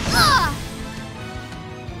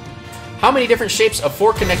 How many different shapes of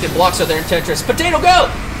 4 connected blocks are there in Tetris? Potato, go!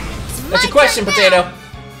 That's your question, Potato.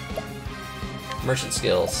 Merchant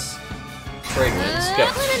skills. Trade winds, go.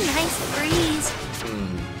 What a nice breeze.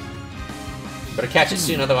 Better catch it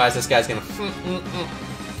soon, otherwise this guy's gonna...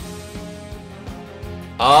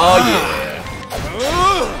 Oh, yeah.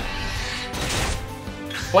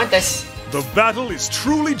 Fuentes. The battle is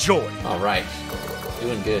truly joy. Alright.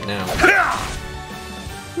 Doing good now.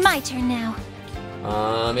 My turn now.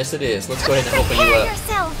 Yes it is. Let's go ahead and open you Prepare up.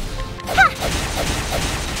 yourself.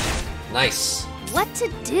 Nice. What to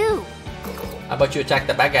do? How about you attack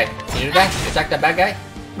the bad guy? Can you do that? You attack that bad guy?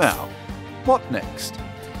 Now, what next?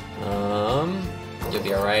 You'll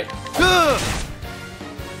be alright.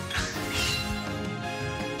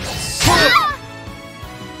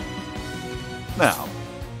 Now,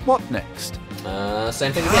 what next?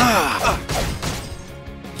 Same thing again.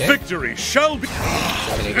 Okay. Victory shall be.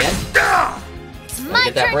 Same thing again. It's Gotta my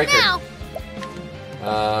get that turn breaker.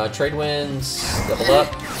 now. Trade wins. Double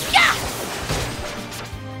up.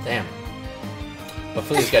 Damn.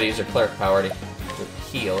 Hopefully he's gotta use her cleric power to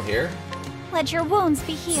heal here. Let your wounds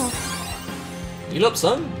be healed. Heal up,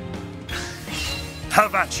 son.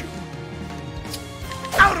 Have at you.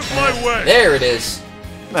 Out of my way. There it is.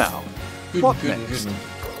 Now, what next?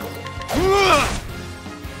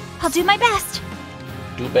 I'll do my best.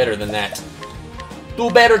 Do better than that. Do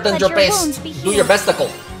better than Let your your best. wounds be Do your healed.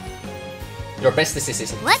 besticle. Your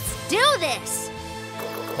besticism. Let's do this.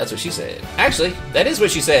 That's what she said. Actually, that is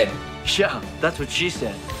what she said. Yeah, that's what she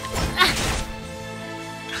said.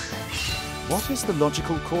 What is the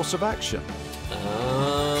logical course of action?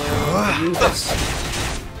 Do this.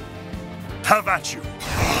 Have at you.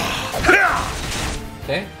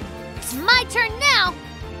 Okay. It's my turn now.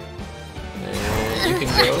 And you can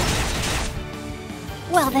go.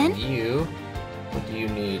 Well then, You. What do you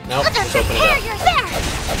need? Nope. Let's open it Prepare up. yourself.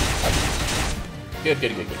 Good.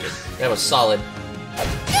 That was solid.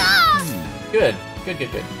 Good.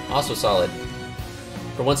 Also solid.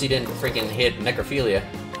 For once he didn't freaking hit necrophilia.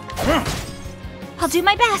 I'll do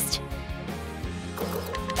my best.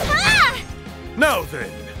 Now then.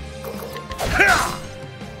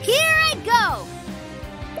 Here I go.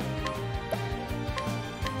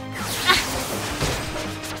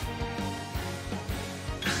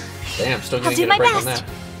 Damn, still I'll gonna do get a my break on best.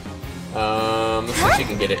 that. Let's see if she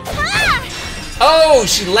can get it. Oh,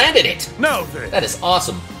 she landed it! Now then. That is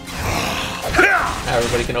awesome. Now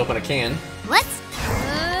everybody can open a can. Let's.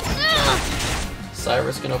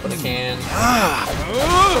 Cyrus can open a can.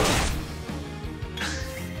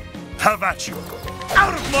 Have at you.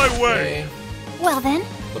 Out of my way. Okay. Well then,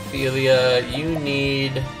 Ophelia, you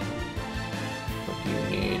need... What do you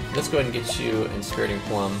need? Let's go ahead and get you Inspiriting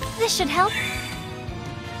Plum. this should help.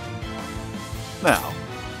 Now,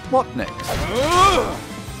 what next?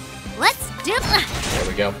 Let's do. There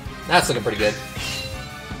we go. That's looking pretty good.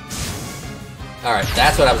 Alright,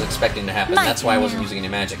 that's what I was expecting to happen. My That's why I turn wasn't now. using any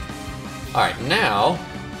magic. Alright, now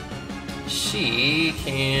she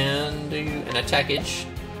can do an attackage.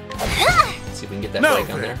 Let's see if we can get that break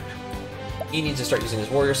on there. He needs to start using his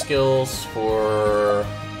warrior skills for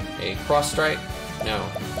a cross strike. No,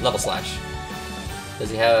 level slash. Does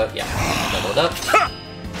he have? Yeah, level it up.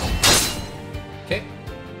 Okay.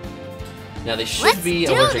 Now they should be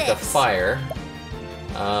allergic to fire.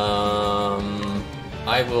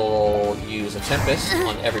 I will use a Tempest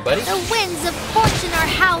on everybody. The winds of fortune are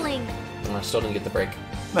howling. I still didn't get the break.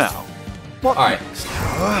 Now, what Alright. next?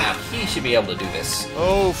 Now he should be able to do this.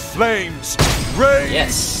 Oh, flames! Rage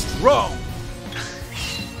Yes. strong!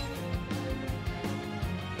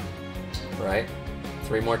 Right.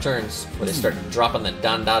 3 more turns before they start dropping the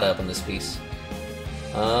Dandada up in this piece.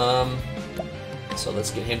 So let's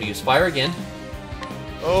get him to use fire again.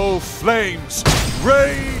 Oh, flames!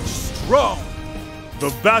 Rage strong! The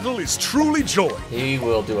battle is truly joy. He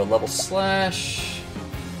will do a level slash.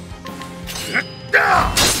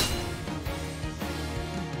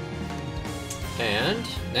 And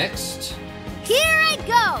next, Here I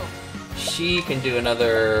go! she can do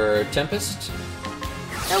another Tempest.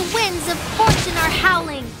 The winds of fortune are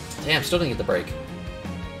howling. Damn, still didn't get the break.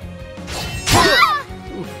 Ah!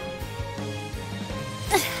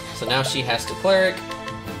 So now she has to cleric.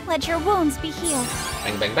 Let your wounds be healed.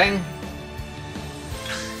 Bang, bang, bang.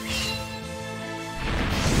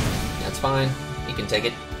 That's fine. He can take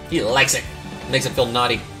it. He likes it. Makes him feel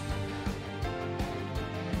naughty.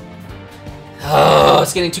 Oh,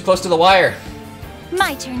 it's getting too close to the wire.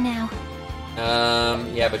 My turn now.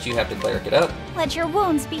 Yeah, but you have to cleric it up. Let your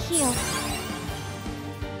wounds be healed.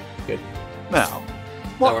 Good. Now,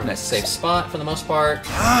 Now we're in a safe spot for the most part.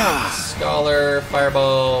 Scholar,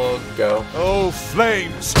 fireball, go. oh,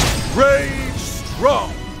 flames! Rage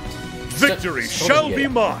strong! Victory Still shall didn't be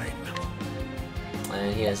get it. mine!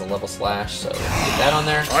 And he has a level slash, so let's get that on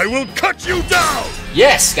there. I will cut you down!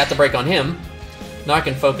 Yes! Got the break on him. Now I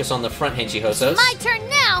can focus on the front Henchy Hosos. My turn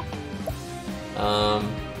now!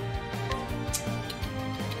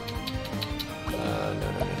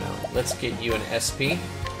 No. Let's get you an SP.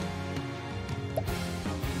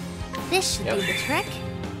 This should Yep. be the trick.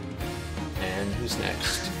 And who's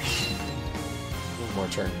next? One more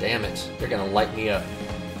turn. Damn it. They're gonna light me up.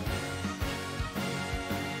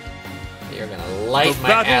 They're gonna light The my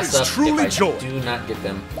battle ass is up truly if I joy. do not get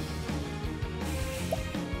them.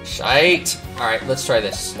 Shite! Alright, let's try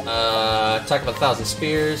this. Attack of 1,000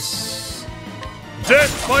 spears.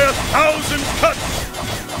 Death by 1,000 cuts!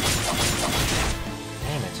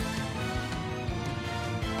 Damn it.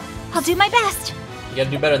 I'll do my best. You gotta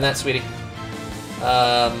do better than that, sweetie.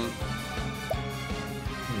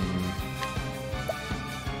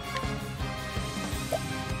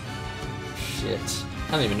 Shit.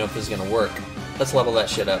 I don't even know if this is gonna work. Let's level that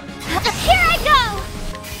shit up. Here I go!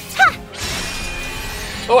 Ha!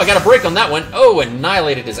 Oh, I got a break on that one. Oh,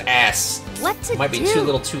 annihilated his ass. What to Might be do? too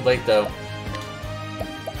little too late, though.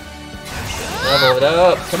 Level it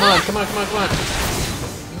up. Come on.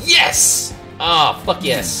 Yes! Ah, fuck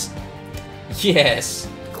yes. Yes.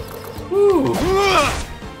 Woo. I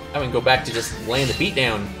can go back to just laying the beat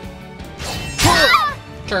down. Ah!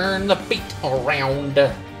 Turn the beat around.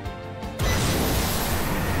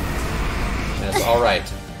 That's alright.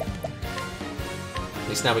 At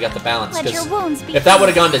least now we got the balance. Let your 'Cause wounds be if that would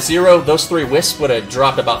have healed. gone to 0, those 3 wisps would have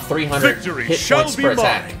dropped about 300 Victory hit shall points be per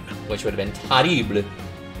attack. mine. Which would have been terrible.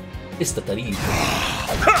 It's the terrible.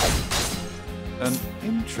 An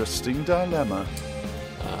interesting dilemma.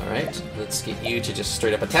 Alright, let's get you to just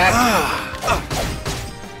straight up attack.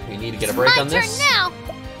 We need to get a break My on turn this. now!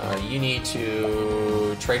 You need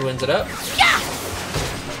to trade winds it up. Yeah!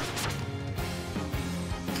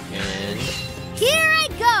 And Here I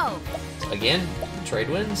go! again, trade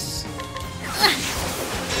winds.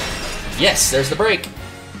 Yes, there's the break.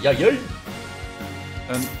 Yay.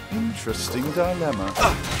 An interesting dilemma.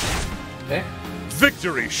 Okay.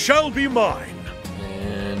 Victory shall be mine!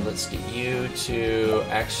 And let's get you to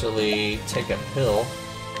actually take a pill.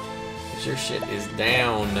 Because your shit is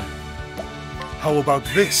down. How about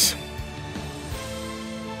this?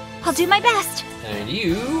 I'll do my best. And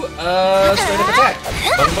you, straight up attack.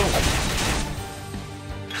 Boom, boom.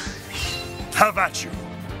 Have at you!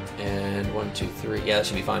 And 1, 2, 3. Yeah, that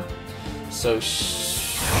should be fine. So,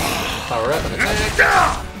 power up and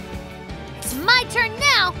attack. It's my turn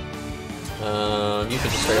now! You can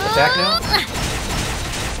just straight up attack now.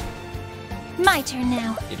 My turn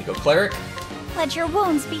now. Need to go cleric. Let your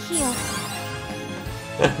wounds be healed.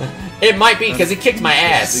 It might be because he kicked my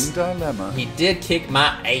ass. Interesting dilemma. He did kick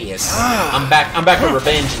my ass. I'm back with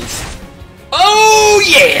revengeance. Oh,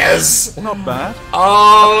 yes! Not bad.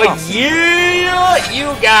 Oh, yeah!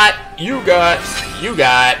 You got. You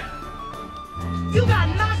got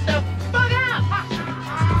knocked the fuck out!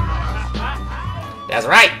 That's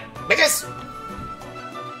right, Biggest.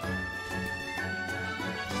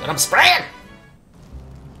 And I'm spraying.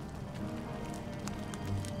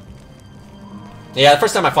 Yeah, the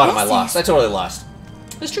first time I fought him, I lost. I totally lost.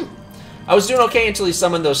 It's true. I was doing okay until he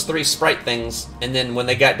summoned those 3 sprite things, and then when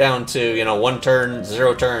they got down to, you know, 1 turn,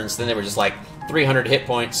 0 turns, then they were just like 300 hit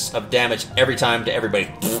points of damage every time to everybody.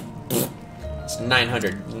 It's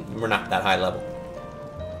 900. We're not that high level.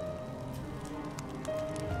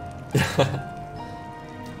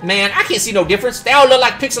 Man, I can't see no difference. They all look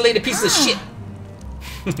like pixelated pieces of shit.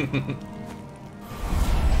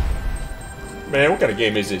 Man, what kind of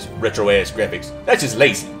game is this? Retro-ass graphics. That's just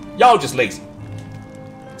lazy. Y'all just lazy.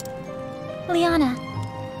 Liana.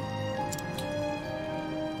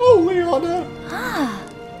 Oh, Liana.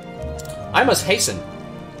 I must hasten.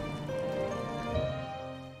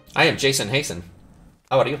 I am Jason Hasten.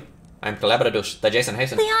 How are you? I'm Calabradush, the Jason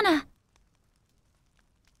Hasten. Liana.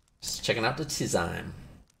 Just checking out the design.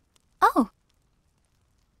 Oh.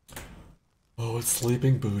 Oh, it's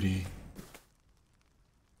Sleeping Booty.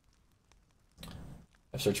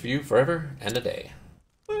 I've searched for you forever and a day.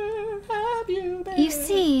 Where have you been? You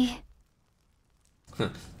see...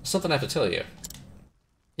 Something I have to tell you.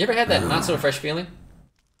 You ever had that not-so-fresh feeling?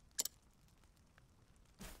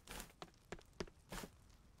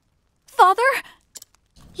 Father?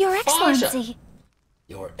 Your Excellency.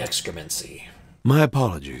 Your excremency. My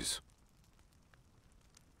apologies.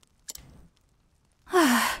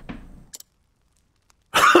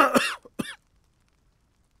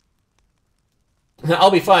 I'll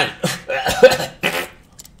be fine.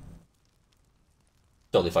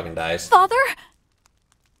 Totally fucking dies. Father?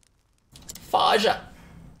 Faja.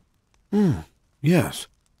 Yes.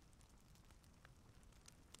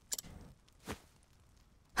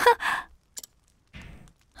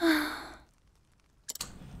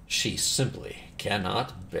 She simply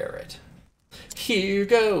cannot bear it. Here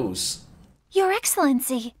goes. Your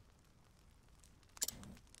Excellency.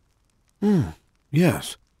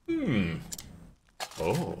 Yes.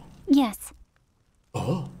 Oh. Yes.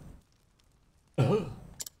 Oh. Oh.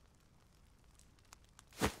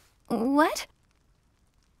 What?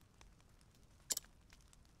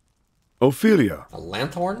 Ophelia. A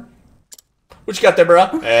lanthorn? What you got there, bro?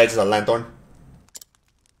 It's a lanthorn.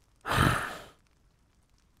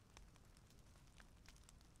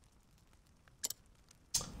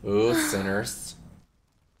 Ooh, sinners.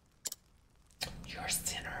 You're a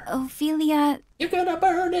sinner. Ophelia... You're gonna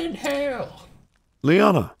burn in hell.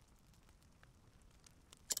 Liana.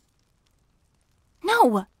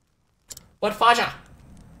 No! What, Faja?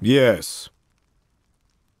 Yes.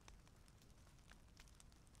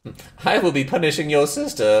 I will be punishing your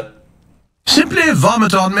sister. Simply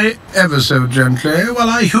vomit on me ever so gently while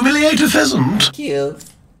I humiliate a pheasant. Kill.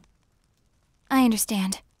 I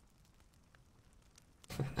understand.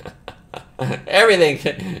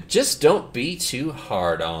 Everything. Just don't be too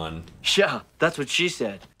hard on. Yeah, that's what she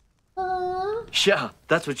said. Yeah,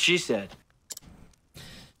 that's what she said.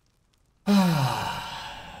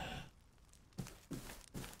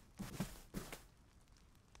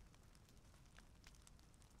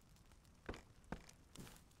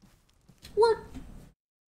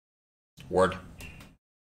 Word.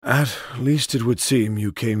 At least it would seem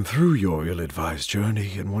you came through your ill-advised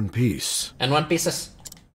journey in one piece. And one pieces.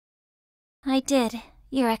 I did,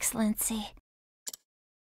 Your Excellency.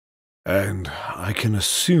 And I can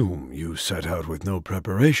assume you set out with no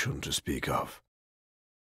preparation to speak of.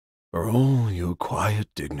 For all your quiet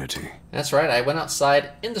dignity. That's right, I went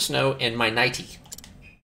outside in the snow in my nightie.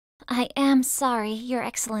 I am sorry, Your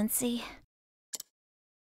Excellency.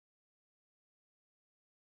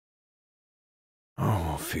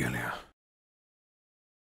 Oh, Ophelia.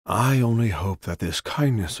 I only hope that this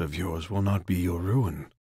kindness of yours will not be your ruin.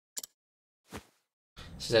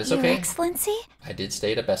 She said it's Your okay. Excellency? I did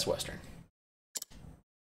stay at a Best Western.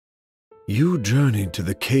 You journeyed to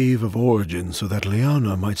the Cave of Origin so that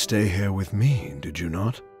Liana might stay here with me, did you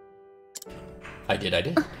not? I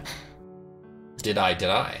did. Did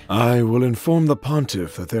I? I will inform the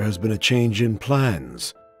Pontiff that there has been a change in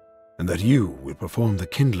plans, and that you will perform the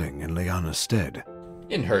kindling in Liana's stead.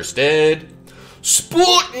 In her stead.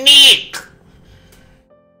 Sputnik!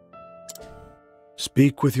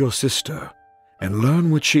 Speak with your sister, and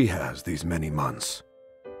learn what she has these many months.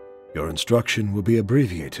 Your instruction will be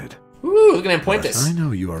abbreviated. Ooh, look at him point this. I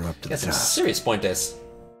know you are up to the Got some task. serious point this.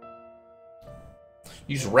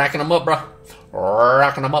 You just racking them up, bro.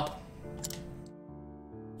 Racking them up.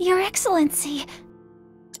 Your Excellency.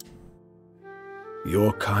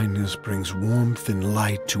 Your kindness brings warmth and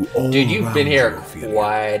light to all Dude, you've around been here you, Ophelia.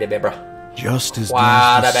 quite a bit, bro. Just as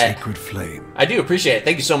Quite does the a bit. sacred flame. I do appreciate it.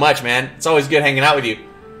 Thank you so much, man. It's always good hanging out with you.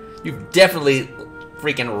 You've definitely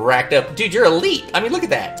freaking racked up. Dude, you're elite. I mean, look at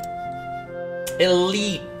that.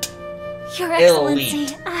 Elite. Your Excellency,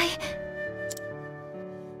 Elite. I...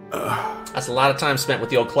 That's a lot of time spent with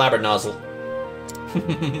the old clabber nozzle.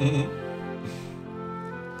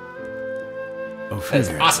 That's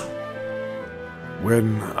Ophelia, awesome.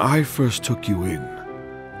 when I first took you in,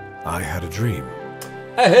 I had a dream.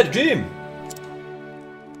 I had a dream.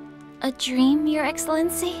 A dream, Your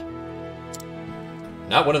Excellency?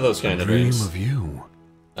 Not one of those kind A of dream dreams. of you,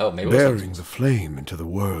 Oh, maybe it was bearing the flame into the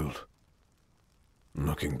world.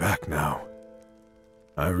 Looking back now,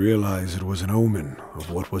 I realize it was an omen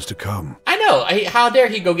of what was to come. I know. How dare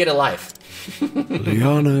he go get a life?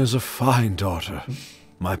 Liana is a fine daughter,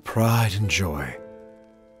 my pride and joy.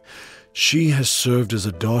 She has served as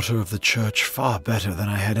a daughter of the church far better than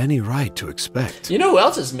I had any right to expect. You know who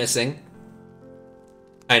else is missing?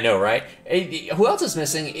 I know, right? Who else is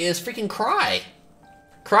missing is freaking Cry.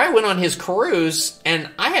 Cry went on his cruise, and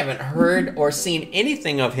I haven't heard or seen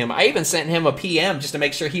anything of him. I even sent him a PM just to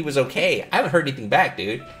make sure he was okay. I haven't heard anything back,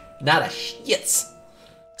 dude. Not a shits.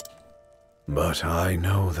 But I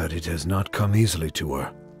know that it has not come easily to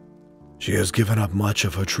her. She has given up much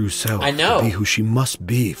of her true self I know. to be who she must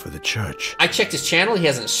be for the church. I checked his channel. He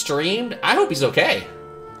hasn't streamed. I hope he's okay.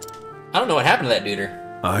 I don't know what happened to that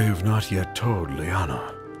duder. I have not yet told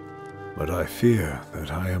Liana, but I fear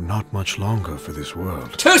that I am not much longer for this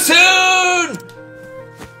world. Too soon!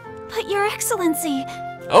 But Your Excellency,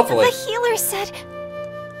 Hopefully. the healer said...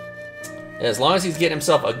 As long as he's getting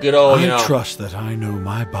himself a good old, I trust that I know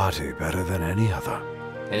my body better than any other.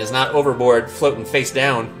 and is not overboard floating face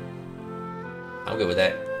down. I'm good with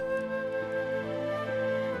that.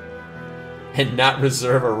 And not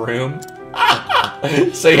reserve a room?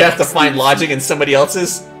 So you have to find lodging in somebody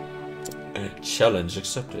else's? Challenge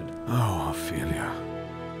accepted. Oh, Ophelia.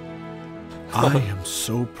 I am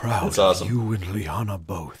so proud That's awesome. of you and Liana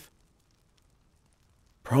both.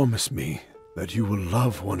 Promise me that you will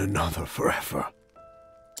love one another forever.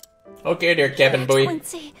 Okay, dear cabin boy.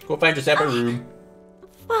 Excellency, Go find yourself a room.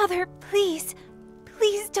 Father, please,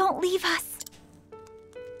 please don't leave us.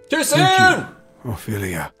 Too soon! Thank you,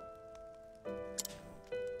 Ophelia.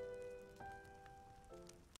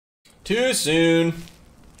 Too soon.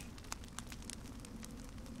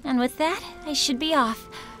 And with that, I should be off.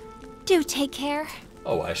 Do take care.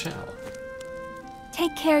 Oh, I shall.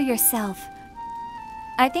 Take care of yourself.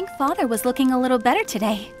 I think Father was looking a little better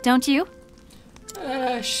today, don't you?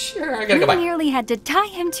 Sure, I gotta We go back. nearly had to tie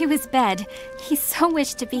him to his bed. He so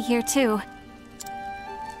wished to be here too.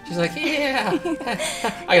 She's like, yeah.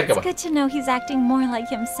 I gotta go It's back. good to know he's acting more like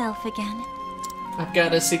himself again. I've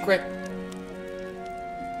got a secret.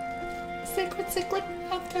 Secret,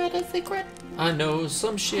 I've got a secret. I know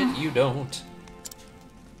some shit you don't.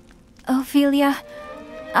 Ophelia,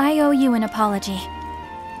 I owe you an apology.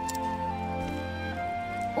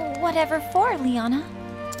 Whatever for, Liana?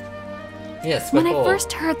 Yes, When but I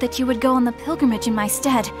first heard that you would go on the pilgrimage in my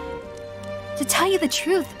stead, to tell you the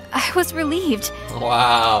truth, I was relieved.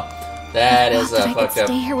 Wow, that I is thought that a I could fucked up.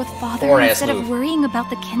 stay here with Father whore-ass instead move. of worrying about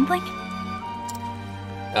the kindling.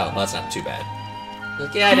 Oh, well, that's not too bad.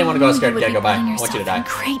 Like, yeah, I didn't want to go scared. Gotta go by. I want you to die. In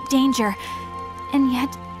great danger, and yet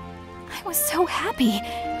I was so happy.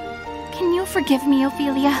 Can you forgive me,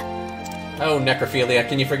 Ophelia? Oh, necrophilia,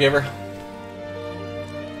 can you forgive her?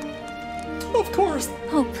 Of course.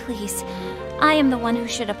 Oh, please. I am the one who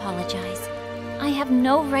should apologize. I have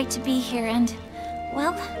no right to be here, and,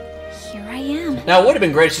 well, here I am. Now, it would have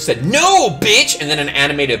been great if she said, "No, bitch!" and then an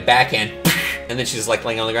animated backhand, and then she's like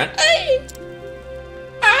laying on the ground. Ay!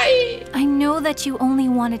 Ay! I know that you only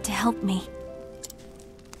wanted to help me,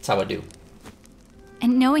 That's how I do.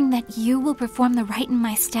 and knowing that you will perform the rite in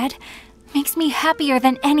my stead makes me happier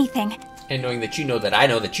than anything. And knowing that you know that I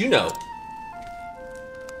know that you know.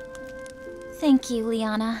 Thank you,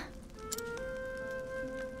 Liana.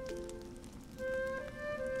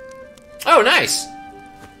 Oh, nice!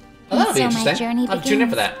 Oh, that'll be And so my interesting. journey I'll tune in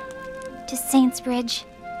for begins. that. To Saintsbridge,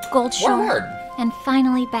 Goldshore, Word. and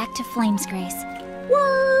finally back to Flamesgrace.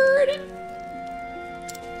 Word!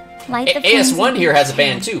 Light the flames AS1 of here has a each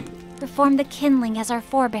band hand. too. Perform the kindling as our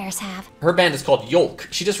forebears have. Her band is called Yolk.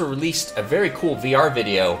 She just released a very cool VR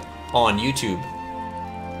video on YouTube.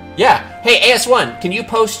 Yeah. Hey, AS1, can you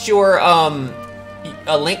post your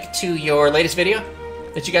a link to your latest video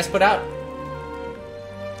that you guys put out?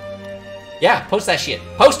 Yeah, post that shit.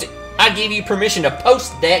 Post it. I give you permission to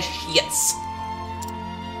post that shits.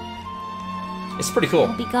 It's pretty cool.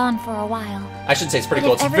 I'll be gone for a while. I shouldn't say it's pretty But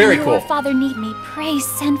cool. if It's ever very you cool. or Father need me, pray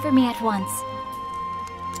send for me at once.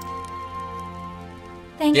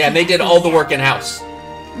 Thank you. Yeah, and they did all the work in-house.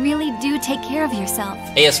 Really do take care of yourself.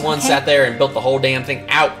 AS1 okay? sat there and built the whole damn thing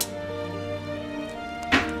out.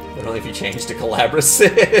 But only if you change to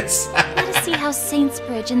Calabresis. Let us see how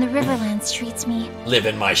Saintsbridge in the Riverlands treats me. Live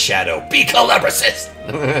in my shadow. Be Calabresis.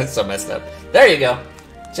 So messed up. There you go.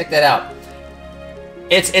 Check that out.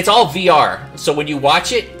 It's all VR. So when you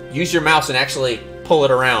watch it, use your mouse and actually pull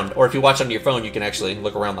it around. Or if you watch on your phone, you can actually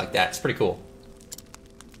look around like that. It's pretty cool.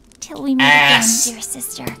 Till we meet again, dear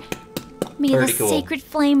sister. May Pretty the cool. sacred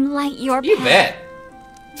flame light your You path. bet.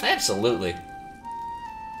 Absolutely.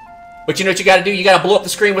 But you know what you gotta do? You gotta blow up the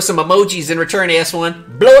screen with some emojis in return,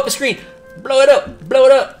 AS1. Blow up the screen. Blow it up. Blow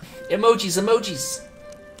it up. Emojis, emojis.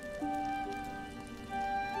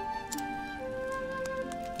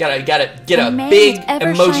 Gotta get a And may big it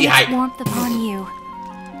ever emoji shine its hype. warmth upon you.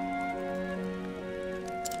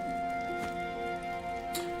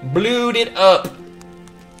 Blewed it up.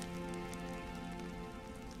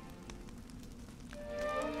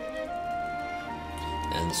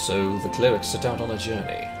 And so the cleric set out on a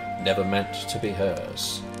journey, never meant to be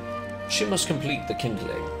hers. She must complete the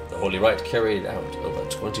kindling, the holy rite carried out over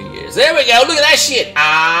 20 years. There we go, look at that shit!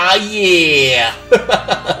 Ah, yeah!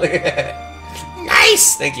 Look at that.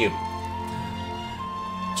 Nice! Thank you.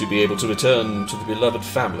 To be able to return to the beloved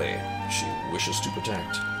family she wishes to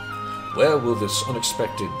protect. Where will this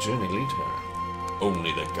unexpected journey lead her?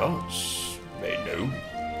 Only the gods may know.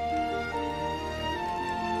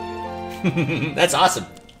 That's awesome.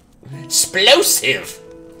 Explosive.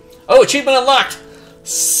 Oh, achievement unlocked.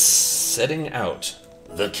 Setting out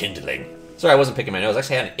the kindling. Sorry, I wasn't picking my nose. I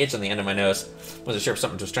actually had an itch on the end of my nose. Wasn't sure if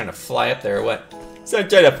something was trying to fly up there or what. So I'm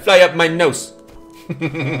trying to fly up my nose.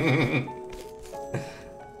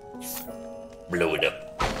 Blow it up.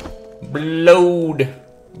 Blowed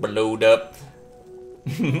up.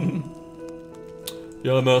 Yeah,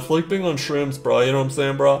 man, it's like being on shrooms, bro. You know what I'm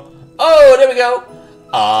saying, bro? Oh, there we go.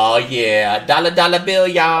 Oh, yeah. Dollar bill,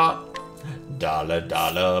 y'all. Dollar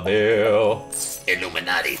bill.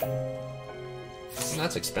 Illuminati.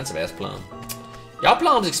 That's expensive-ass plum. Y'all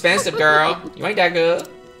plum's expensive, girl. You ain't that good.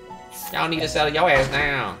 Y'all need to settle your ass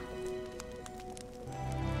down.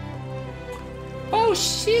 Oh,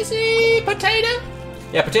 shizzy. Potato?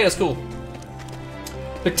 Yeah, potato's cool.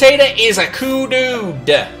 Potato is a cool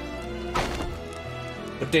dude.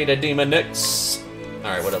 Potato demon next.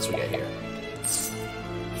 Alright, what else we got here?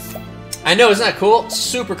 I know, isn't that cool?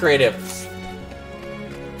 Super creative.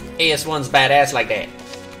 AS1's badass like that.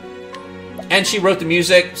 And she wrote the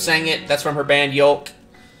music, sang it. That's from her band Yolk.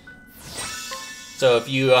 So if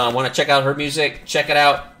you want to check out her music, check it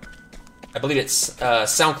out. I believe it's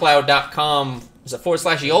soundcloud.com. Is it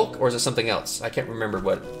 /Yolk or is it something else? I can't remember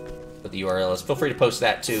what the URL is. Feel free to post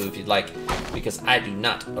that too if you'd like, because I do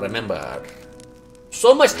not remember.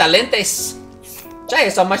 So much talentes. Jay,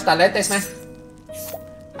 so much talentes, man.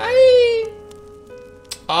 Hey.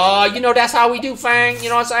 You know that's how we do, Fang. You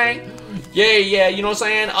know what I'm saying? Yeah, you know what I'm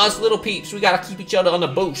saying? Us little peeps, we gotta keep each other on the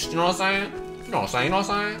boost. You know what I'm saying? You know what I'm saying? You know what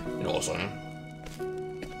I'm saying? You know what I'm saying?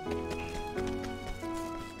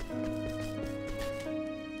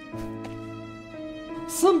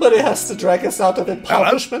 Somebody has to drag us out of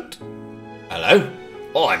impoverishment. Hello?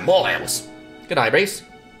 Oh, I'm Miles. Good night, Brace.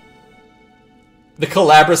 The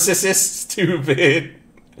Calabresis is stupid.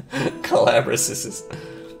 Calabresis.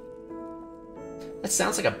 That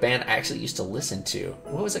sounds like a band I actually used to listen to.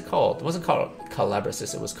 What was it called? It wasn't called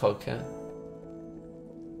Calabresis, it was called...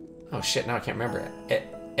 Oh shit, now I can't remember it.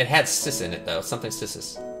 It had sis in it though, something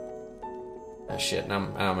sissis. Oh shit, now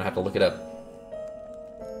I'm gonna have to look it up.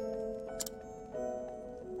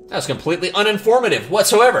 That was completely uninformative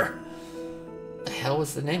whatsoever. What the hell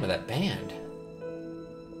was the name of that band?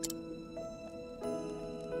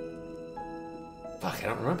 Fuck, I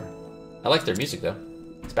don't remember. I like their music though.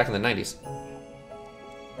 It's back in the 90s.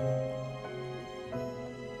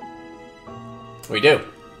 We do.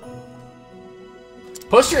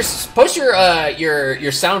 Post your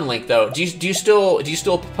sound link though. Do you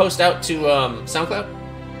still post out to SoundCloud?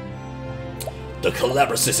 The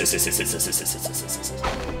collaboration.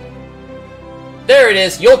 There it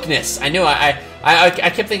is, Yolkness. I knew I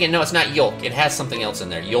kept thinking no, it's not Yolk. It has something else in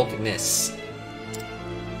there. Yolkness.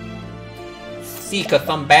 See, 'cause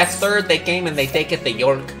some bastard they came and they take it the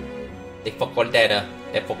York. They fuck all that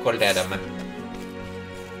man.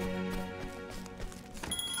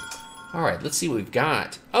 Alright, let's see what we've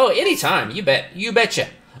got. Oh, anytime, you bet. You betcha.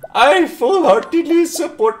 I full-heartedly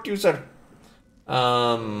support you, sir.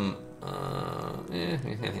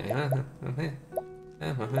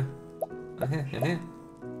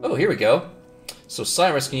 Oh, here we go. So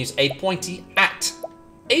Cyrus can use a pointy at.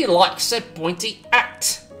 A likes a pointy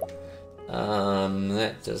at.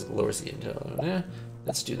 That just lowers the intel.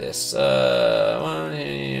 Let's do this.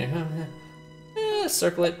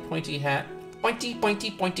 Circle it, pointy hat. Pointy,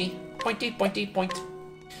 pointy, pointy. Pointy, pointy, point.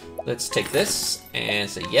 Let's take this and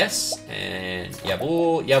say yes. And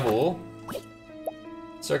yaboo, yaboo.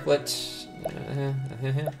 Circle it.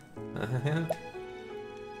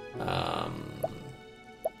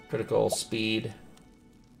 Critical speed.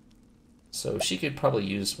 So she could probably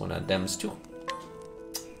use one of them's too.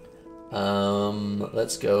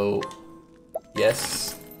 Let's go.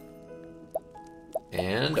 Yes.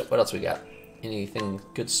 And what else we got? Anything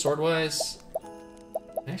good sword-wise?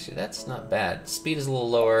 Actually, that's not bad. Speed is a little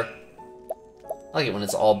lower. I like it when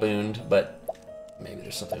it's all booned, but maybe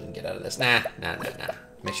there's something we can get out of this. Nah.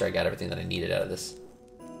 Make sure I got everything that I needed out of this.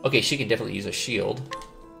 Okay, she can definitely use a shield.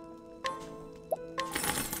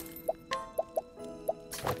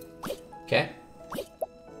 Okay.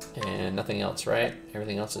 And nothing else, right?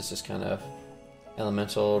 Everything else is just kind of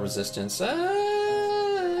elemental resistance.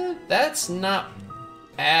 That's not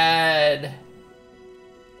bad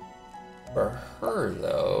for her,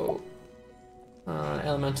 though.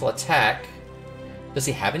 Elemental attack. Does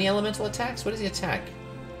he have any elemental attacks? What does he attack?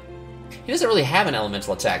 He doesn't really have an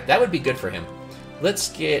elemental attack. That would be good for him. Let's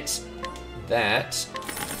get that.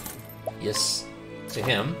 Yes, to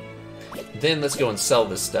him. Then let's go and sell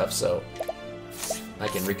this stuff so I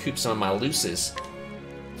can recoup some of my loses.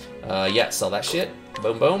 Yeah, sell that shit.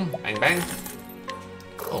 Boom, boom. Bang, bang.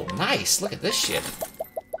 Oh, nice. Look at this shit.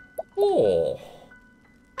 Oh.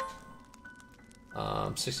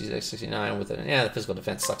 66, 69 with it. Yeah, the physical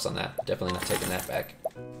defense sucks on that. Definitely not taking that back.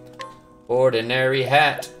 Ordinary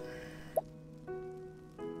hat.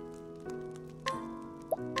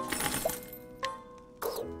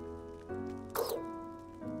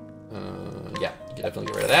 Yeah, you can definitely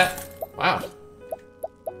get rid of that. Wow.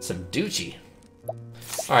 Some Doochie.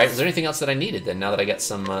 Alright, is there anything else that I needed then, now that I got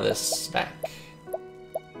some of this back?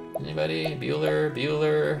 Anybody?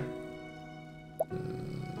 Bueller?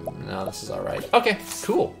 No, this is alright. Okay,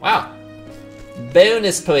 cool. Wow.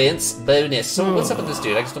 Bonus points. Bonus. So what's up with this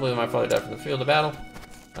dude? I just don't believe my father died from the field of battle.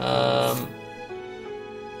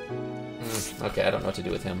 Okay, I don't know what to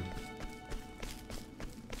do with him.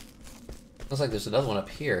 Looks like there's another one up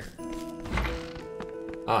here.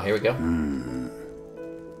 Oh, here we go.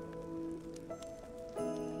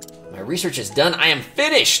 My research is done. I am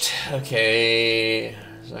finished. Okay.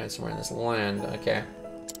 Sorry, somewhere in this land. Okay.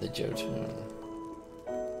 The Jotun.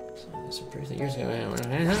 So, briefly years ago.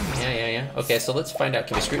 Yeah. Okay, so let's find out.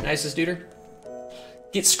 Can we scrutinize this dude?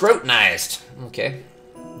 Get scrutinized. Okay.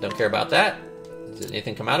 Don't care about that. Did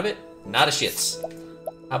anything come out of it? Not a shits.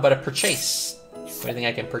 How about a purchase? Anything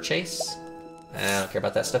I can purchase? I don't care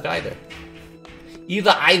about that stuff either.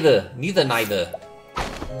 Either. Neither.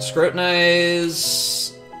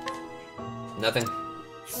 Scrutinize. Nothing.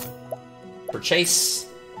 Purchase.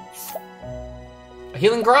 A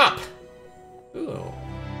healing grop. Ooh.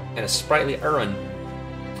 And a sprightly urn.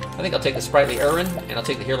 I think I'll take the sprightly urn, and I'll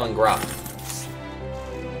take the healing grop.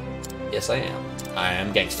 Yes, I am. I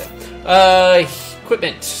am gangsta.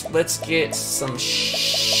 Equipment. Let's get some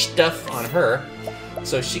stuff on her.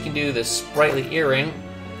 So she can do the sprightly earring.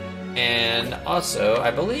 And also,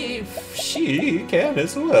 I believe she can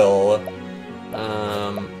as well.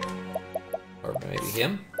 Or maybe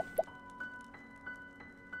him.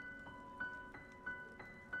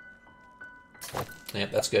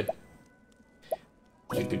 Yep, that's good.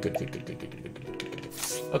 Good.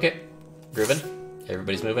 Okay. Grooving.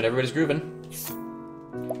 Everybody's moving, everybody's grooving.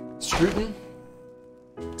 Scrutin.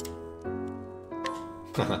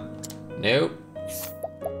 Nope.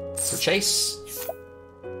 Purchase.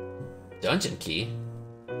 Dungeon key.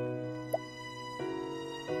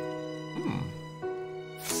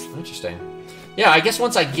 Interesting. Yeah, I guess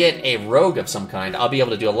once I get a rogue of some kind, I'll be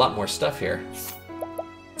able to do a lot more stuff here.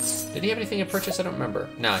 Did he have anything to purchase? I don't remember.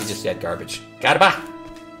 No, he just had garbage. Gotta buy.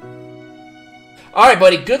 Alright,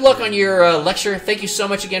 buddy. Good luck on your lecture. Thank you so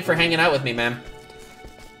much again for hanging out with me, man.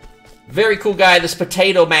 Very cool guy, this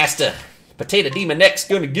Potato Master. Potato Demon X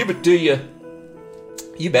gonna give it to you.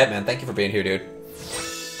 You bet, man. Thank you for being here, dude.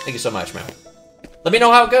 Thank you so much, man. Let me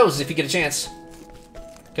know how it goes if you get a chance.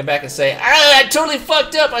 Come back and say, I totally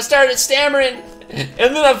fucked up. I started stammering,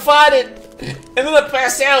 and then I fought it, and then I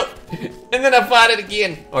passed out, and then I fought it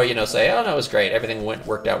again. Or, you know, say, oh, no, it was great. Everything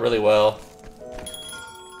worked out really well.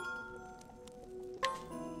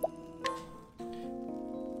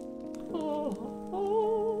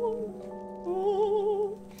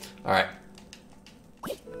 All right.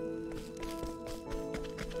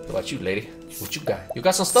 What about you, lady? What you got? You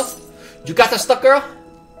got some stuff? You got that stuff, girl?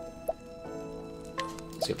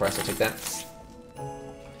 Let's get price. I'll take that.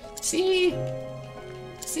 See?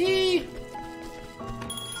 See?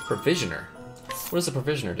 Provisioner. What does the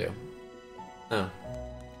provisioner do? Oh.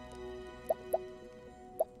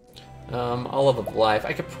 Olive of life.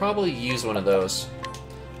 I could probably use one of those.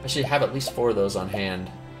 I should have at least 4 of those on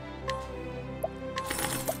hand.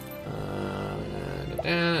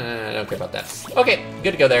 I don't care about that. Okay,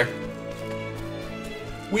 good to go there.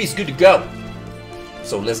 We's good to go.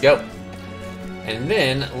 So let's go. And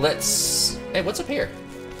then let's... Hey, what's up here?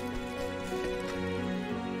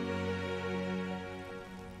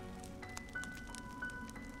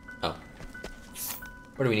 Oh.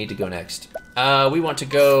 Where do we need to go next? We want to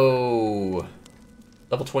go...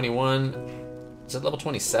 Level 21. Is it level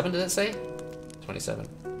 27, did it say? 27.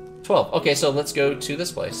 12. Okay, so let's go to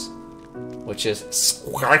this place. Which is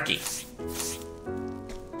Squarky.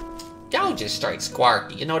 Don't just strike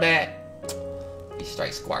Squarky, you know that? You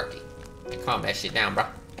strike Squarky. Hey, calm that shit down, bro.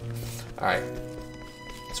 Alright.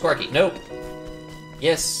 Squarky, nope.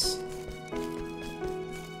 Yes.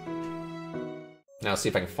 Now see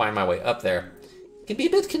if I can find my way up there. It can be a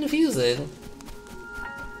bit confusing.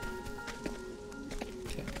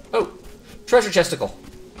 Okay. Oh! Treasure chesticle.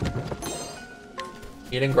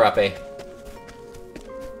 Eating grappe.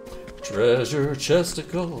 Treasure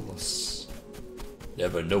chesticles.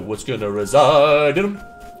 Never know what's gonna reside in them.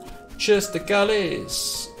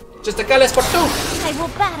 Chesticales. Chesticales for 2! I will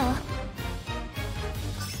battle.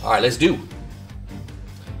 Alright, let's do.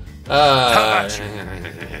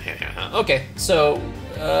 Okay, so,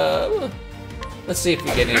 let's see if we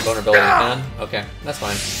get any vulnerability done. Okay, that's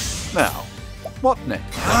fine. Now, what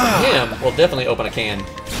next? Him, we'll definitely open a can.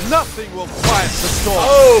 Nothing will quiet the storm.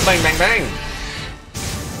 Oh, bang, bang, bang!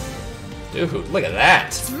 Dude, look at that.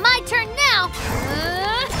 It's my turn now.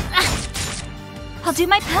 I'll do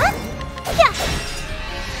my part. Yeah.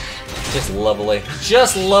 Just lovely.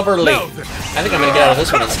 Just loverly. I think I'm gonna get out of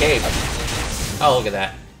this one unscathed. Oh, look at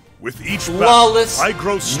that. With each flawless, battle, I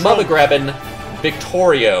grow mother grabbing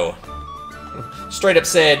Victorio. Straight up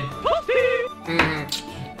said,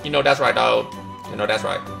 you know that's right, dog. You know that's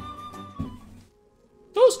right.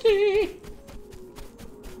 Toasty.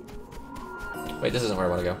 Wait, this isn't where I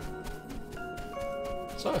want to go.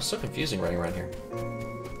 So confusing running around here.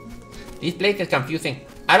 This place is confusing.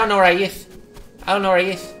 I don't know where I is. I don't know where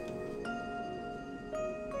I is.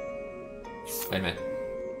 Wait a minute.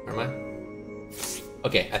 Where am I?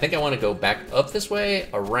 Okay, I think I want to go back up this way,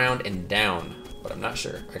 around, and down. But I'm not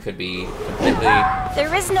sure. I could be completely...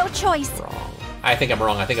 There is no choice. Wrong. I think I'm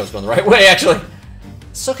wrong. I think I was going the right way, actually.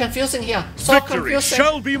 So confusing here. So Victory confusing.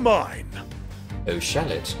 shall be mine. Oh,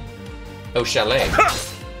 shall it? Oh, chalet.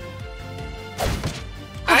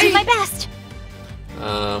 I'll do my best.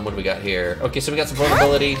 What do we got here? Okay, so we got some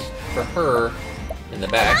vulnerability for her in the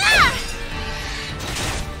back.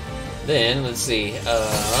 Then, let's see.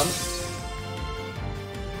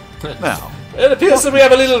 Now, it appears that we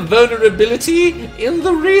have a little vulnerability in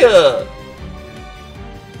the rear.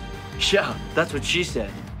 Yeah, that's what she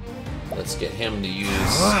said. Let's get him to use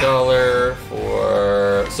Scholar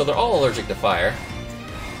for... So they're all allergic to fire.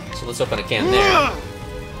 So let's open a can there.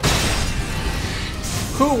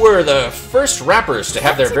 Who were the first rappers to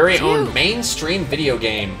have their very own mainstream video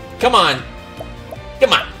game? Come on.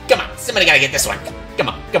 Come on. Come on. Somebody gotta get this one. Come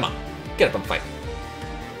on. Come on. Get up and fight.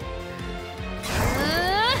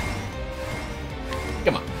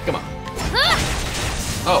 Come on. Come on.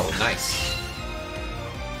 Oh, nice.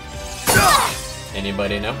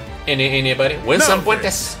 Anybody know? Anybody? Win some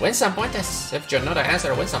pointes. Win some pointes. If you know the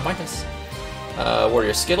answer, win some pointes.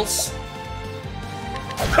 Warrior Skittles.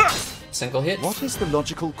 Single hit. what is the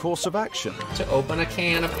logical course of action? To open a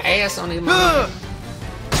can of ass on his mouth.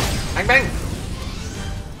 Bang bang.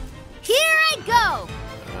 Here I go.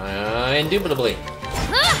 Indubitably.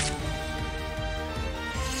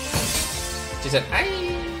 She said,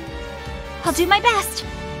 "Aye." I'll do my best.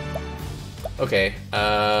 Okay.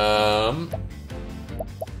 All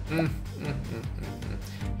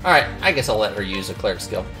right. I guess I'll let her use a cleric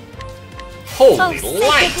skill. Holy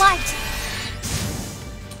light! Light.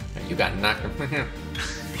 You got knocked.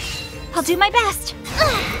 I'll do my best.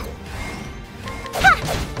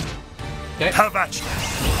 Okay. Have at you.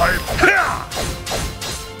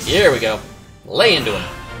 Here we go. Lay into him.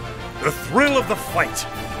 The thrill of the fight.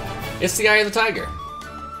 It's the Eye of the Tiger.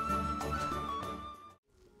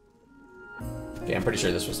 Okay, I'm pretty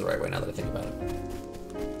sure this was the right way now that I think about it.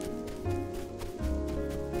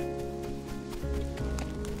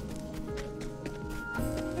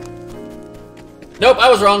 Nope, I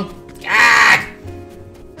was wrong. Ah!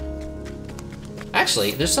 I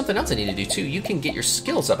actually, there's something else I need to do too. You can get your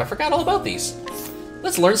skills up. I forgot all about these.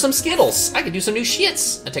 Let's learn some Skittles. I can do some new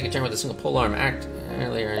shits. I take a turn with a single polearm. Act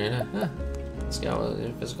earlier. Skill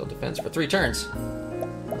physical defense for 3 turns.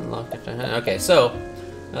 Okay, so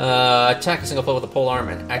attack a single foe with a polearm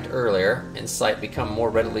and act earlier. Insight become more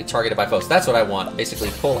readily targeted by foes. That's what I want. Basically,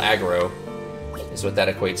 pull aggro is what that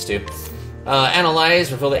equates to. Analyze,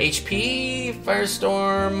 reveal the HP.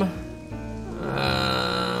 Firestorm.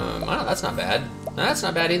 Wow, that's not bad. That's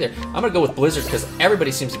not bad either. I'm gonna go with Blizzard because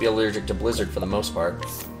everybody seems to be allergic to Blizzard for the most part.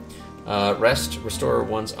 Rest, restore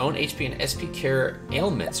one's own HP and SP cure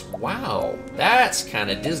ailments. Wow, that's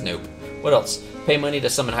kind of Disnope. What else? Pay money to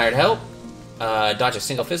summon hired help. Dodge a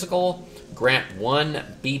single physical. Grant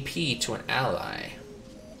 1 BP to an ally.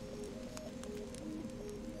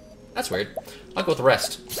 That's weird. I'll go with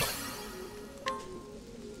rest.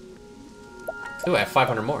 Ooh, I have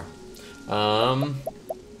 500 more.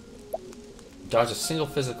 Dodge a single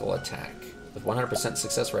physical attack with 100%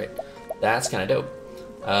 success rate. That's kind of dope.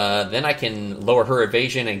 Then I can lower her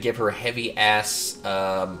evasion and give her heavy-ass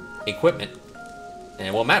equipment. And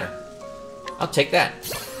it won't matter. I'll take that.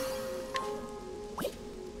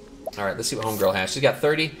 Alright, let's see what Homegirl has. She's got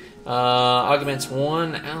 30. Augments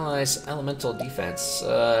 1 ally's elemental defense.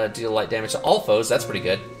 Deal light damage to all foes. That's pretty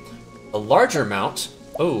good. A larger amount.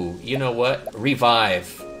 Oh, you know what?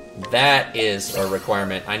 Revive. That is a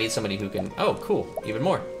requirement. I need somebody who can... Oh, cool. Even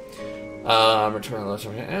more. Return...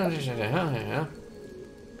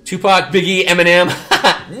 Tupac, Biggie, Eminem.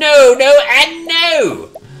 No, and no!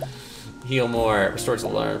 Heal more. Restores a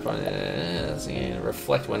large...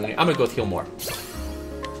 Reflect when... I'm gonna go with heal more.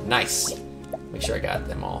 Nice. Make sure I got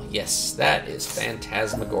them all. Yes, that is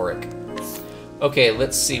phantasmagoric. Okay,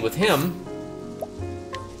 let's see with him.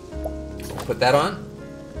 Put that on.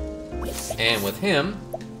 And with him...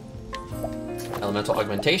 Elemental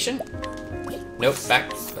augmentation. Nope, back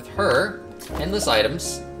with her. Endless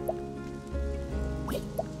items.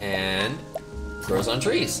 And grows on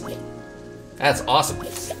trees. That's awesome.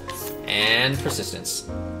 And persistence.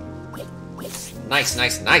 Nice,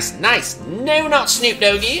 nice, nice, nice. No, not Snoop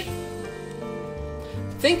Doggy.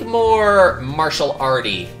 Think more martial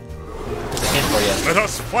arty. There's a hint for you. Let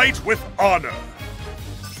us fight with honor.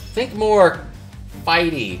 Think more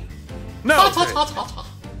fighty. No.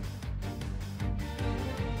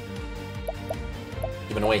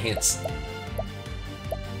 Giving away hints.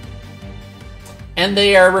 And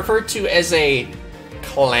they are referred to as a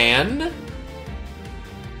clan.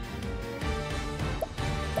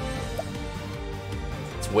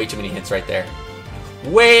 It's way too many hints right there.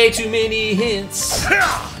 Way too many hints.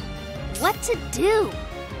 What to do?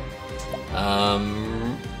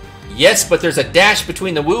 Yes, but there's a dash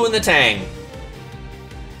between the woo and the tang.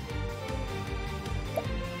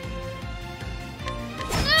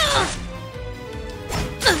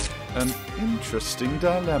 An interesting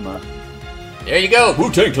dilemma. There you go,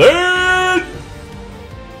 Wu-Tang Clan!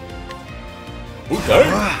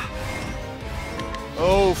 Wu-Tang!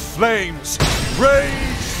 Oh, flames, rage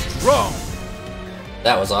strong!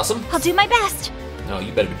 That was awesome. I'll do my best. No,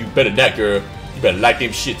 you better do better than that, girl. You better light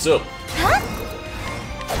them shits up. Huh?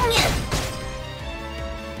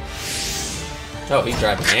 Oh, he's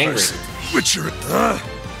driving angry. Witcher.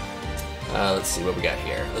 Let's see what we got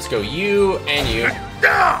here. Let's go you and you.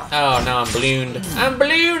 Oh, now I'm ballooned. I'm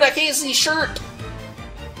ballooned! I can't see shirt!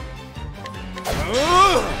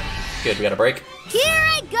 Good, we got a break. Here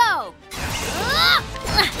I go!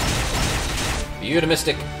 For you, the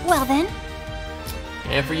Mystic. Well then.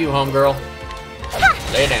 And for you, homegirl.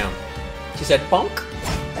 Lay down. She said, bonk.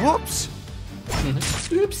 Whoops.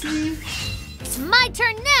 Oopsie. It's my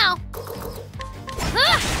turn now!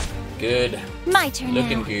 Good. My turn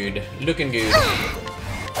Looking now. good. Looking good.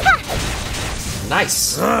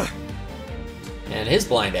 Nice. And his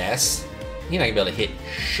blind ass, he's not gonna be able to hit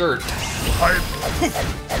shirt.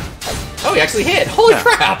 Oh, he actually hit. Holy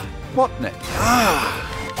crap. What next?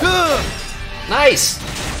 Nice.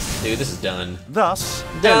 Dude, this is done. Thus,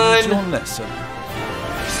 Done. ends your lesson.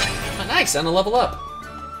 Oh, nice, and a level up.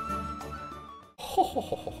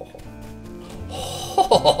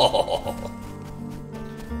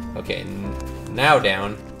 Okay, now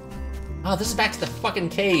down. Oh, this is back to the fucking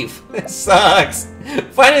cave. This sucks.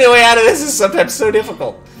 Finding the way out of this is sometimes so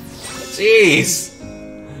difficult. Jeez.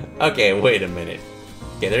 Okay, wait a minute.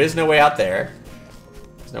 Okay, there is no way out there.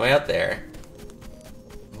 There's no way out there.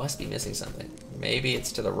 Must be missing something. Maybe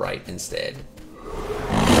it's to the right instead.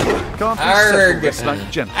 Can't be Arrgh. settled this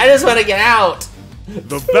like gentlemen. I just want to get out.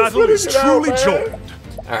 The battle is truly joined.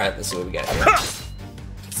 Alright, let's see what we got here.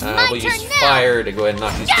 my We'll turn use now. fire to go ahead and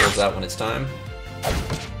knock these bulls out when it's time.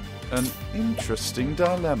 An interesting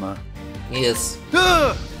dilemma. Yes.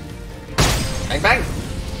 Bang, bang.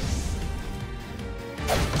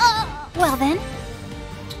 Well then.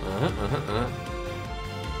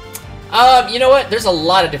 You know what? There's a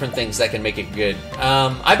lot of different things that can make it good.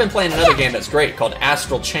 I've been playing another game that's great called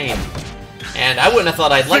Astral Chain. And I wouldn't have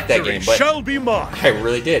thought I'd like that game, but shall be mine. I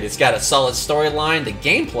really did. It's got a solid storyline. The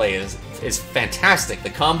gameplay is fantastic. The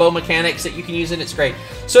combo mechanics that you can use in it's great.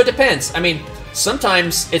 So it depends. I mean,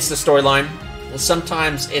 sometimes it's the storyline.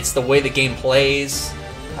 Sometimes it's the way the game plays.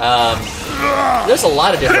 There's a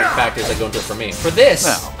lot of different factors that go into it for me. For this,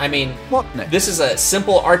 Now, I mean, what next? this is a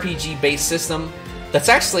simple RPG-based system that's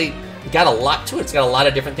actually got a lot to it. It's got a lot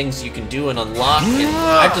of different things you can do and unlock, and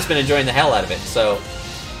I've just been enjoying the hell out of it. So,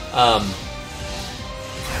 I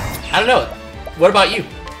don't know. What about you?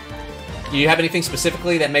 Do you have anything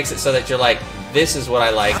specifically that makes it so that you're like, this is what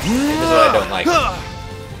I like, and this is what I don't like?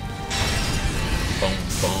 Boom,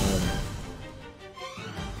 boom.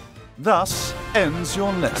 Thus ends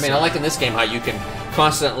your lesson. I mean, I like in this game how you can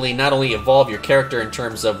constantly not only evolve your character in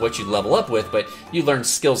terms of what you level up with, but you learn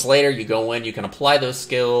skills later, you go in, you can apply those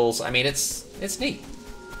skills. I mean, it's neat.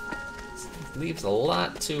 It leaves a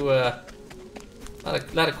lot to, a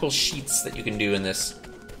lot of cool sheets that you can do in this.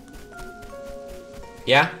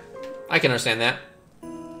 Yeah? I can understand that.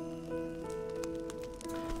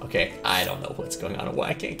 Okay, I don't know what's going on and why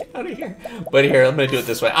I can't get out of here. But here, I'm gonna do it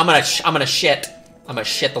this way. I'm gonna shit. I'm gonna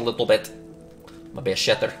shit a little bit. I'm gonna be a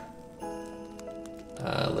shitter.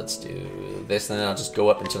 Let's do this, and then I'll just go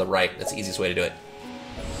up and to the right. That's the easiest way to do it.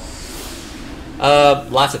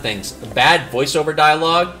 Lots of things. Bad voiceover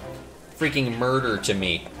dialogue. Freaking murder to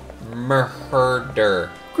me. Murder.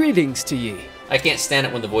 Greetings to ye. I can't stand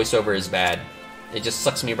it when the voiceover is bad. It just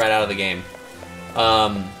sucks me right out of the game.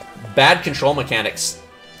 Bad control mechanics,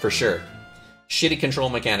 for sure. Shitty control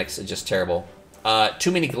mechanics are just terrible.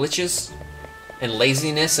 Too many glitches and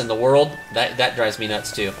laziness in the world. That drives me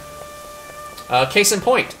nuts, too. Case in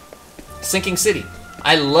point, Sinking City.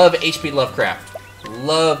 I love H.P. Lovecraft.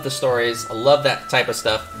 Love the stories. I love that type of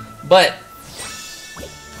stuff. But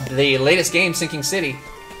the latest game, Sinking City,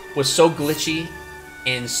 was so glitchy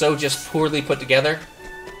and so just poorly put together.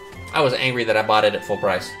 I was angry that I bought it at full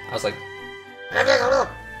price. I was like, I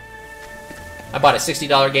bought a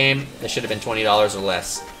 $60 game that should have been $20 or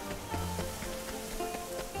less.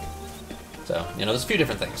 So, you know, there's a few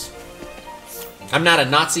different things. I'm not a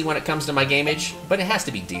Nazi when it comes to my gameage, but it has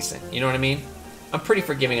to be decent. You know what I mean? I'm pretty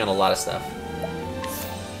forgiving on a lot of stuff.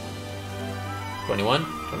 21,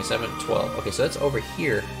 27, 12. Okay, so that's over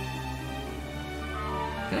here.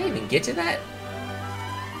 Can I even get to that?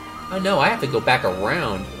 Oh no, I have to go back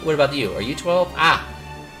around. What about you? Are you 12? Ah!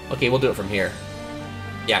 Okay, we'll do it from here.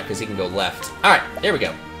 Yeah, because he can go left. Alright, there we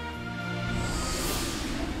go.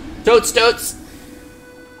 Totes, totes!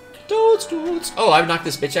 Totes, totes! Oh, I've knocked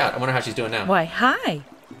this bitch out. I wonder how she's doing now. Why, hi.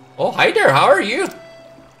 Oh, hi there, how are you?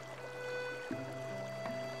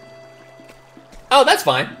 Oh, that's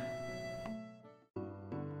fine.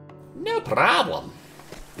 No problem.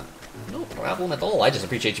 No problem at all. I just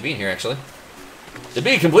appreciate you being here, actually. To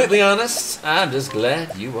be completely honest, I'm just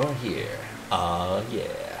glad you are here. Oh, yeah.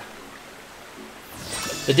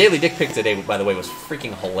 The Daily Dick Pic today, by the way, was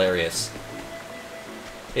freaking hilarious.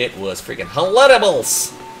 It was freaking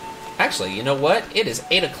hilarious. Actually, you know what? It is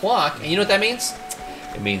 8 o'clock, and you know what that means?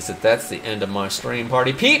 It means that that's the end of my stream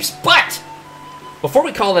party, peeps. But before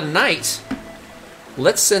we call it a night,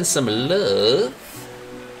 let's send some love.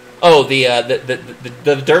 Oh, the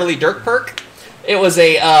Dirly Dirk perk. It was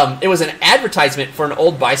an advertisement for an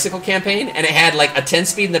old bicycle campaign, and it had like a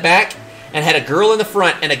 10-speed in the back, and had a girl in the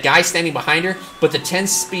front and a guy standing behind her. But the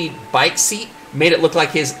 10-speed bike seat made it look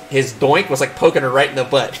like his doink was like poking her right in the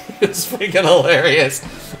butt. It was freaking hilarious.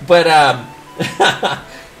 But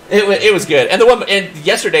it was good, and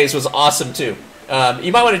yesterday's was awesome too.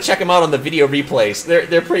 You might want to check them out on the video replays.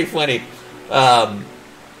 They're pretty funny.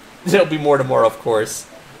 There'll be more tomorrow, of course.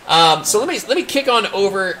 So let me kick on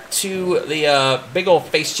over to the big old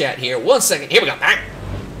face chat here. 1 second. Here we go.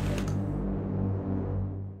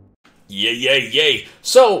 Yay.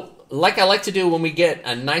 So, like I like to do when we get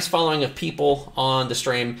a nice following of people on the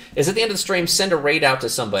stream, is at the end of the stream, send a raid out to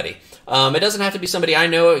somebody. It doesn't have to be somebody I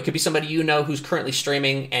know. It could be somebody you know who's currently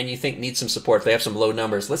streaming and you think needs some support. If they have some low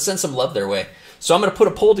numbers, let's send some love their way. So I'm going to put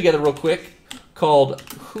a poll together real quick called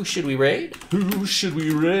Who Should We Raid? Who Should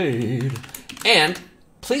We Raid? And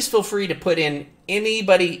please feel free to put in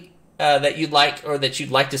anybody that you'd like or that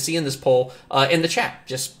you'd like to see in this poll in the chat.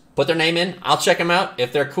 Just put their name in. I'll check them out.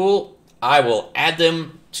 If they're cool, I will add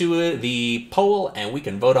them to the poll and we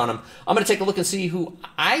can vote on them. I'm going to take a look and see who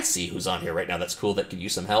I see who's on here right now that's cool that could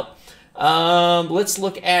use some help. Let's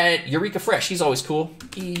look at Eureka Fresh. He's always cool.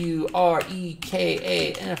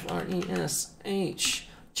 Eurekafresh.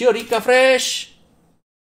 Eureka Fresh.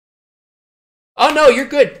 Oh, no, you're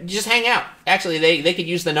good. You just hang out. Actually, they could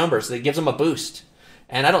use the numbers. That gives them a boost.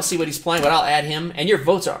 And I don't see what he's playing, but I'll add him. And your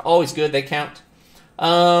votes are always good. They count.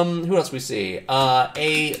 Who else we see?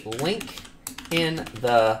 A Link in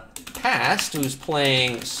the Past, who's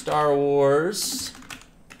playing Star Wars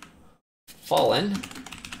Fallen.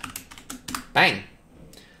 Bang.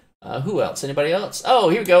 Who else? Anybody else? Oh,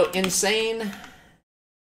 here we go. Insane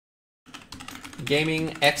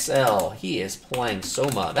Gaming XL. He is playing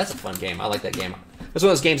Soma. That's a fun game. I like that game. It's one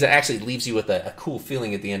of those games that actually leaves you with a cool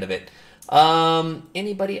feeling at the end of it.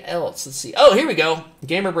 Anybody else? Let's see. Oh, here we go.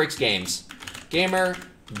 Gamer Breaks Games. Gamer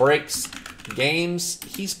Breaks Games.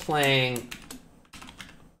 He's playing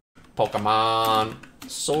Pokemon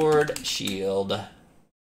Sword Shield.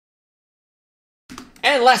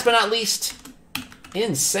 And last but not least,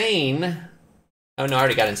 Insane. Oh, no, I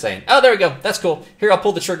already got Insane. Oh, there we go. That's cool. Here, I'll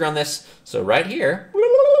pull the trigger on this. So right here. Bring it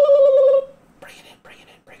in, bring it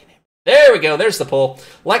in, bring it in. There we go. There's the pull.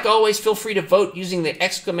 Like always, feel free to vote using the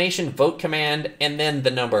exclamation vote command and then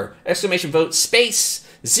the number. Exclamation vote space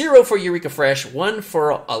 0 for Eureka Fresh, 1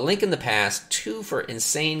 for A Link in the Past, 2 for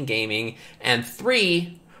Insane Gaming, and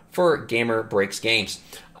 3 for Gamer Breaks Games.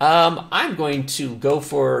 I'm going to go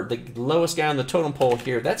for the lowest guy on the totem pole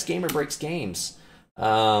here. That's Gamer Breaks Games.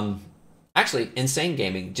 Actually, Insane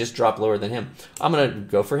Gaming just dropped lower than him. I'm going to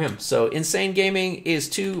go for him. So Insane Gaming is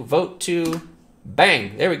 2, vote 2,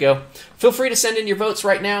 bang. There we go. Feel free to send in your votes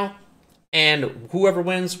right now. And whoever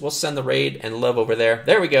wins, we'll send the raid and love over there.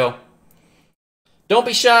 There we go. Don't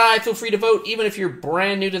be shy. Feel free to vote, even if you're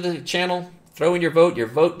brand new to the channel. Throw in your vote. Your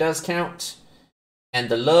vote does count. And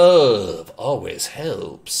the love always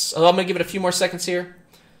helps. So I'm going to give it a few more seconds here.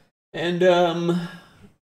 And,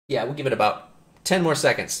 yeah, we'll give it about 10 more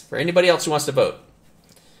seconds for anybody else who wants to vote.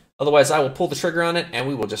 Otherwise, I will pull the trigger on it, and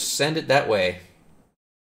we will just send it that way.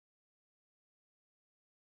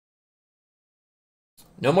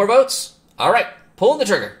 No more votes? All right, pulling the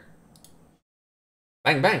trigger.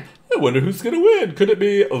 Bang, bang. I wonder who's going to win. Could it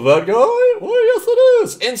be that guy? Well, yes, it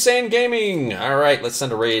is. Insane Gaming. All right, let's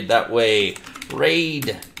send a raid that way.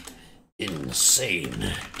 Raid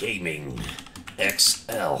Insane Gaming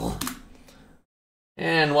XL.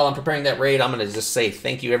 And while I'm preparing that raid, I'm going to just say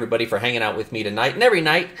thank you, everybody, for hanging out with me tonight and every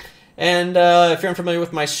night. And if you're unfamiliar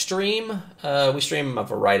with my stream, we stream a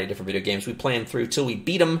variety of different video games. We play them through till we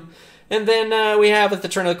beat them. And then we have, at the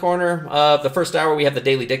turn of the corner of the first hour, we have the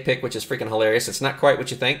Daily Dick Pic, which is freaking hilarious. It's not quite what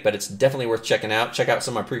you think, but it's definitely worth checking out. Check out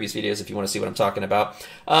some of my previous videos if you want to see what I'm talking about.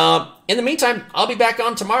 In the meantime, I'll be back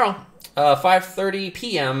on tomorrow, 5:30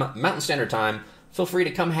 p.m. Mountain Standard Time. Feel free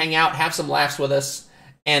to come hang out, have some laughs with us.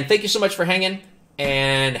 And thank you so much for hanging.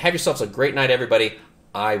 And have yourselves a great night, everybody.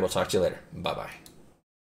 I will talk to you later. Bye-bye.